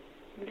bedroom was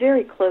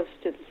very close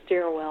to the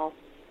stairwell.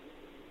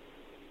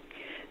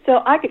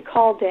 So I could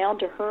call down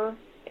to her,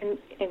 and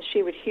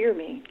she would hear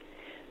me.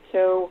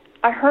 So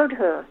I heard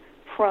her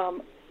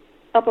from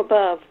up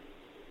above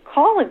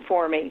calling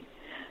for me,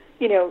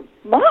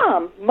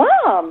 Mom,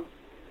 Mom.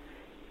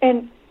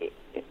 And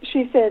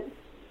she said,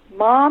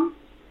 Mom,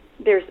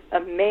 there's a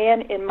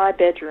man in my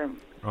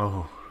bedroom.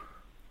 Oh.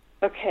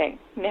 Okay,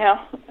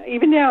 now,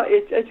 even now,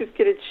 I just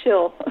get a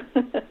chill.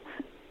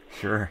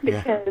 Sure,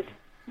 yeah. Because,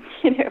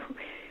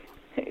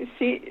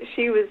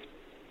 she was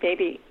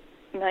maybe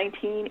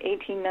 18,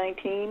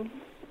 19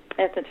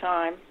 at the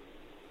time.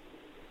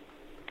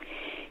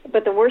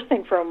 But the worst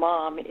thing for a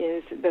mom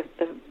is the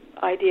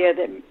idea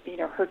that,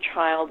 her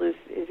child is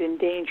in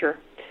danger.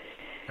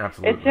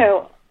 Absolutely. And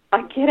so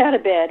I get out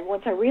of bed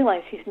once I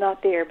realize he's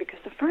not there, because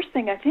the first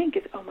thing I think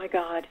is, oh my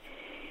God,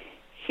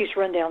 he's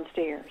run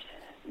downstairs,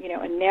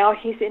 and now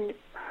he's in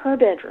her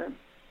bedroom.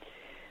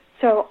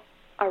 So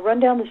I run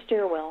down the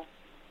stairwell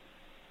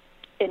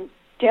and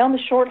down the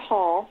short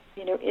hall,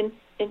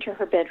 into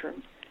her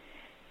bedroom.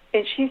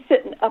 And she's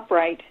sitting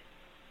upright.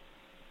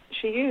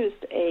 She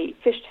used a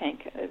fish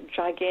tank, a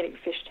gigantic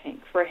fish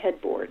tank, for a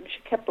headboard, and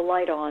she kept the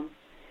light on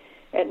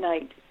at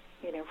night,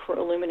 for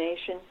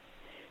illumination.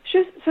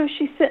 So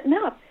she's sitting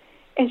up,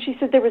 and she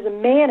said there was a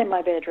man in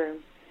my bedroom.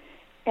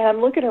 And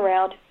I'm looking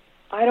around.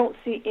 I don't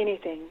see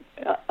anything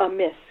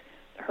amiss.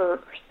 Her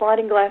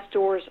sliding glass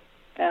doors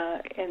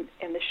and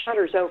the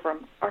shutters over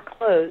them are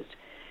closed.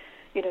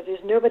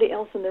 There's nobody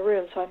else in the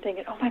room. So I'm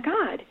thinking, oh, my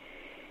God.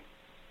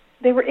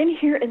 They were in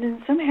here, and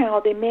then somehow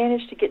they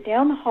managed to get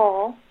down the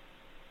hall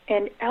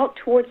and out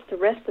towards the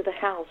rest of the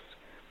house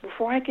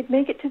before I could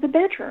make it to the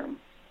bedroom.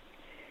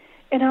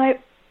 And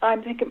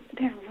I'm thinking,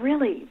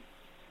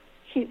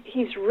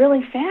 he's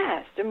really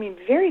fast. I mean,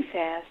 very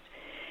fast.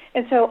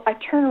 And so I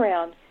turn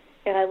around,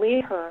 and I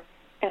leave her,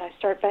 and I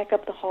start back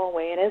up the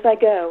hallway. And as I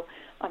go,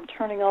 I'm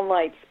turning on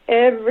lights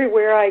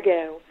everywhere I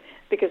go,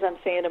 because I'm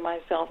saying to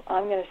myself,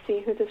 I'm going to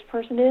see who this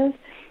person is,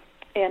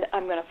 and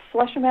I'm going to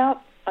flush them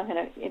out. I'm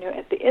going to,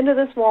 at the end of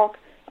this walk,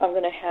 I'm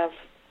going to have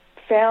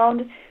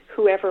found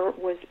whoever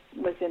was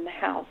in the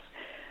house.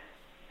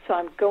 So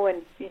I'm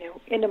going,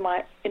 into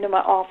my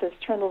office,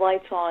 turn the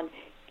lights on,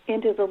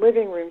 into the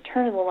living room,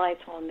 turning the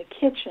lights on, the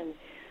kitchen,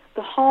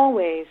 the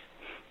hallways,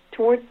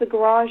 towards the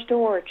garage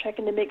door,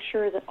 checking to make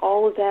sure that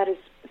all of that is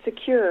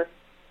secure.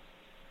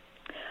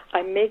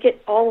 I make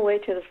it all the way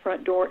to the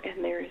front door,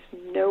 and there is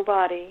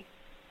nobody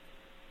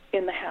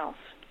in the house.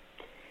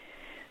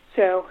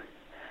 So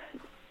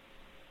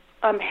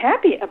I'm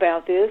happy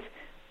about this,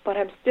 but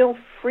I'm still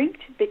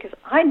freaked because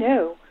I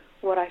know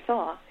what I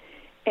saw.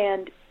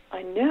 And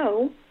I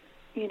know,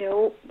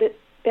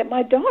 that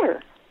my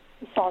daughter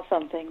saw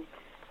something.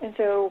 And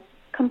so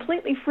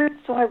completely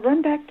freaked, so I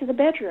run back to the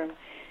bedroom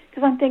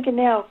because I'm thinking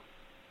now,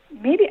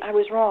 maybe I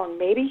was wrong.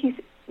 Maybe he's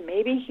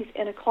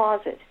in a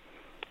closet.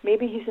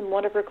 Maybe he's in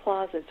one of her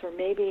closets, or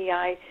maybe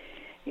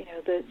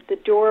the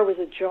door was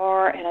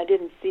ajar and I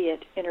didn't see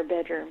it in her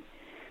bedroom.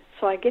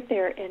 So I get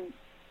there and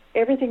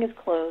everything is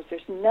closed.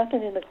 There's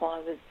nothing in the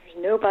closet. There's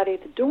nobody.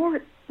 The door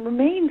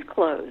remains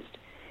closed.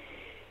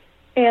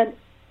 And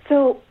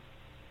so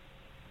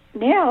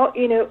now,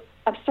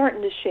 I'm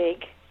starting to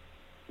shake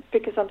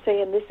because I'm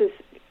saying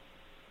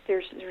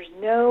there's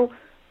no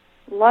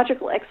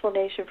logical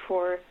explanation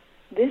for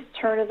this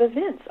turn of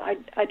events.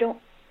 I don't,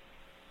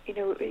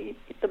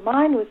 the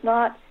mind was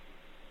not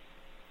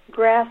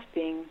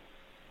grasping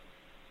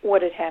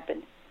what had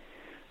happened.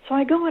 So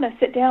I go and I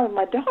sit down with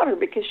my daughter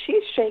because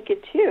she's shaken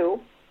too.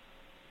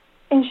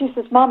 And she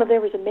says, Mama,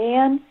 there was a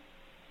man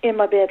in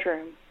my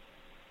bedroom.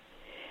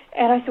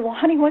 And I said, well,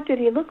 honey, what did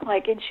he look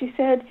like? And she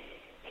said,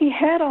 he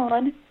had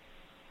on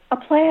a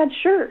plaid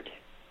shirt,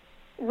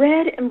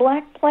 red and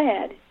black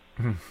plaid,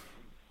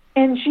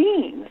 and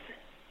jeans.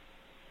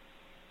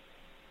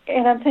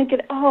 And I'm thinking,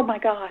 oh, my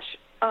gosh,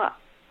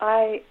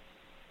 I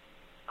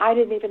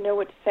didn't even know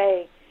what to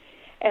say.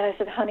 And I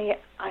said, honey,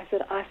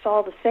 I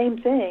saw the same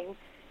thing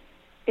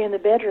in the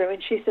bedroom.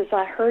 And she says,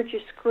 I heard you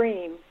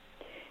scream.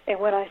 And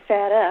when I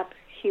sat up,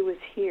 he was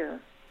here.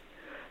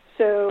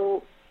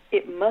 So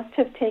it must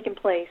have taken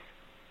place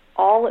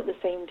all at the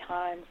same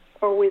time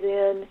or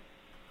within,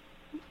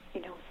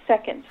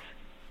 seconds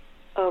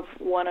of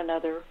one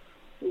another.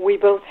 We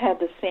both had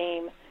the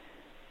same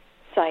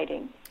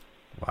sighting.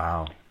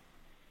 Wow.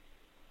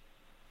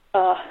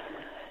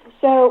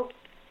 So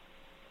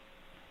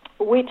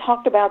we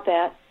talked about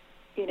that,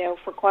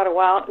 for quite a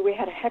while. We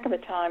had a heck of a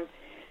time,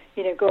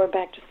 going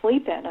back to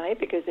sleep that night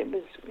because it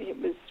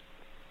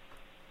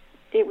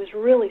was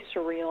really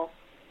surreal,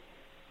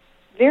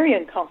 very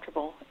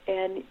uncomfortable.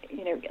 And,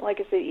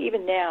 like I said,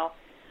 even now,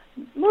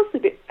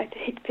 mostly I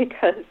think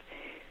because,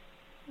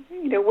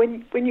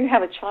 when you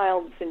have a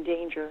child that's in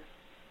danger,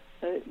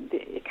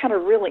 it kind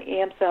of really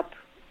amps up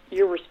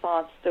your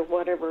response to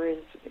whatever is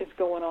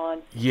going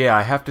on. Yeah,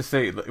 I have to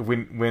say,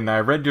 when I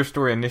read your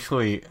story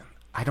initially,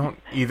 I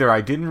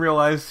didn't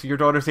realize your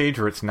daughter's age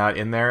or it's not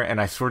in there,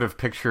 and I sort of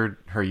pictured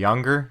her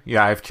younger.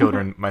 Yeah, I have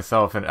children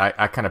myself, and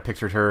I kind of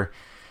pictured her,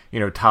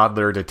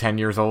 toddler to 10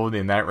 years old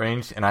in that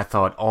range, and I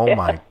thought, oh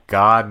my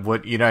God,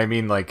 what, I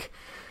mean, like,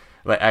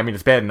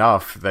 it's bad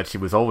enough that she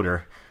was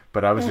older,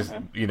 but I was just,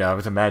 I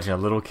was imagining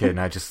a little kid, and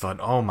I just thought,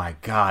 oh my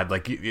God,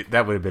 like,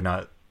 that would have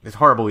been it's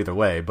horrible either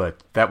way,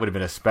 but that would have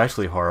been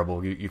especially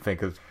horrible. You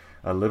think of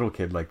a little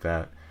kid like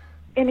that.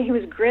 And he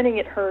was grinning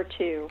at her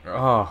too.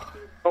 Oh.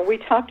 We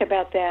talked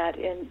about that,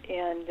 and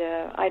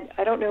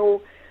I don't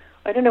know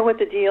what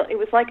the deal. It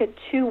was like a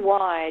too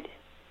wide,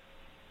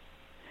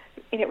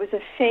 and it was a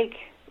fake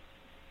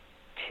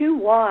too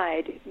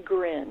wide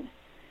grin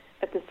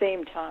at the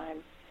same time.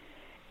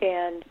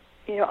 And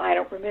I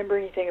don't remember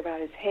anything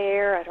about his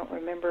hair. I don't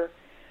remember.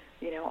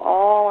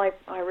 All I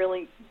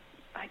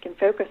can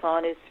focus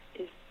on is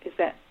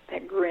that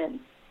grin.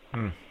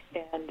 And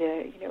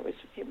it was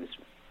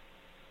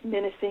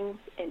menacing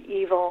and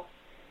evil,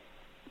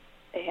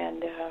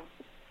 and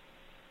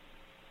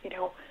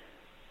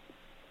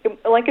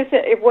like I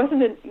said, it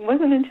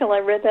wasn't until I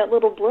read that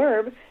little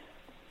blurb,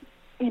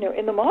 in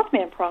the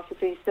Mothman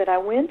prophecies, that I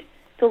went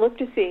to look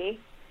to see,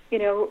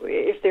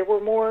 if there were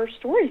more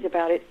stories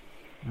about it.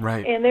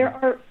 Right. And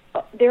there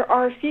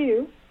are a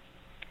few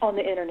on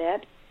the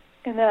internet,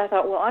 and then I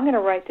thought, well, I'm going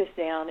to write this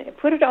down and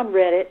put it on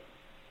Reddit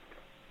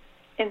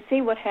and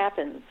see what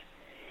happens.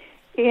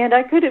 And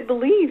I couldn't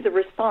believe the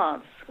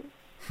response.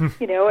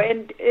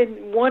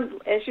 And one,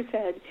 as you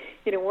said,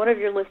 one of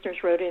your listeners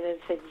wrote in and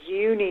said,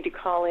 you need to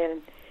call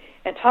in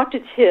and talk to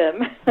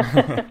Tim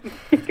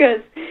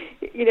because,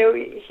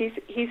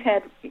 he's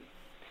had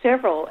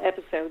several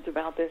episodes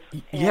about this.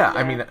 Yeah,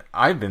 I mean,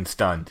 I've been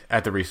stunned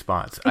at the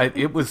response.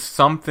 It was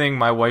something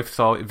my wife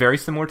saw, very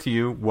similar to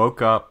you,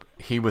 woke up,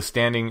 he was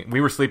standing,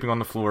 we were sleeping on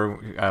the floor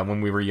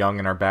when we were young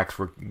and our backs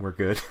were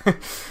good.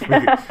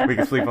 we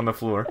could sleep on the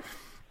floor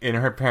in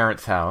her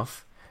parents'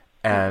 house,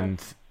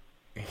 and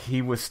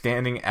he was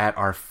standing at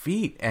our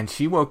feet, and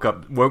she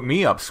woke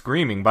me up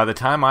screaming. By the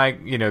time I,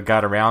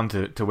 got around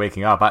to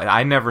waking up,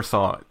 I never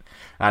saw it.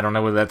 I don't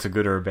know whether that's a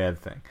good or a bad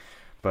thing,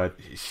 but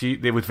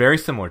it was very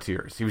similar to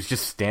yours. He was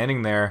just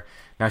standing there.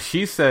 Now,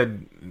 she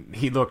said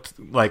he looked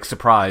like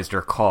surprised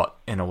or caught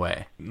in a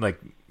way,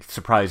 like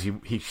surprised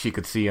she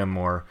could see him,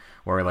 or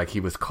like he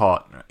was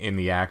caught in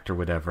the act or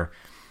whatever.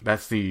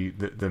 That's the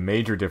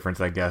major difference,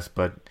 I guess,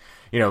 but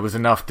it was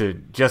enough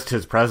just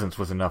his presence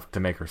was enough to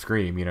make her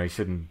scream. He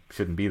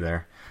shouldn't be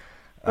there.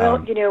 Well,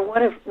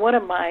 one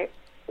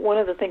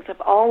of the things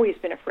I've always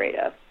been afraid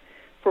of,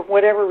 for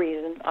whatever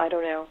reason, I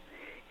don't know,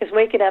 is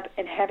waking up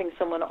and having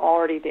someone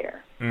already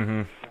there.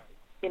 Mm-hmm.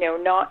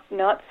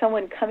 Not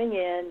someone coming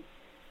in,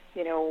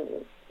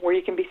 where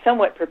you can be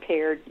somewhat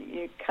prepared.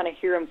 You kind of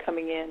hear them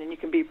coming in and you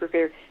can be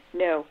prepared.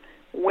 No,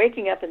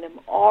 waking up and them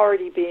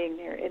already being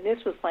there. And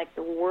this was like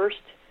the worst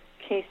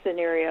case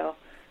scenario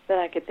that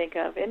I could think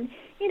of. And,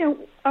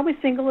 I was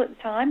single at the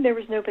time. There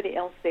was nobody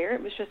else there.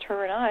 It was just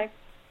her and I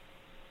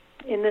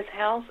in this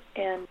house,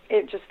 and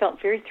it just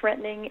felt very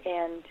threatening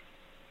and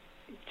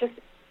just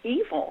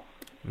evil.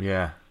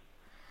 Yeah.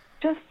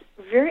 Just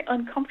very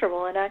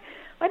uncomfortable. And I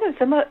know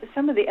some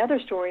of the other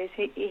stories,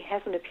 he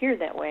hasn't appeared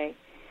that way.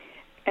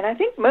 And I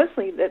think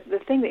mostly the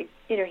thing that,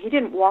 he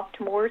didn't walk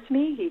towards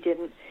me. He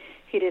didn't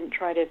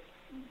try to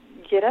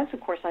get us.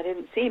 Of course, I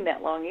didn't see him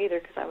that long either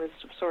because I was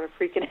sort of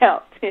freaking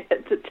out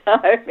at the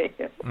time.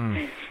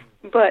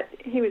 But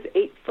he was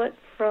 8 foot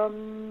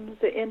from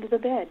the end of the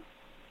bed.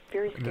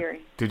 Very scary.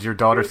 Did your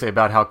daughter say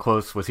about how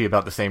close? Was he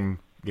about the same,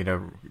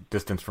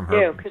 distance from her?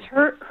 No, because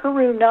her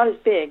room not as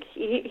big.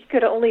 He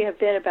could only have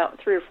been about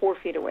 3 or 4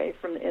 feet away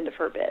from the end of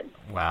her bed.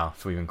 Wow,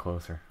 so even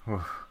closer.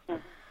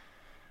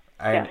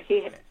 Yeah,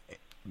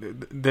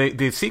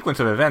 the sequence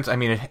of events, I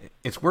mean,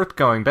 it's worth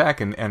going back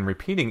and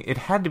repeating. It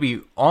had to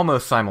be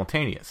almost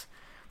simultaneous.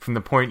 From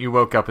the point you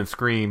woke up and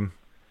screamed,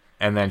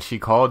 and then she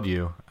called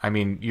you. I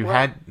mean, you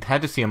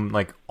had to see him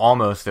like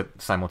almost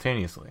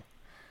simultaneously.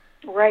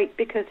 Right,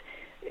 because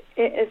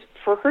it's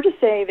for her to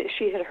say that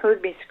she had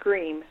heard me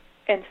scream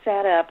and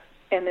sat up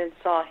and then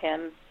saw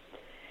him,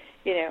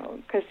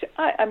 because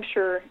I'm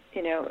sure,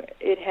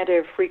 it had to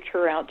have freaked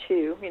her out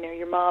too.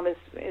 Your mom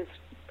is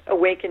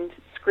awakened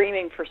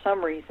screaming for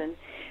some reason,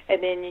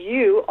 and then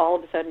you, all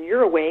of a sudden,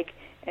 you're awake,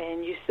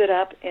 and you sit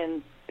up,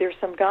 and there's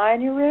some guy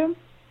in your room.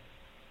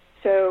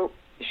 So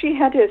she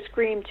had to have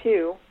screamed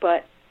too,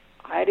 but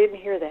I didn't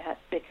hear that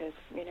because,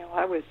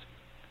 I was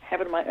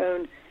having my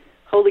own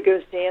Holy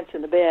Ghost dance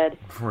in the bed,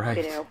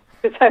 right?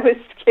 Because I was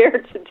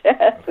scared to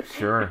death.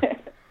 Sure.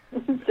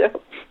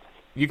 So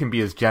you can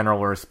be as general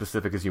or as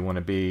specific as you want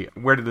to be.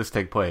 Where did this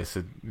take place?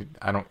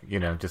 I don't,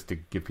 just to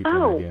give people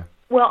an idea.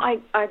 Well,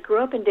 I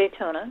grew up in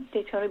Daytona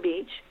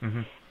Beach,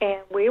 mm-hmm.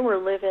 and we were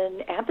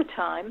living at the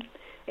time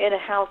in a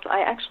house.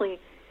 I actually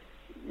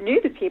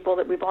knew the people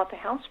that we bought the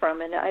house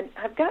from, and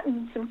I've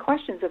gotten some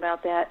questions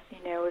about that,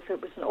 if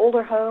it was an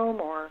older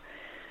home or,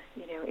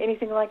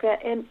 anything like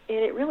that, and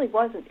it really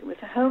wasn't. It was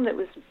a home that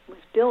was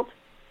built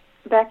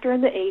back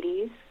during the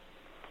 80s,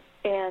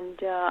 and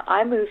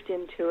I moved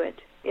into it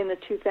in the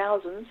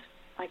 2000s,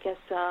 I guess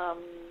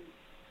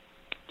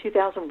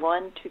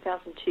 2001,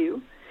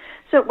 2002.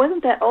 So it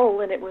wasn't that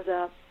old, and it was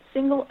a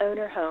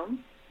single-owner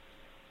home,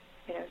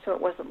 so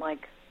it wasn't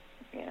like,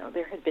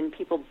 there had been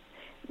people,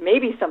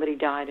 maybe somebody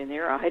died in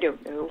there, I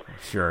don't know.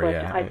 Sure, but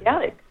yeah. I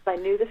doubt it, because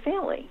I knew the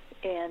family,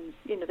 and,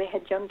 they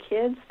had young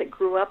kids that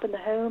grew up in the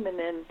home, and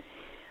then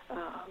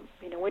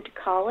went to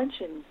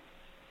college, and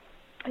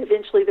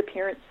eventually the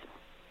parents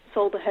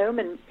sold the home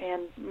and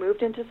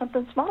moved into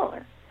something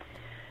smaller.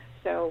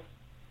 So,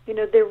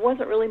 there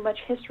wasn't really much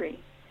history.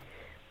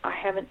 I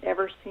haven't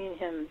ever seen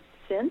him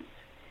since.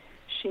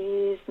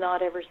 She's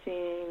not ever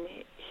seen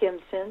him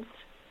since,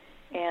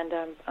 and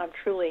I'm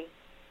truly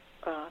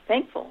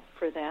thankful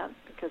for that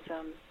because.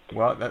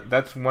 Well,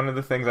 that's one of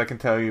the things I can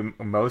tell you.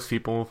 Most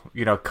people,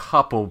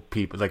 couple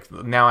people, like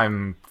now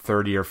I'm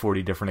 30 or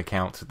 40 different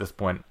accounts at this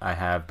point I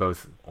have,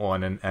 both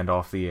on and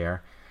off the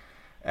air.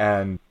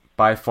 And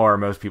by far,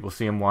 most people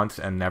see him once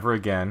and never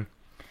again.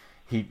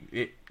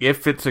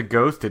 If it's a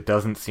ghost, it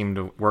doesn't seem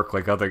to work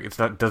like it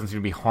doesn't seem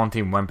to be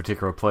haunting one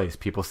particular place.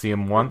 People see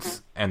him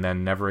once and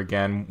then never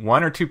again.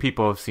 One or two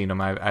people have seen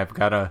him. I've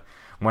got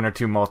one or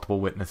two multiple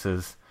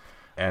witnesses,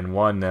 and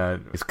one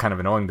is kind of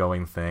an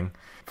ongoing thing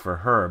for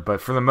her. But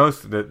for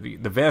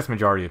the vast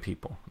majority of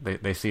people,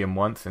 they see him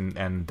once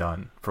and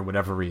done for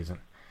whatever reason.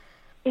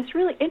 It's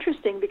really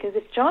interesting because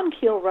if John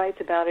Keel writes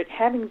about it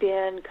having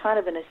been kind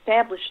of an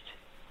established,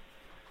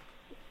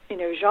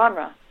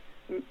 genre,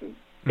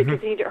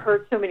 because he'd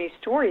heard so many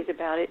stories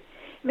about it,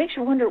 it makes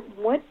you wonder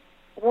what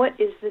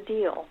is the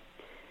deal?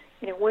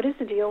 What is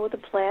the deal with the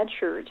plaid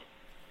shirt,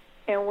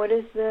 and what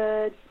is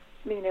the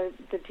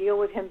deal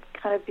with him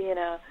kind of being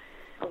a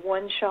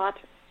one-shot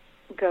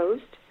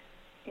ghost?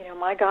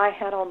 My guy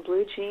had on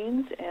blue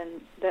jeans,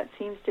 and that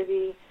seems to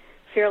be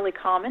fairly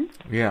common.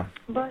 Yeah.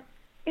 But,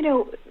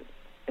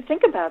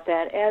 think about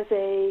that as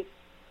a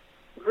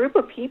group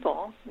of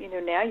people.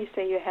 Now you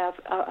say you have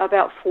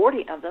about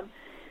 40 of them.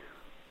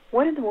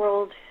 What in the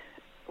world,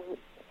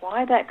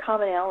 why that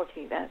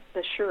commonality, that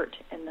the shirt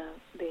and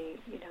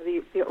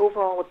the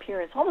overall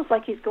appearance, almost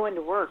like he's going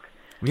to work.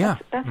 Yeah.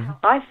 That's how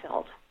I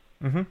felt.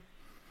 Mm-hmm.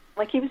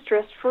 Like he was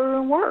dressed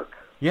for work.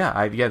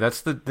 Yeah,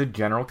 that's the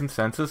general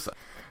consensus.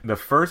 The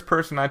first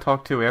person I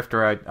talked to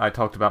after I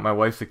talked about my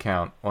wife's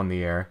account on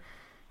the air,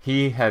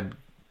 he had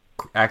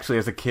actually,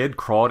 as a kid,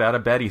 crawled out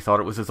of bed. He thought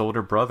it was his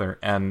older brother,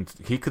 and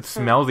he could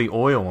smell the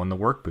oil on the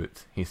work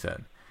boots, he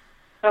said.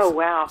 Oh,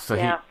 wow. So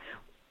yeah.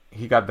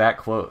 He got that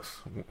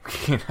close,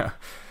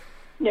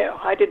 No,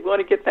 I didn't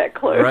want to get that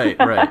close. Right,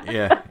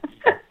 yeah.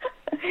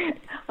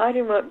 I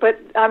didn't want, but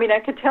I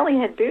could tell he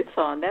had boots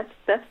on. That's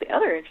the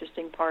other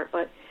interesting part.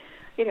 But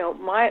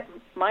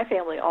my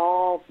family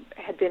all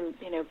had been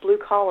blue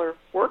collar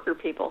worker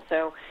people,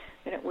 so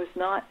it was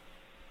not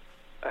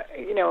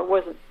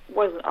it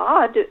wasn't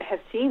odd to have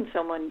seen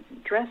someone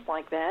dressed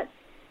like that.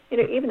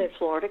 Even in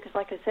Florida, because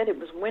like I said, it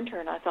was winter,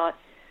 and I thought,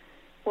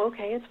 well,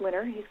 okay, it's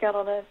winter. He's got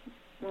on a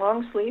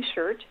long sleeve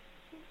shirt,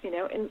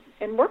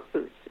 and work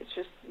boots. It's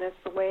just that's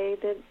the way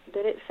that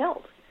it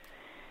felt.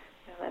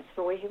 That's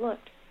the way he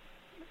looked.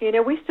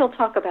 We still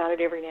talk about it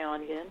every now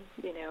and again.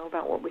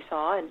 About what we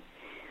saw and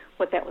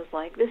what that was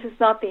like. This is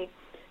not the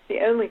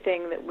only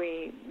thing that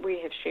we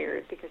have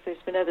shared, because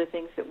there's been other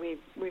things that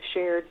we've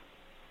shared.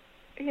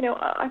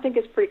 I think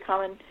it's pretty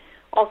common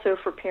also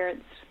for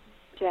parents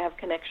to have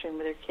connection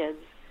with their kids.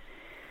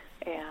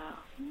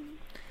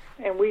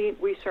 And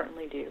we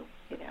certainly do.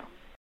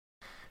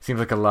 Seems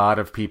like a lot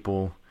of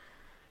people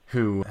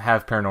who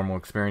have paranormal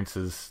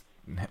experiences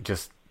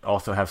just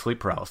also have sleep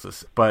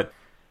paralysis. But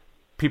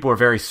people are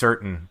very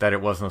certain that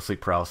it wasn't a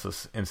sleep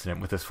paralysis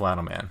incident with this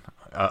flannel man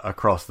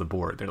across the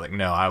board. They're like,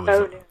 no,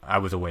 I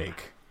was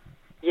awake.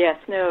 Yes,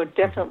 no,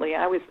 definitely.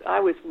 I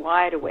was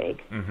wide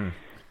awake. Mm-hmm.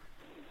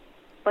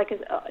 Like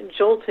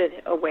jolted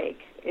awake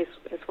is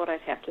what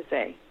I'd have to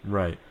say.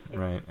 Right.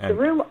 And the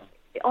room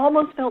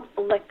almost felt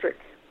electric.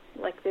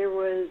 Like there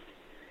was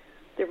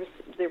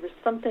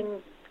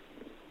something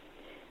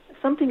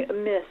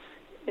amiss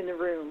in the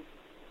room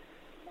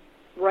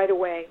right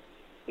away.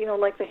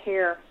 Like the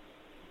hair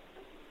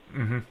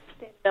standing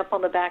up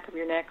on the back of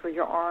your neck or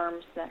your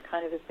arms, that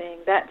kind of a thing.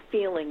 That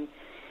feeling,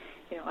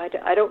 I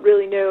don't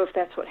really know if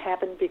that's what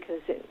happened,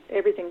 because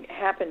everything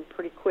happened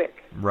pretty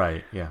quick.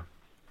 Right, yeah.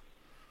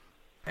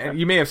 And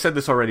you may have said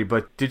this already,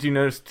 but did you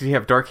notice, did he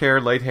have dark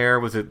hair, light hair?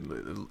 Was it,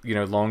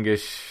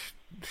 longish,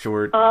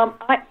 short?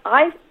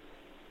 I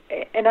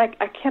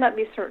cannot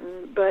be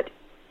certain, but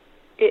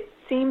it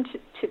seemed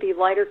to be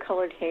lighter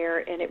colored hair,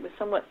 and it was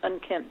somewhat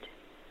unkempt.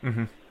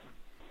 Mm-hmm.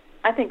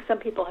 I think some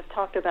people have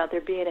talked about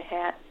there being a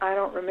hat. I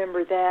don't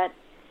remember that.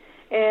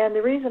 And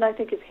the reason I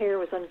think his hair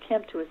was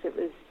unkempt was it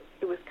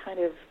was kind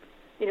of,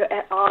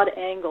 at odd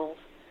angles.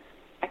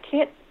 I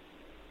can't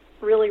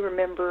really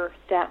remember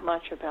that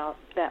much about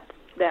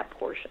that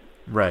portion.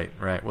 Right.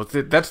 Well,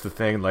 that's the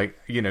thing. Like,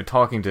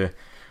 talking to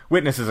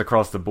witnesses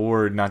across the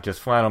board, not just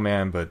Flannel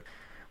Man, but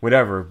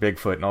whatever,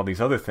 Bigfoot and all these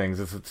other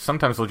things,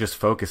 sometimes they'll just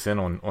focus in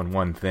on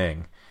one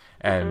thing.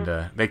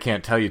 And they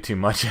can't tell you too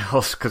much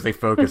else because they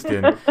focused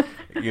in.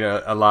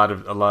 A lot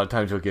of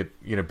times you'll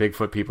get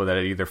Bigfoot people that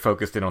are either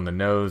focused in on the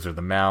nose or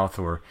the mouth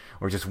or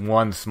just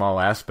one small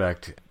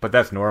aspect. But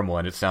that's normal,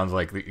 and it sounds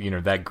like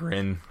that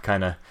grin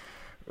kind of.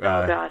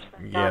 Oh gosh,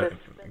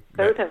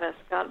 both of us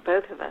got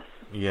both of us.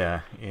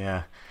 Yeah.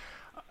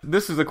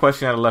 This is a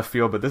question out of left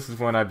field, but this is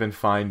one I've been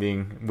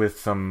finding with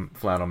some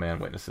Flannel Man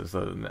witnesses.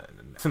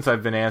 Since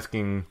I've been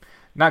asking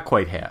not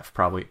quite half,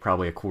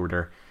 probably a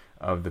quarter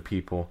of the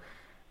people.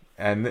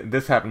 And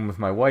this happened with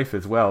my wife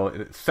as well,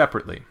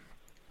 separately.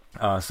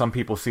 Some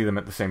people see them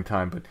at the same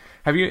time, but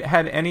have you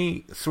had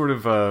any sort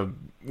of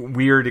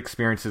weird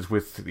experiences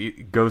with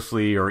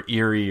ghostly or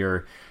eerie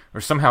or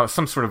somehow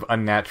some sort of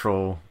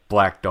unnatural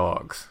black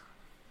dogs?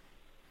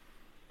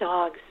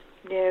 Dogs,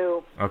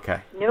 no. Okay.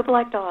 No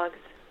black dogs.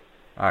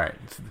 All right.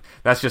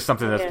 That's just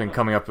something that's been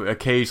coming up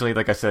occasionally.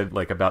 Like I said,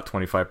 like about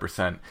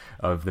 25%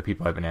 of the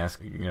people I've been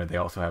asking, they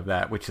also have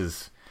that, which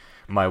is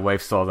my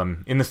wife saw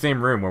them in the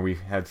same room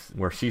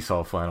where she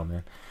saw Flannel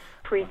Man.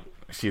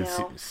 She had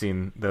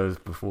seen those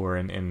before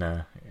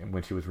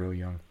when she was really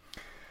young.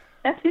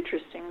 That's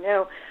interesting.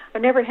 No,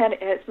 I've never had,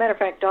 as a matter of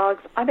fact,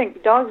 dogs. I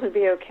think dogs would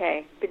be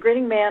okay. The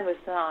Grinning Man was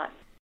not.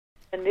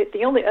 And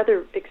the only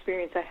other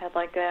experience I had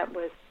like that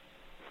was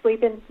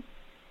sleeping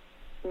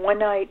one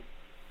night,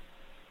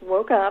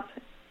 woke up,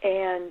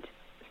 and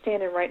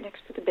standing right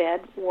next to the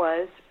bed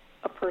was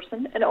a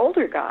person, an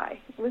older guy.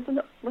 It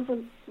was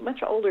a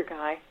much older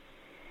guy.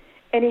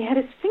 And he had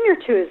his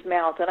finger to his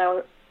mouth,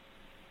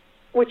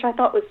 which I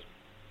thought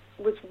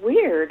was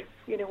weird,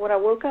 when I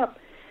woke up.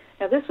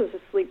 Now, this was a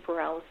sleep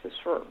paralysis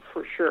for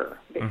sure,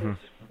 because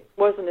it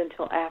wasn't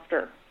until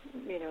after,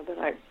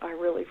 that I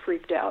really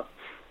freaked out.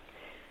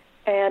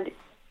 And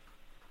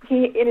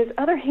in his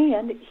other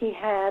hand, he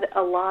had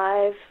a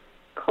live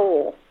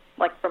coal,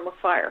 like from a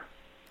fire,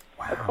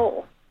 a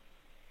coal.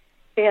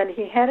 And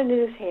he had it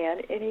in his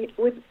hand, and he,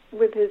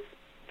 with his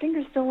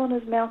finger still in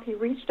his mouth, he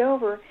reached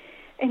over,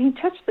 and he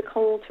touched the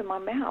coal to my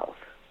mouth,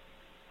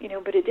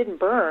 but it didn't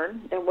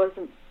burn. That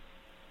wasn't,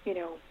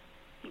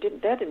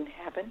 that didn't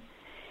happen.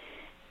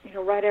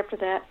 Right after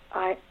that,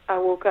 I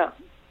woke up.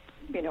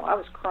 I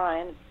was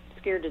crying,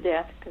 scared to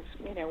death, because,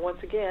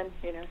 once again,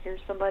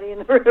 here's somebody in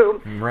the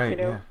room. Right,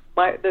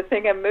 the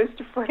thing I'm most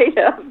afraid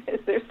of is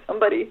there's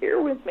somebody here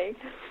with me,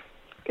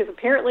 because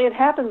apparently it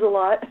happens a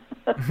lot,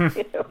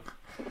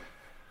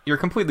 You're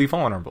completely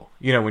vulnerable,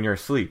 when you're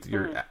asleep.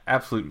 You're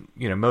absolute,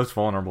 most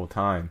vulnerable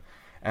time.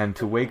 And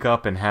to wake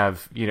up and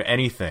have,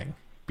 anything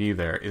be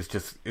there is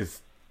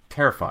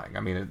terrifying. I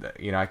mean,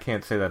 I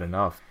can't say that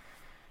enough.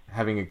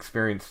 Having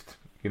experienced,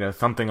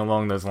 something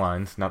along those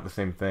lines, not the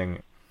same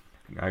thing,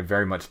 I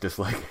very much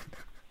dislike it.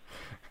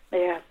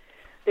 Yeah.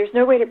 There's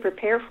no way to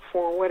prepare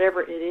for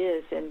whatever it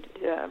is. And,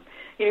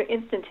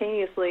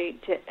 instantaneously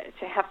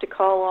to have to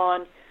call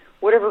on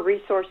whatever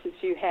resources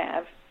you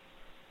have,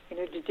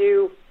 to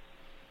do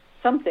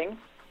something,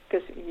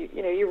 because, you're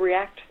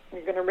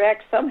going to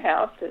react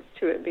somehow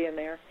to it being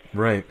there.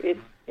 Right.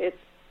 It's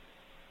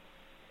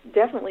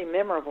definitely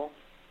memorable.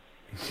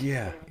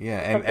 Yeah,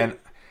 and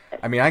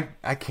I mean,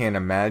 I can't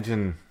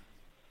imagine.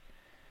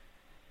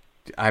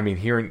 I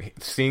mean,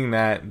 seeing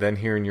that, then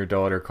hearing your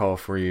daughter call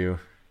for you,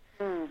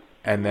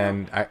 and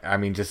then I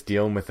mean, just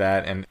dealing with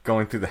that and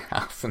going through the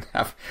house and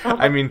I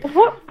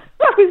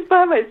was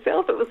by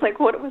myself. It was like,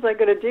 what was I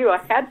going to do?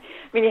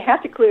 You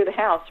have to clear the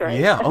house, right?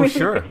 Yeah.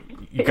 Sure.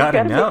 You got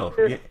to know.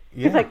 Sure.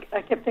 Because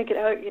I kept thinking,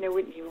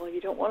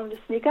 you don't want them to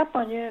sneak up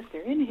on you if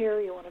they're in here.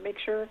 You want to make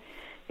sure,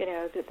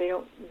 that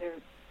they're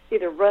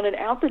either running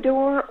out the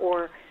door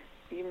or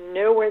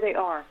where they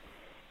are.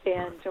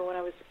 And so when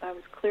I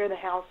was clearing the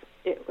house,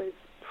 it was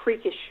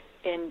freakish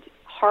and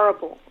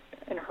horrible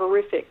and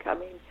horrific. I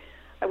mean,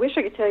 I wish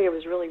I could tell you I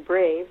was really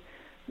brave,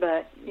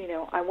 but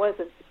I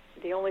wasn't.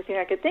 The only thing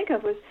I could think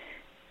of was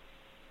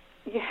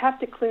you have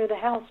to clear the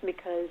house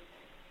because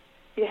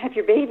you have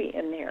your baby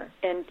in there,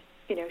 and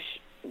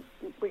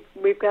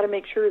we've got to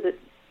make sure that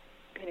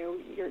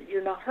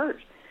you're not hurt.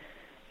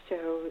 So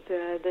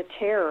the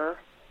terror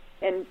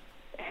and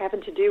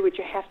having to do what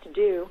you have to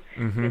do,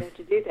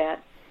 to do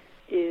that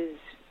is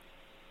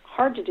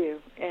hard to do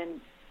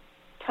and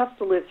tough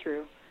to live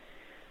through.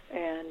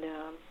 And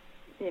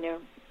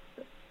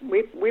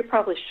we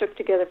probably shook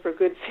together for a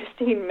good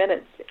 15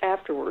 minutes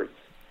afterwards.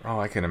 Oh,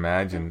 I can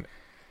imagine.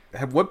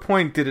 At what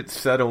point did it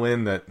settle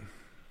in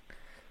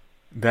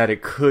that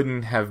it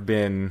couldn't have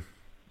been,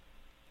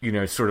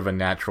 sort of a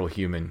natural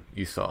human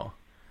you saw?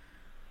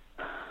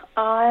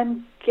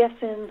 I'm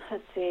guessing,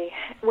 let's see.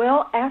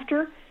 Well,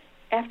 after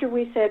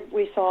we said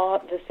we saw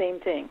the same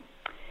thing,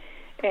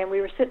 and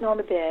we were sitting on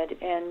the bed,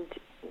 and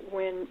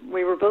when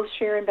we were both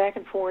sharing back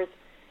and forth,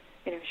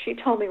 she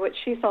told me what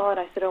she saw, and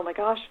I said, oh my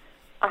gosh,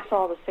 I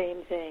saw the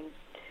same thing.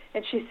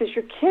 And she says,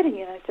 you're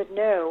kidding. And I said,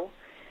 no.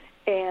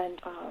 And,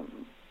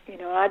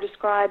 I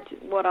described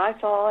what I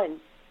saw, and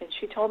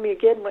she told me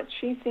again what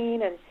she's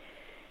seen, and,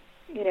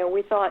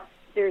 we thought,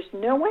 there's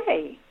no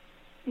way.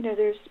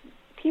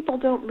 People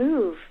don't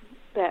move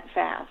that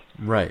fast.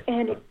 Right.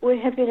 And it would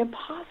have been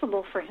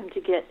impossible for him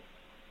to get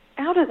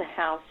out of the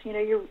house.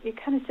 You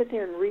kind of sit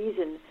there and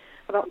reason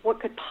about what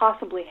could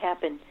possibly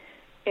happen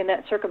in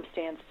that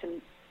circumstance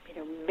to,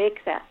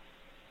 make that,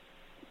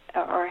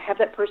 or have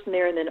that person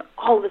there and then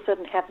all of a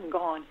sudden have them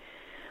gone.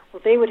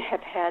 Well, they would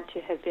have had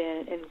to have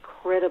been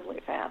incredibly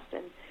fast,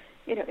 and,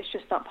 it's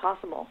just not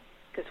possible.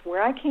 Because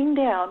where I came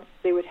down,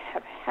 they would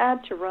have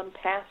had to run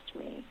past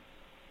me,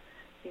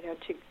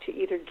 to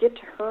either get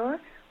to her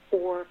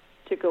or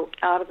to go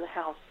out of the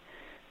house.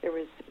 there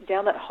was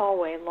down that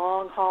hallway,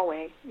 long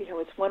hallway,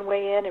 it's one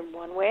way in and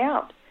one way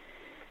out.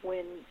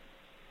 When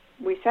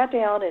we sat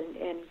down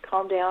and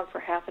calmed down for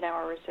half an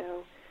hour or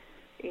so,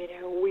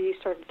 we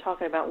started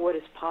talking about what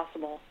is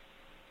possible.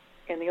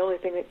 And the only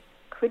thing that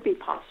could be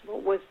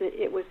possible was that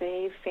it was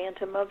a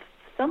phantom of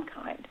some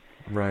kind.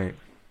 Right.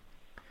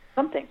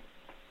 Something.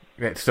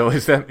 Yeah, so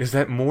is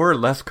that more or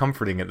less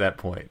comforting at that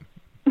point?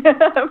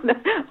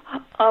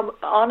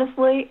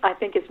 Honestly, I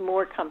think it's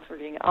more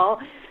comforting. I'll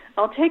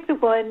take the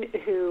one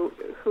who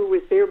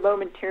was there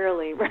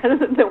momentarily rather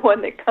than the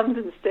one that comes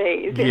and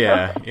stays.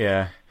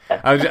 Yeah.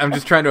 I'm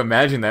just trying to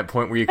imagine that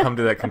point where you come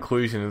to that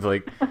conclusion. It's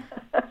like,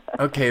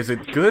 okay, is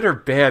it good or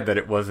bad that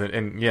it wasn't?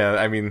 And yeah,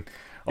 I mean,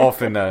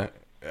 often, I've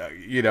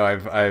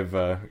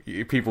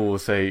people will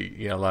say,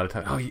 a lot of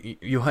times, oh,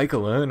 you hike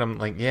alone? I'm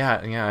like, yeah,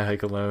 I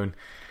hike alone.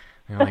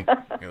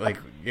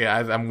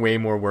 I'm way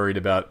more worried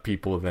about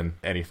people than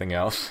anything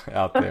else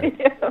out there.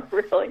 Yeah,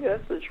 really,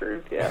 that's the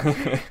truth.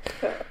 Yeah.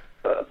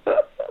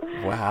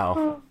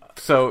 Wow.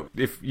 So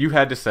if you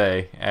had to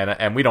say,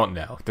 and we don't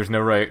know, there's no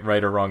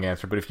right or wrong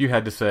answer, but if you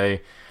had to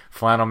say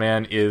Flannel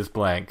Man is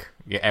blank,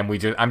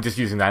 and I'm just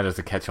using that as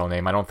a catch-all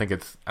name.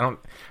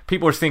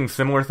 People are seeing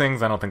similar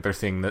things. I don't think they're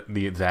seeing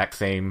the exact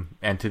same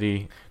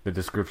entity. The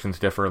descriptions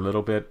differ a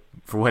little bit.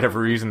 For whatever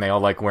reason, they all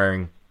like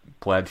wearing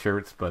plaid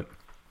shirts, but...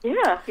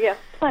 Yeah,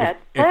 plaid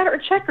or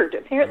checkered.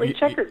 Apparently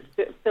checkered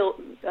features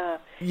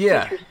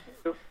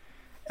too.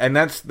 And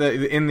that's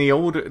in the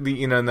old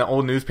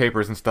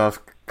newspapers and stuff,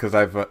 because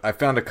I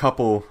found a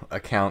couple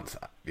accounts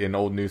in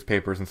old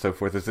newspapers and so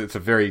forth. It's a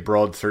very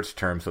broad search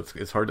term, so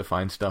it's hard to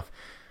find stuff.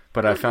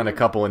 But I found a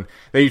couple, and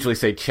they usually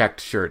say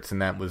checked shirts,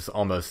 and that was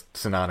almost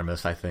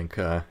synonymous, I think,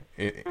 for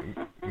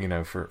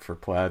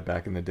plaid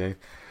back in the day.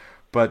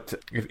 But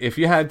if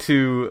you had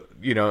to,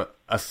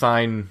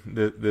 assign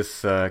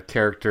this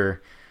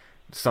character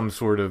some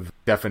sort of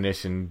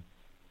definition,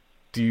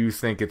 do you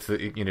think is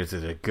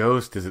it a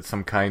ghost? Is it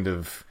some kind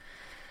of,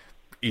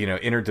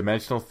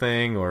 interdimensional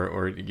thing,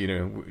 or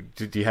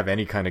do you have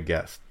any kind of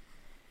guess?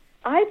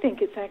 I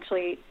think it's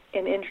actually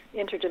an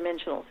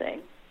interdimensional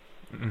thing.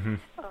 Mm-hmm.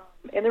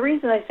 And the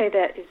reason I say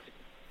that is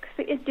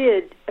because it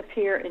did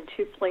appear in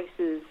two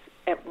places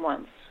at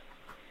once,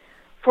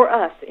 for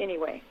us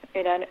anyway.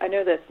 And I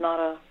know that's not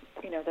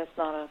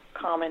a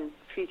common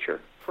feature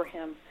for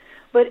him,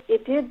 but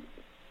it did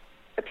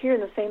appear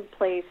in the same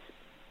place,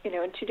 in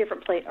two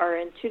different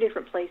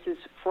places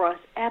for us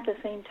at the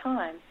same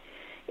time.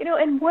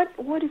 And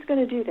what is going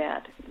to do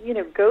that?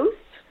 Ghosts.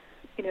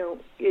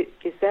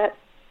 Is that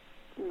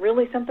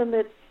really something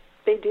that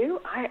they do?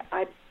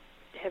 I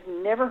have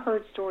never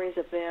heard stories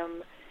of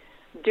them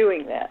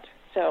doing that.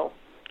 So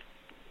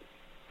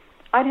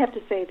I'd have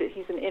to say that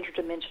he's an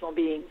interdimensional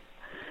being,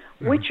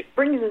 which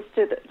brings us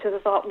to the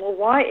thought. Well,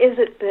 why is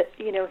it that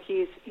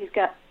he's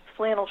got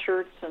flannel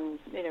shirts and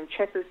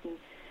checkers, and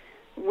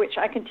which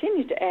I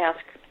continue to ask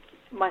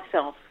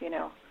myself.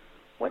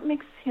 What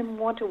makes him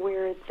want to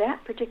wear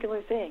that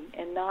particular thing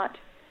and not,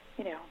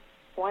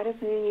 why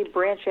doesn't he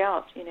branch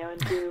out, and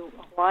do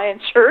a Hawaiian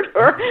shirt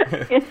or,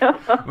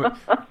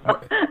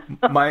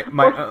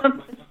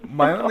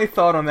 My only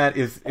thought on that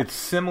is it's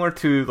similar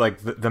to like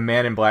the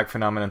Man in Black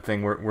phenomenon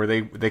thing where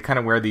they kind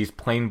of wear these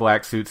plain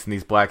black suits and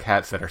these black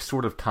hats that are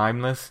sort of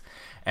timeless.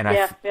 And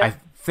I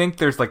think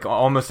there's like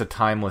almost a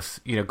timeless,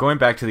 going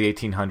back to the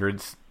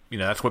 1800s,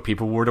 that's what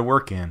people wore to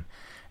work in.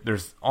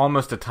 There's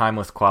almost a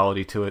timeless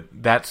quality to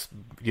it. That's,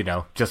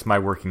 just my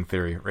working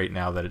theory right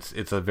now, that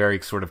it's a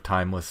very sort of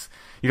timeless.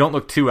 You don't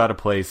look too out of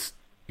place,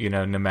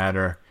 no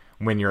matter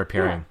when you're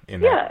appearing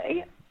in that.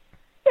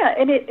 Yeah,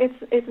 and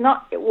it's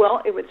not,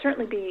 well, it would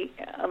certainly be,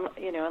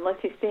 unless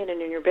he's standing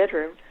in your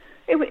bedroom,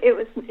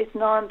 it's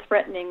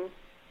non-threatening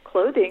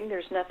clothing.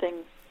 There's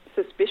nothing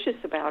suspicious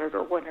about it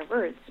or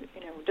whatever. It's,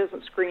 it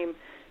doesn't scream,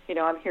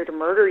 I'm here to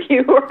murder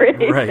you or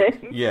anything.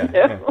 Right,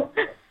 yeah.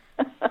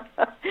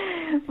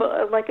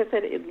 Well, like I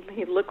said,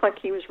 he looked like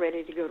he was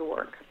ready to go to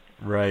work.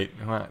 Right.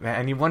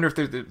 And you wonder if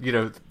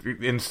there's,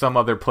 in some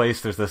other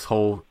place there's this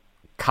whole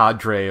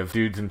cadre of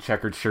dudes in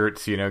checkered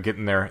shirts,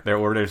 getting their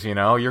orders,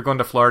 oh, you're going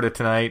to Florida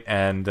tonight,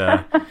 and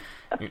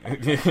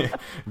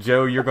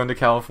Joe, you're going to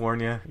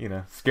California,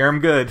 scare them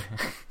good.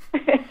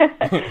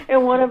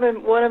 And one of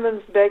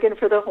them's begging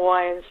for the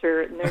Hawaiian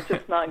shirt, and they're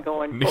just not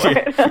going for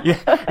it.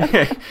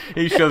 Yeah.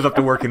 He shows up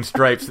to work in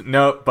stripes.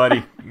 No,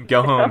 buddy,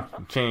 go home,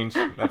 change.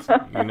 That's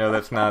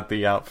not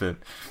the outfit.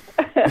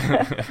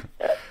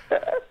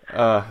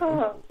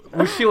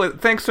 Well, Sheila,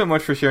 thanks so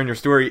much for sharing your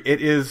story.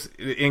 It is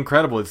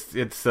incredible. It's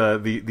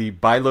the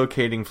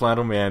bilocating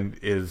flannel man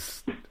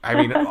is. I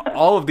mean,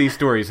 all of these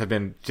stories have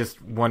been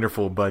just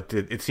wonderful, but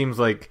it seems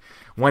like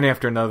one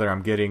after another,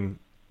 I'm getting.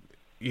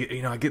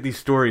 I get these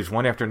stories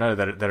one after another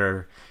that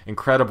are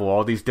incredible,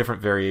 all these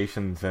different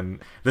variations,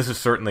 and this is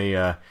certainly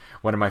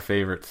one of my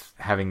favorites.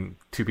 Having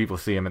two people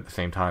see them at the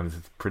same time is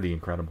pretty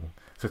incredible.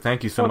 So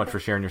thank you so much for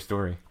sharing your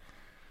story.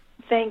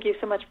 Thank you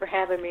so much for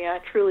having me. I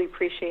truly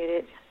appreciate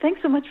it.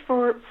 Thanks so much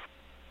for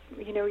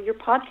your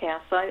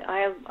podcasts.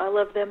 I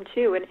love them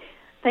too, and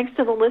thanks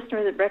to the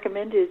listener that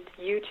recommended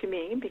you to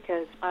me,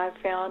 because I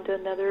found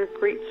another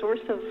great source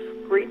of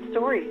great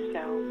stories.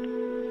 So.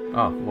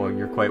 Oh, well,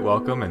 you're quite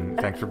welcome, and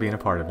thanks for being a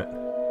part of it.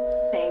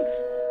 Thanks.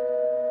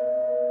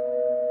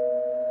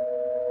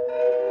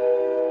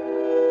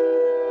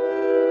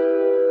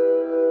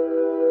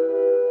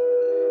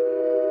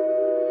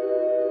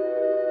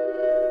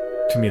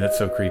 To me, that's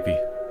so creepy.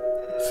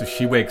 So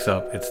she wakes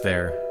up, it's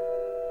there.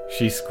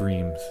 She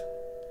screams.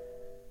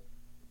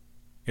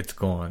 It's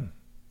gone.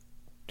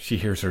 She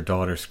hears her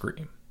daughter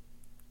scream.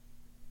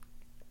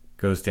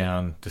 Goes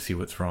down to see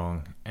what's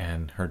wrong,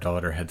 and her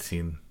daughter had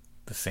seen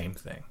the same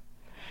thing.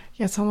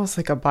 Yeah, it's almost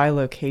like a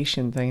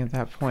bilocation thing at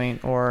that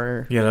point,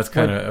 or... Yeah, that's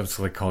kind of, I was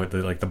like, call it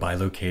the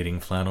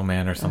bilocating flannel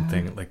man or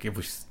something. Like, it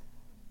was...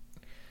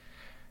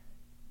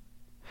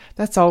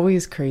 That's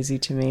always crazy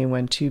to me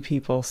when two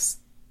people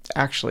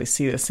actually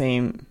see the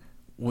same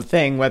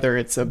thing, whether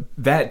it's a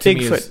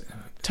Bigfoot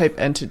type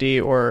entity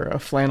or a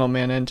flannel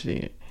man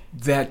entity.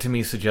 That to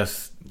me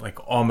suggests like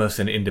almost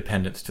an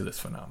independence to this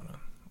phenomenon.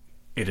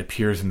 It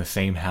appears in the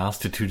same house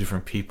to two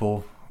different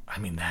people. I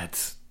mean,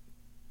 that's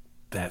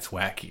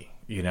wacky,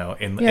 you know.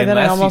 And then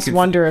I almost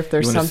wonder if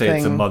there's something. Say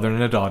it's a mother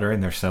and a daughter,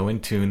 and they're so in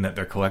tune that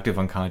their collective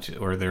unconscious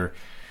or their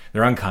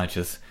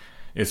unconscious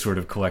is sort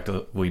of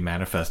collectively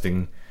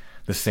manifesting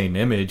the same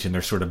image, and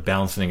they're sort of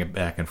bouncing it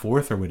back and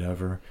forth or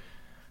whatever.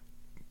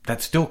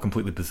 That's still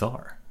completely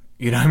bizarre.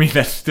 You know what I mean?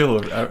 That's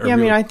still I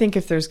mean, I think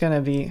if there's going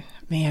to be...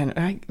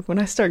 Man, when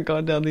I start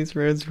going down these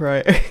roads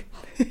where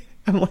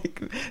I'm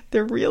like,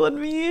 they're reeling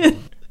me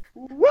in.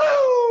 Woo!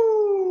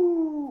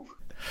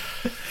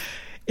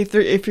 If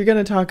you're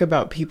going to talk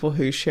about people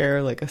who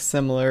share like a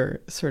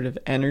similar sort of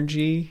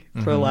energy,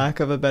 for lack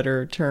of a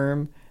better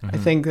term, I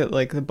think that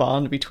like the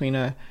bond between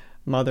a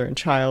mother and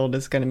child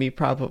is going to be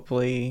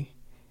probably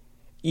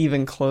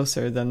even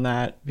closer than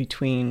that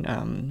between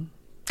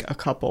a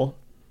couple.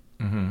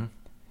 Mm-hmm.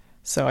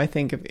 So I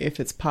think if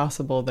it's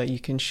possible that you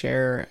can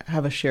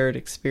have a shared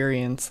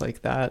experience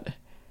like that,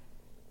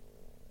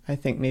 I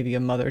think maybe a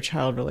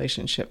mother-child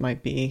relationship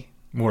might be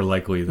more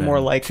likely than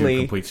two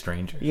complete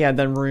strangers. Yeah,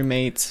 than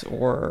roommates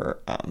or...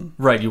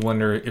 Right, you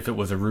wonder if it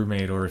was a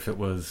roommate or if it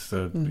was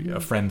a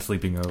friend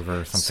sleeping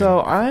over or something.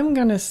 So I'm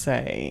going to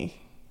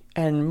say,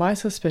 and my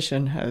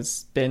suspicion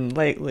has been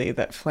lately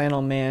that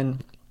Flannel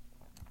Man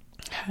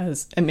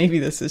has, and maybe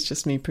this is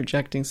just me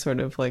projecting sort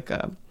of like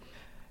a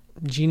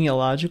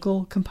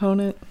genealogical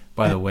component.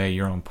 By the way,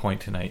 you're on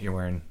point tonight. You're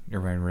wearing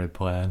red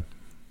plaid.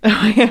 Oh,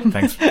 I am.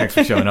 Thanks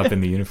for showing up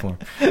in the uniform.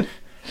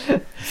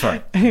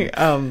 Sorry.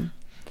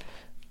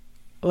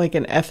 Like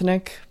an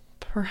ethnic,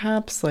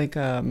 perhaps, like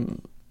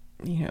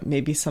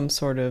maybe some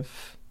sort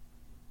of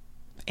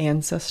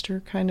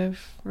ancestor kind of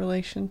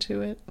relation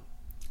to it.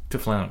 To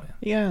Flannel Man.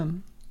 Yeah.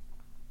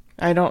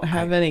 I don't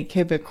have any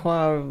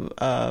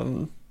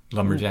Quebecois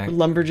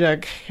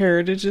lumberjack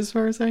heritage as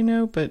far as I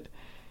know, but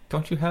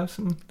don't you have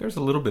some? There's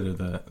a little bit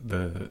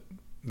of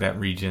that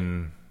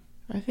region.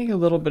 I think a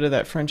little bit of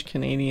that French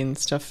Canadian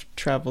stuff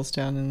travels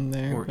down in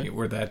there.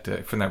 Or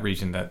that from that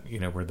region that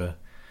where the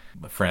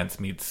France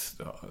meets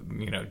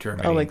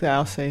Germany. Oh, like the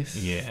Alsace.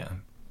 Yeah.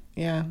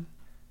 Yeah.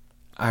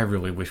 I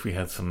really wish we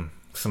had some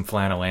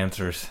flannel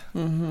answers.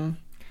 Mm-hmm.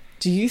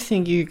 Do you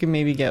think you could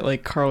maybe get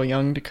like Carl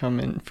Jung to come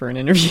in for an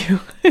interview?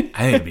 I think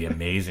it'd be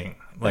amazing.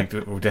 Like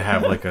to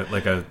have like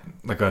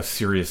a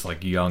serious like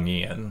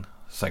Jungian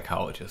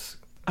psychologist.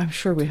 I'm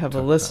sure we have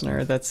a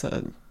listener that's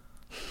a...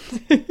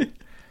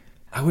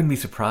 I wouldn't be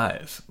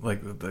surprised.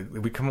 Like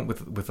we come up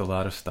with a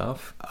lot of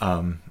stuff.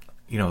 A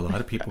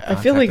lot of people. I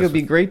feel like it would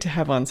be great to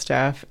have on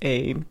staff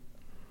a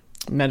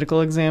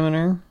medical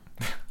examiner.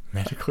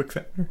 Medical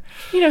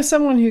examiner?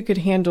 Someone who could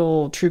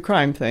handle true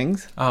crime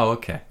things. Oh,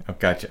 okay. Oh,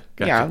 gotcha.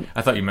 Yeah.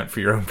 I thought you meant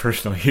for your own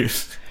personal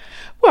use.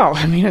 Well,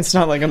 I mean, it's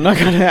not like I'm not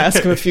going to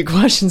ask him a few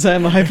questions.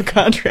 I'm a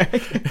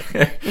hypochondriac.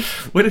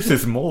 What does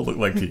this mole look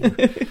like to you?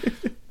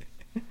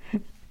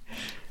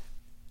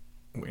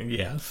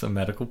 Yes, a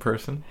medical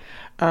person.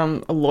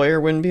 A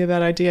lawyer wouldn't be a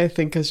bad idea, I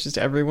think, because just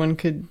everyone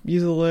could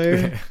use a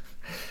lawyer.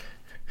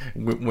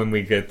 When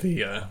we get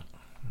the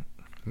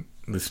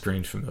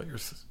Strange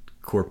Familiars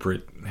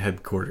corporate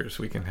headquarters,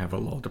 we can have a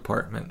law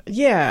department.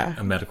 Yeah.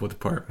 A medical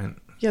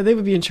department. Yeah, they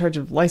would be in charge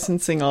of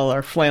licensing all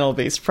our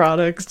flannel-based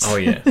products. Oh,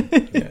 yeah.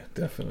 Yeah,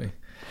 definitely.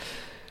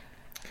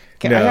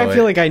 I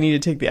feel like I need to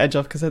take the edge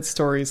off because that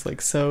story is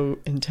like so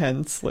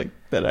intense, like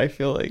that I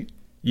feel like...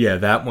 Yeah,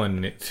 that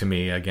one to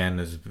me again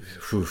is.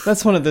 Oof.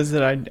 That's one of those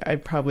that I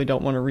probably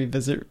don't want to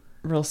revisit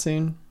real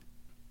soon.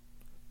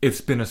 It's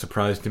been a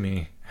surprise to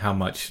me how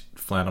much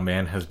Flannel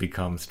Man has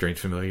become Strange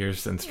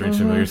Familiars, and Strange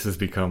Familiars has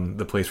become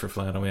the place for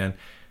Flannel Man.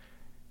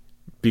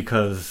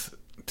 Because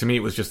to me,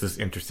 it was just this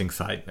interesting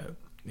side note.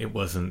 It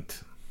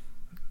wasn't.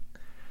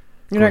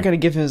 You're not going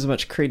to give him as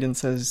much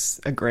credence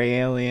as a gray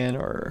alien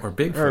or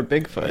Bigfoot, or a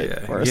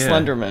Bigfoot or a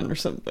Slenderman or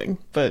something,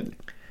 but.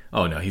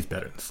 Oh no, he's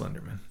better than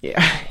Slenderman.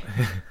 Yeah.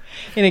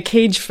 In a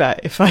cage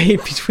fight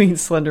between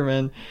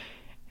Slenderman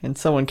and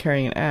someone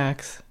carrying an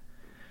axe.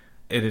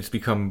 It's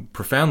become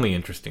profoundly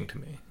interesting to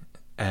me.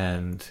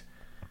 And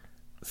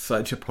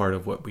such a part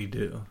of what we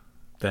do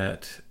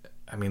that,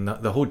 I mean,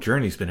 the whole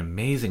journey's been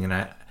amazing, and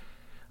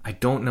I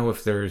don't know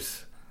if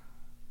there's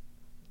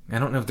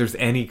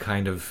any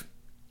kind of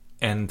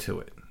end to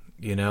it,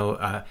 you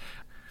know?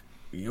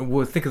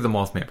 Well, think of the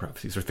Mothman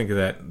Prophecies, or think of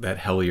that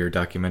Hellier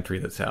documentary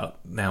that's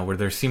out now, where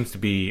there seems to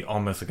be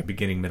almost like a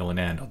beginning, middle, and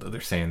end, although they're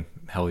saying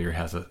Hellier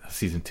has a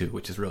season 2,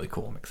 which is really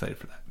cool. I'm excited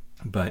for that.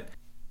 But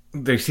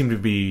they seem to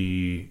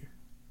be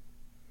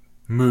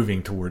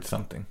moving towards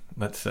something,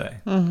 let's say.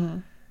 Mm-hmm.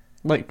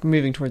 Like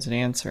moving towards an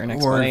answer, an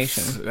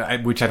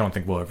explanation. Which I don't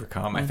think we'll ever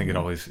come. I think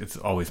it's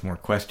always more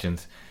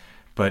questions.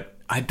 But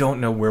I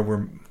don't know what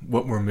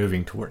we're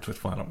moving towards with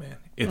Flannel Man.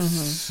 It's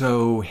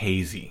so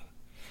hazy.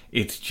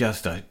 It's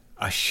just a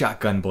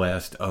shotgun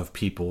blast of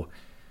people.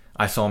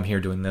 I saw him here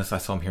doing this. I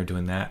saw him here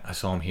doing that. I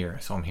saw him here.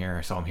 I saw him here.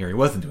 I saw him here. He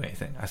wasn't doing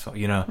anything. I saw,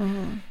 you know.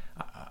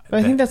 But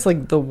I think that's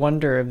like the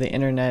wonder of the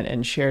internet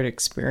and shared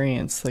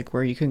experience, like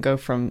where you can go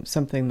from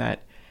something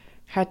that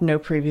had no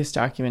previous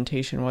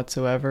documentation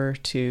whatsoever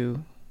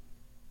to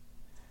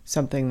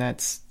something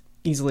that's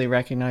easily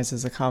recognized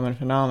as a common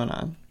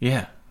phenomenon.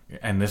 Yeah.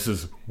 And this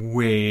is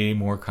way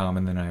more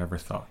common than I ever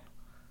thought.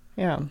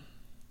 Yeah.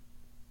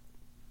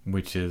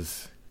 Which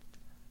is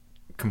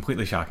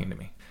completely shocking to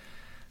me.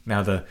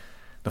 Now, the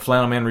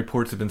Flannel Man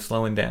reports have been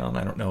slowing down.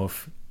 I don't know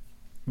if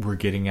we're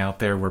getting out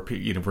there where,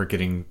 you know, we're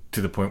getting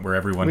to the point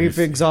where we've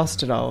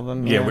exhausted all of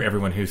them. Yeah,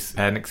 everyone who's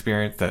had an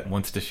experience that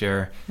wants to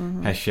share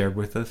has shared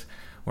with us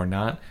or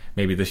not.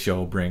 Maybe this show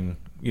will bring,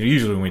 you know,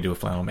 usually when we do a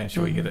Flannel Man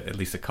show, you get at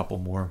least a couple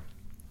more.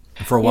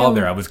 For a while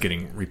there, I was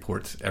getting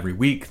reports every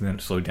week, and then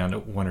it slowed down to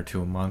 1 or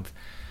 2 a month.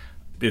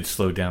 It's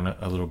slowed down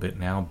a little bit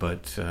now,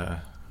 but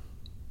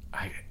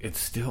it's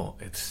still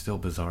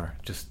bizarre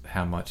just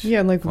how much.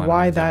 Yeah, and like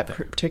why that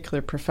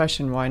particular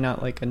profession? Why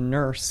not like a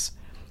nurse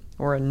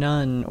or a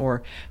nun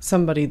or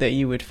somebody that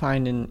you would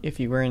find if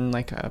you were in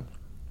like a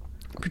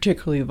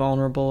particularly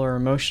vulnerable or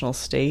emotional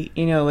state?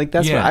 You know, like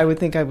that's what I would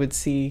think I would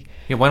see.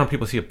 Yeah, why don't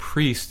people see a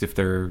priest if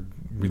they're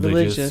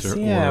religious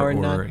or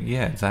not?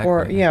 Yeah,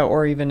 exactly.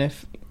 Or even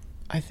if.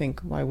 I think,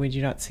 why would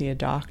you not see a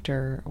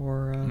doctor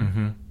or...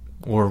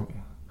 Or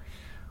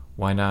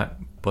why not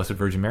Blessed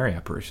Virgin Mary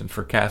apparitions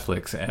for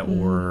Catholics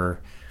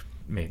or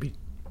maybe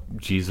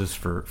Jesus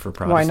for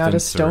Protestants? Why not a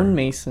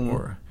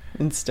stonemason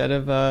instead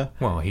of a...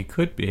 Well, he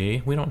could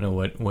be. We don't know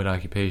what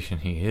occupation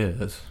he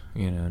is,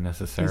 you know,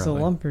 necessarily. He's a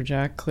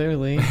lumberjack,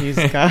 clearly. He's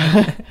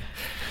got...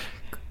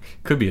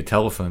 Could be a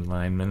telephone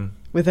lineman.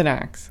 With an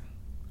axe.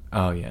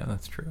 Oh, yeah,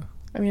 that's true.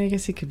 I mean, I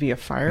guess he could be a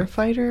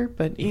firefighter,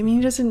 but I mean,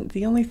 he doesn't.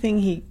 The only thing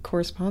he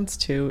corresponds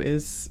to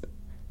is.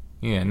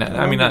 Yeah,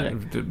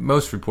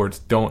 most reports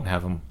don't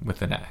have him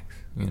with an axe,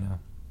 you know.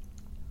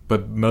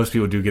 But most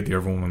people do get the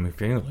overwhelming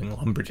feeling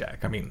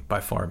lumberjack. I mean,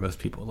 by far, most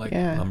people like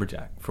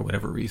lumberjack for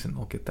whatever reason.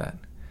 They'll get that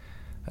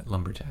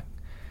lumberjack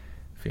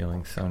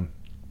feeling. So,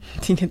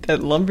 you get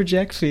that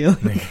lumberjack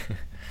feeling.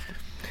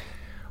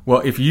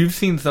 Well, if you've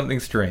seen something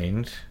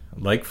strange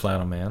like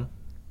Flannel Man.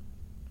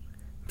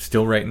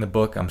 Still writing the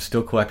book. I'm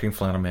still collecting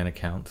Flannel Man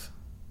accounts.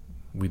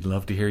 We'd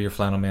love to hear your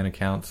Flannel Man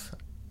accounts.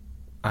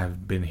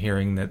 I've been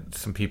hearing that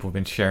some people have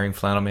been sharing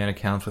Flannel Man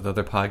accounts with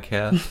other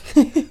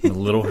podcasts. I'm a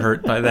little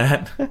hurt by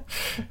that.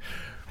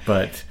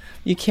 But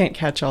you can't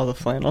catch all the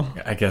flannel.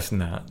 I guess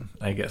not.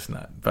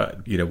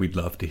 But, you know, we'd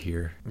love to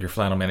hear your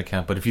Flannel Man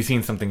account. But if you've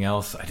seen something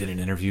else, I did an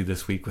interview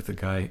this week with a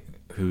guy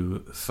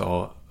who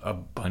saw a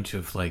bunch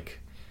of,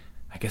 like,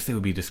 I guess they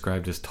would be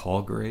described as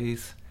tall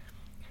grays.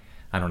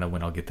 I don't know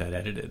when I'll get that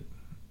edited.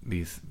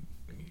 These,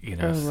 you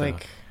know,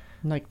 like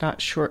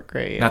not short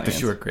gray aliens. Not the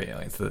short gray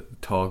aliens, the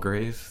tall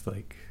grays,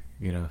 like,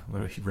 you know,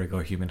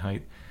 regular human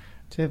height.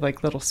 Do they have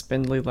like little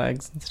spindly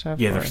legs and stuff?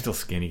 Yeah, they're still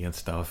skinny and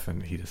stuff,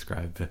 and he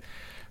described it.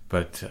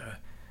 But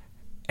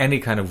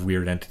any kind of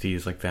weird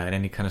entities like that,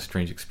 any kind of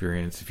strange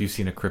experience, if you've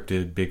seen a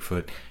cryptid,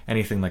 Bigfoot,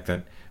 anything like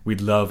that, we'd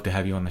love to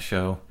have you on the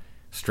show.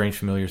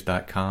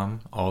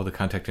 StrangeFamiliars.com, all the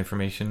contact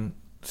information,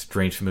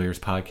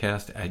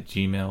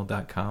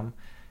 StrangeFamiliarsPodcast@gmail.com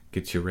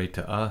gets you right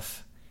to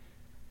us.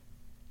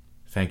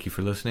 Thank you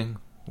for listening.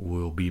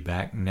 We'll be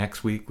back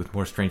next week with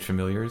more Strange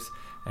Familiars,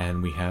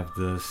 and we have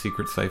the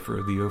Secret Cipher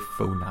of the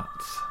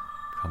Ophonauts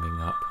coming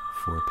up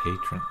for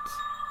patrons.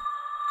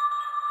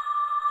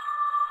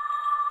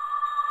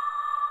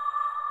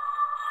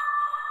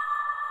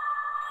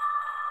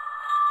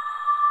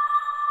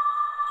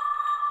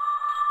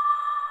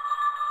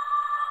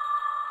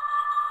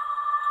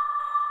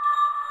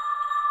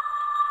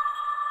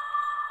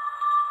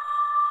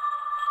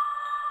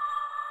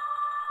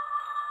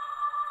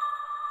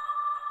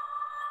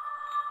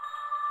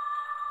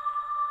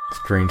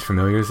 Strange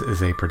Familiars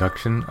is a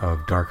production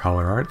of Dark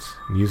Holler Arts,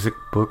 music,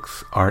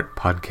 books, art,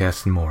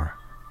 podcasts, and more.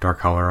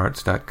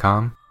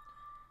 DarkHollerArts.com.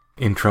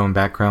 Intro and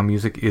background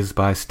music is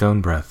by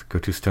Stone Breath. Go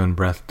to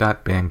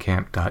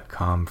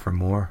stonebreath.bandcamp.com for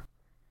more.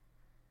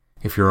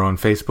 If you're on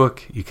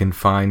Facebook, you can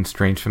find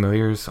Strange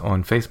Familiars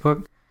on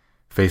Facebook,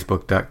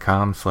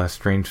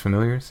 facebook.com/Strange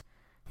Familiars.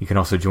 You can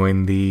also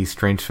join the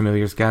Strange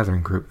Familiars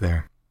Gathering group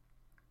there.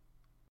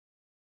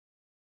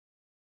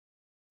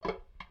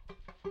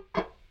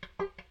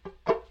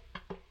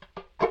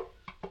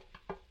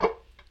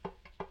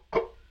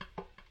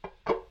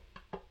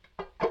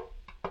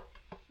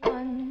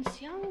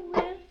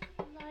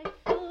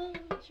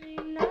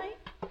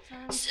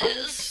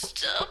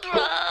 Sister,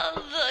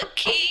 brother,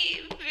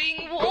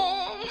 keeping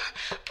warm,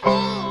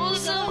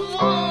 pools of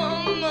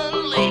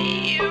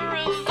womanly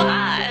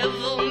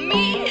revival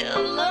me,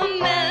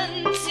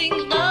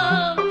 lamenting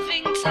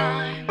loving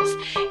times.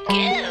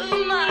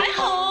 Give my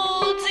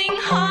holding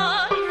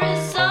heart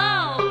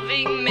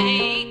resolving,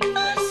 make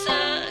the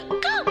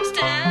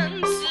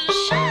circumstances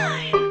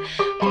shine.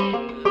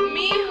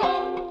 Me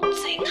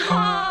holding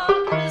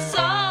heart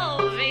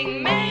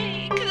resolving,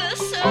 make the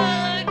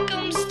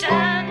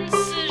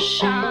circumstances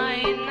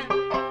shine.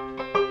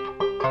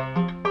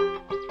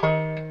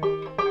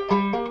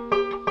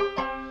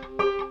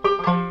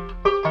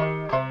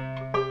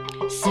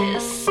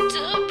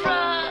 Sister,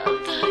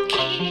 brother,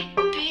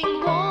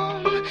 keeping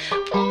warm,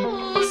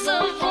 pools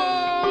of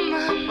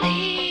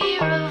womanly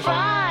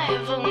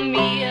revival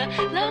me,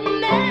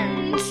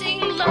 lamenting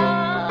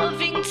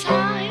loving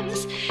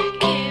times.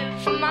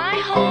 Give my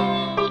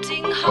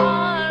holding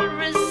heart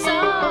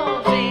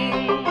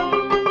resolving.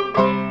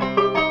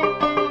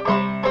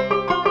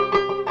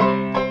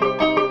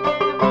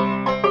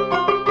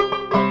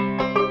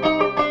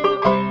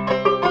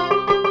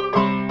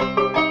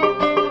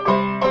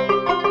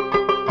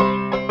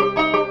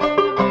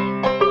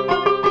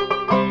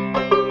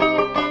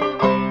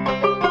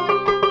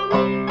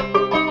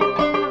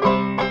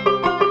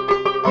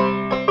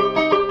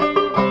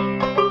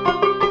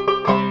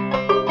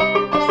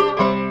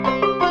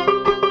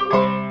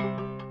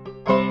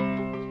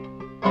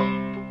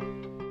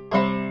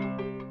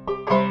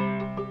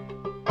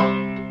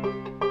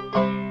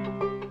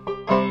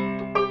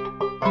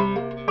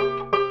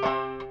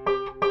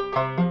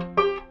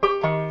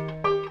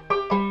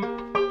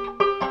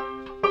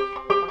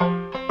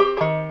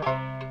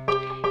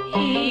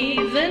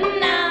 Even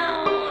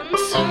now and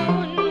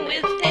soon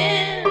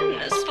within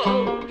us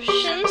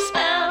potion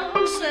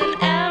spells and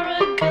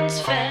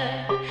arrogance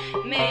fair,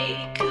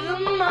 make the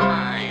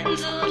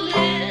minds a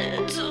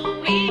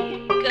little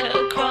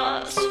weaker,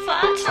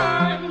 crossfire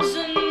times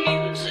and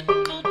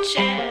musical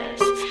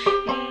chairs.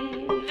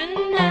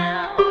 Even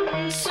now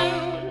and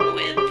soon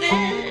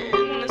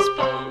within us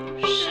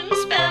potion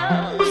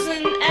spells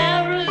and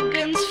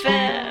arrogance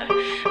fair,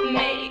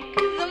 make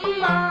the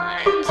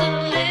minds a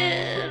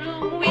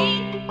little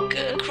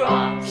weaker,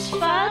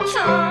 crossfire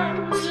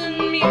times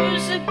and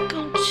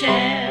musical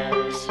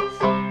chairs.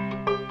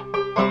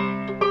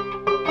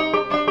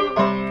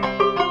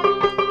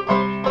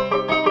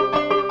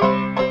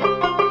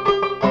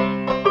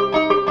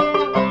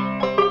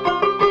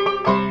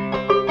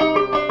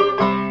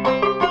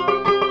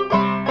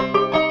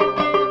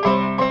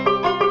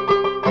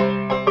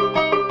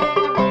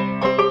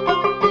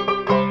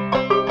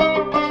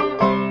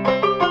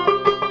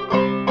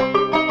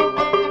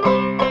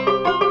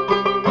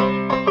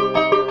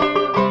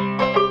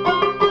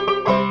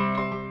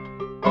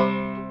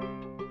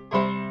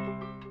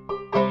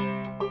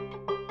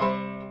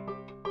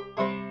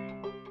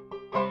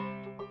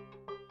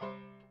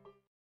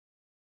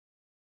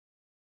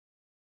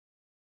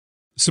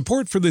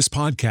 Support for this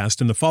podcast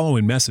and the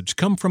following message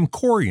come from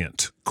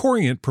Corient.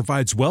 Corient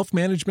provides wealth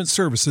management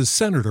services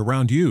centered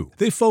around you.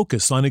 They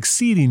focus on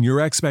exceeding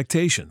your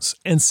expectations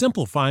and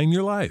simplifying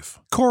your life.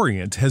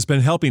 Corient has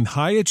been helping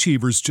high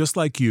achievers just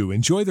like you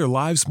enjoy their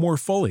lives more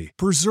fully,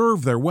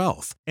 preserve their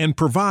wealth, and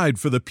provide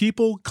for the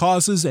people,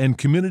 causes, and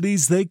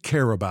communities they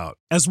care about.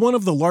 As one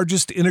of the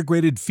largest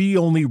integrated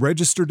fee-only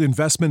registered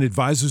investment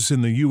advisors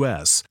in the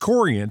U.S.,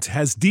 Corient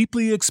has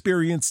deeply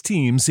experienced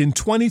teams in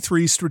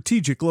 23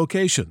 strategic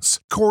locations.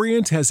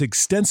 Corient has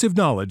extensive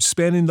knowledge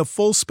spanning the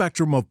full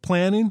spectrum of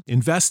planning,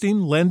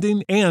 investing,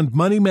 lending, and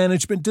money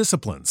management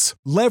disciplines.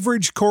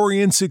 Leverage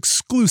Corient's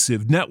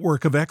exclusive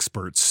network of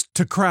experts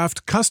to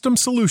craft custom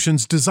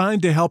solutions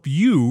designed to help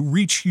you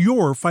reach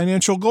your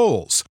financial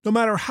goals, no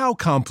matter how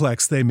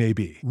complex they may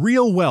be.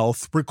 Real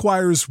wealth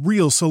requires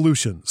real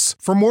solutions.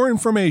 For more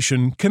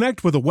information,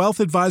 connect with a wealth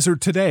advisor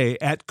today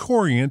at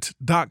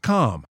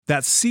Corient.com.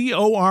 That's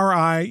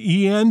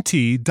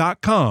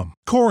Corient.com.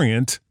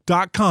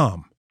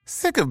 Corient.com.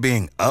 Sick of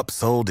being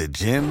upsold at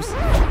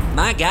gyms?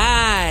 My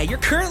guy, you're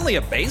currently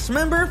a base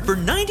member? For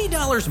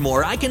 $90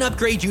 more, I can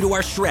upgrade you to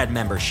our Shred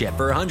membership.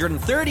 For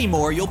 $130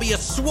 more, you'll be a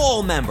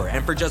Swole member.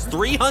 And for just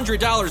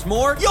 $300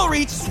 more, you'll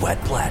reach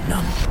Sweat Platinum.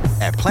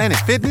 At Planet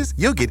Fitness,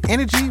 you'll get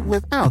energy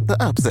without the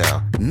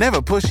upsell.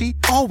 Never pushy,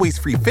 always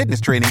free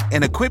fitness training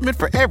and equipment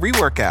for every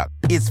workout.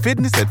 It's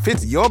fitness that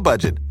fits your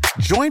budget.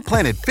 Join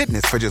Planet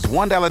Fitness for just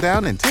 $1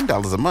 down and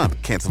 $10 a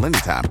month. Cancel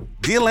anytime.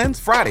 Deal ends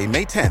Friday,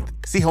 May 10th.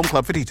 See Home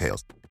Club for details.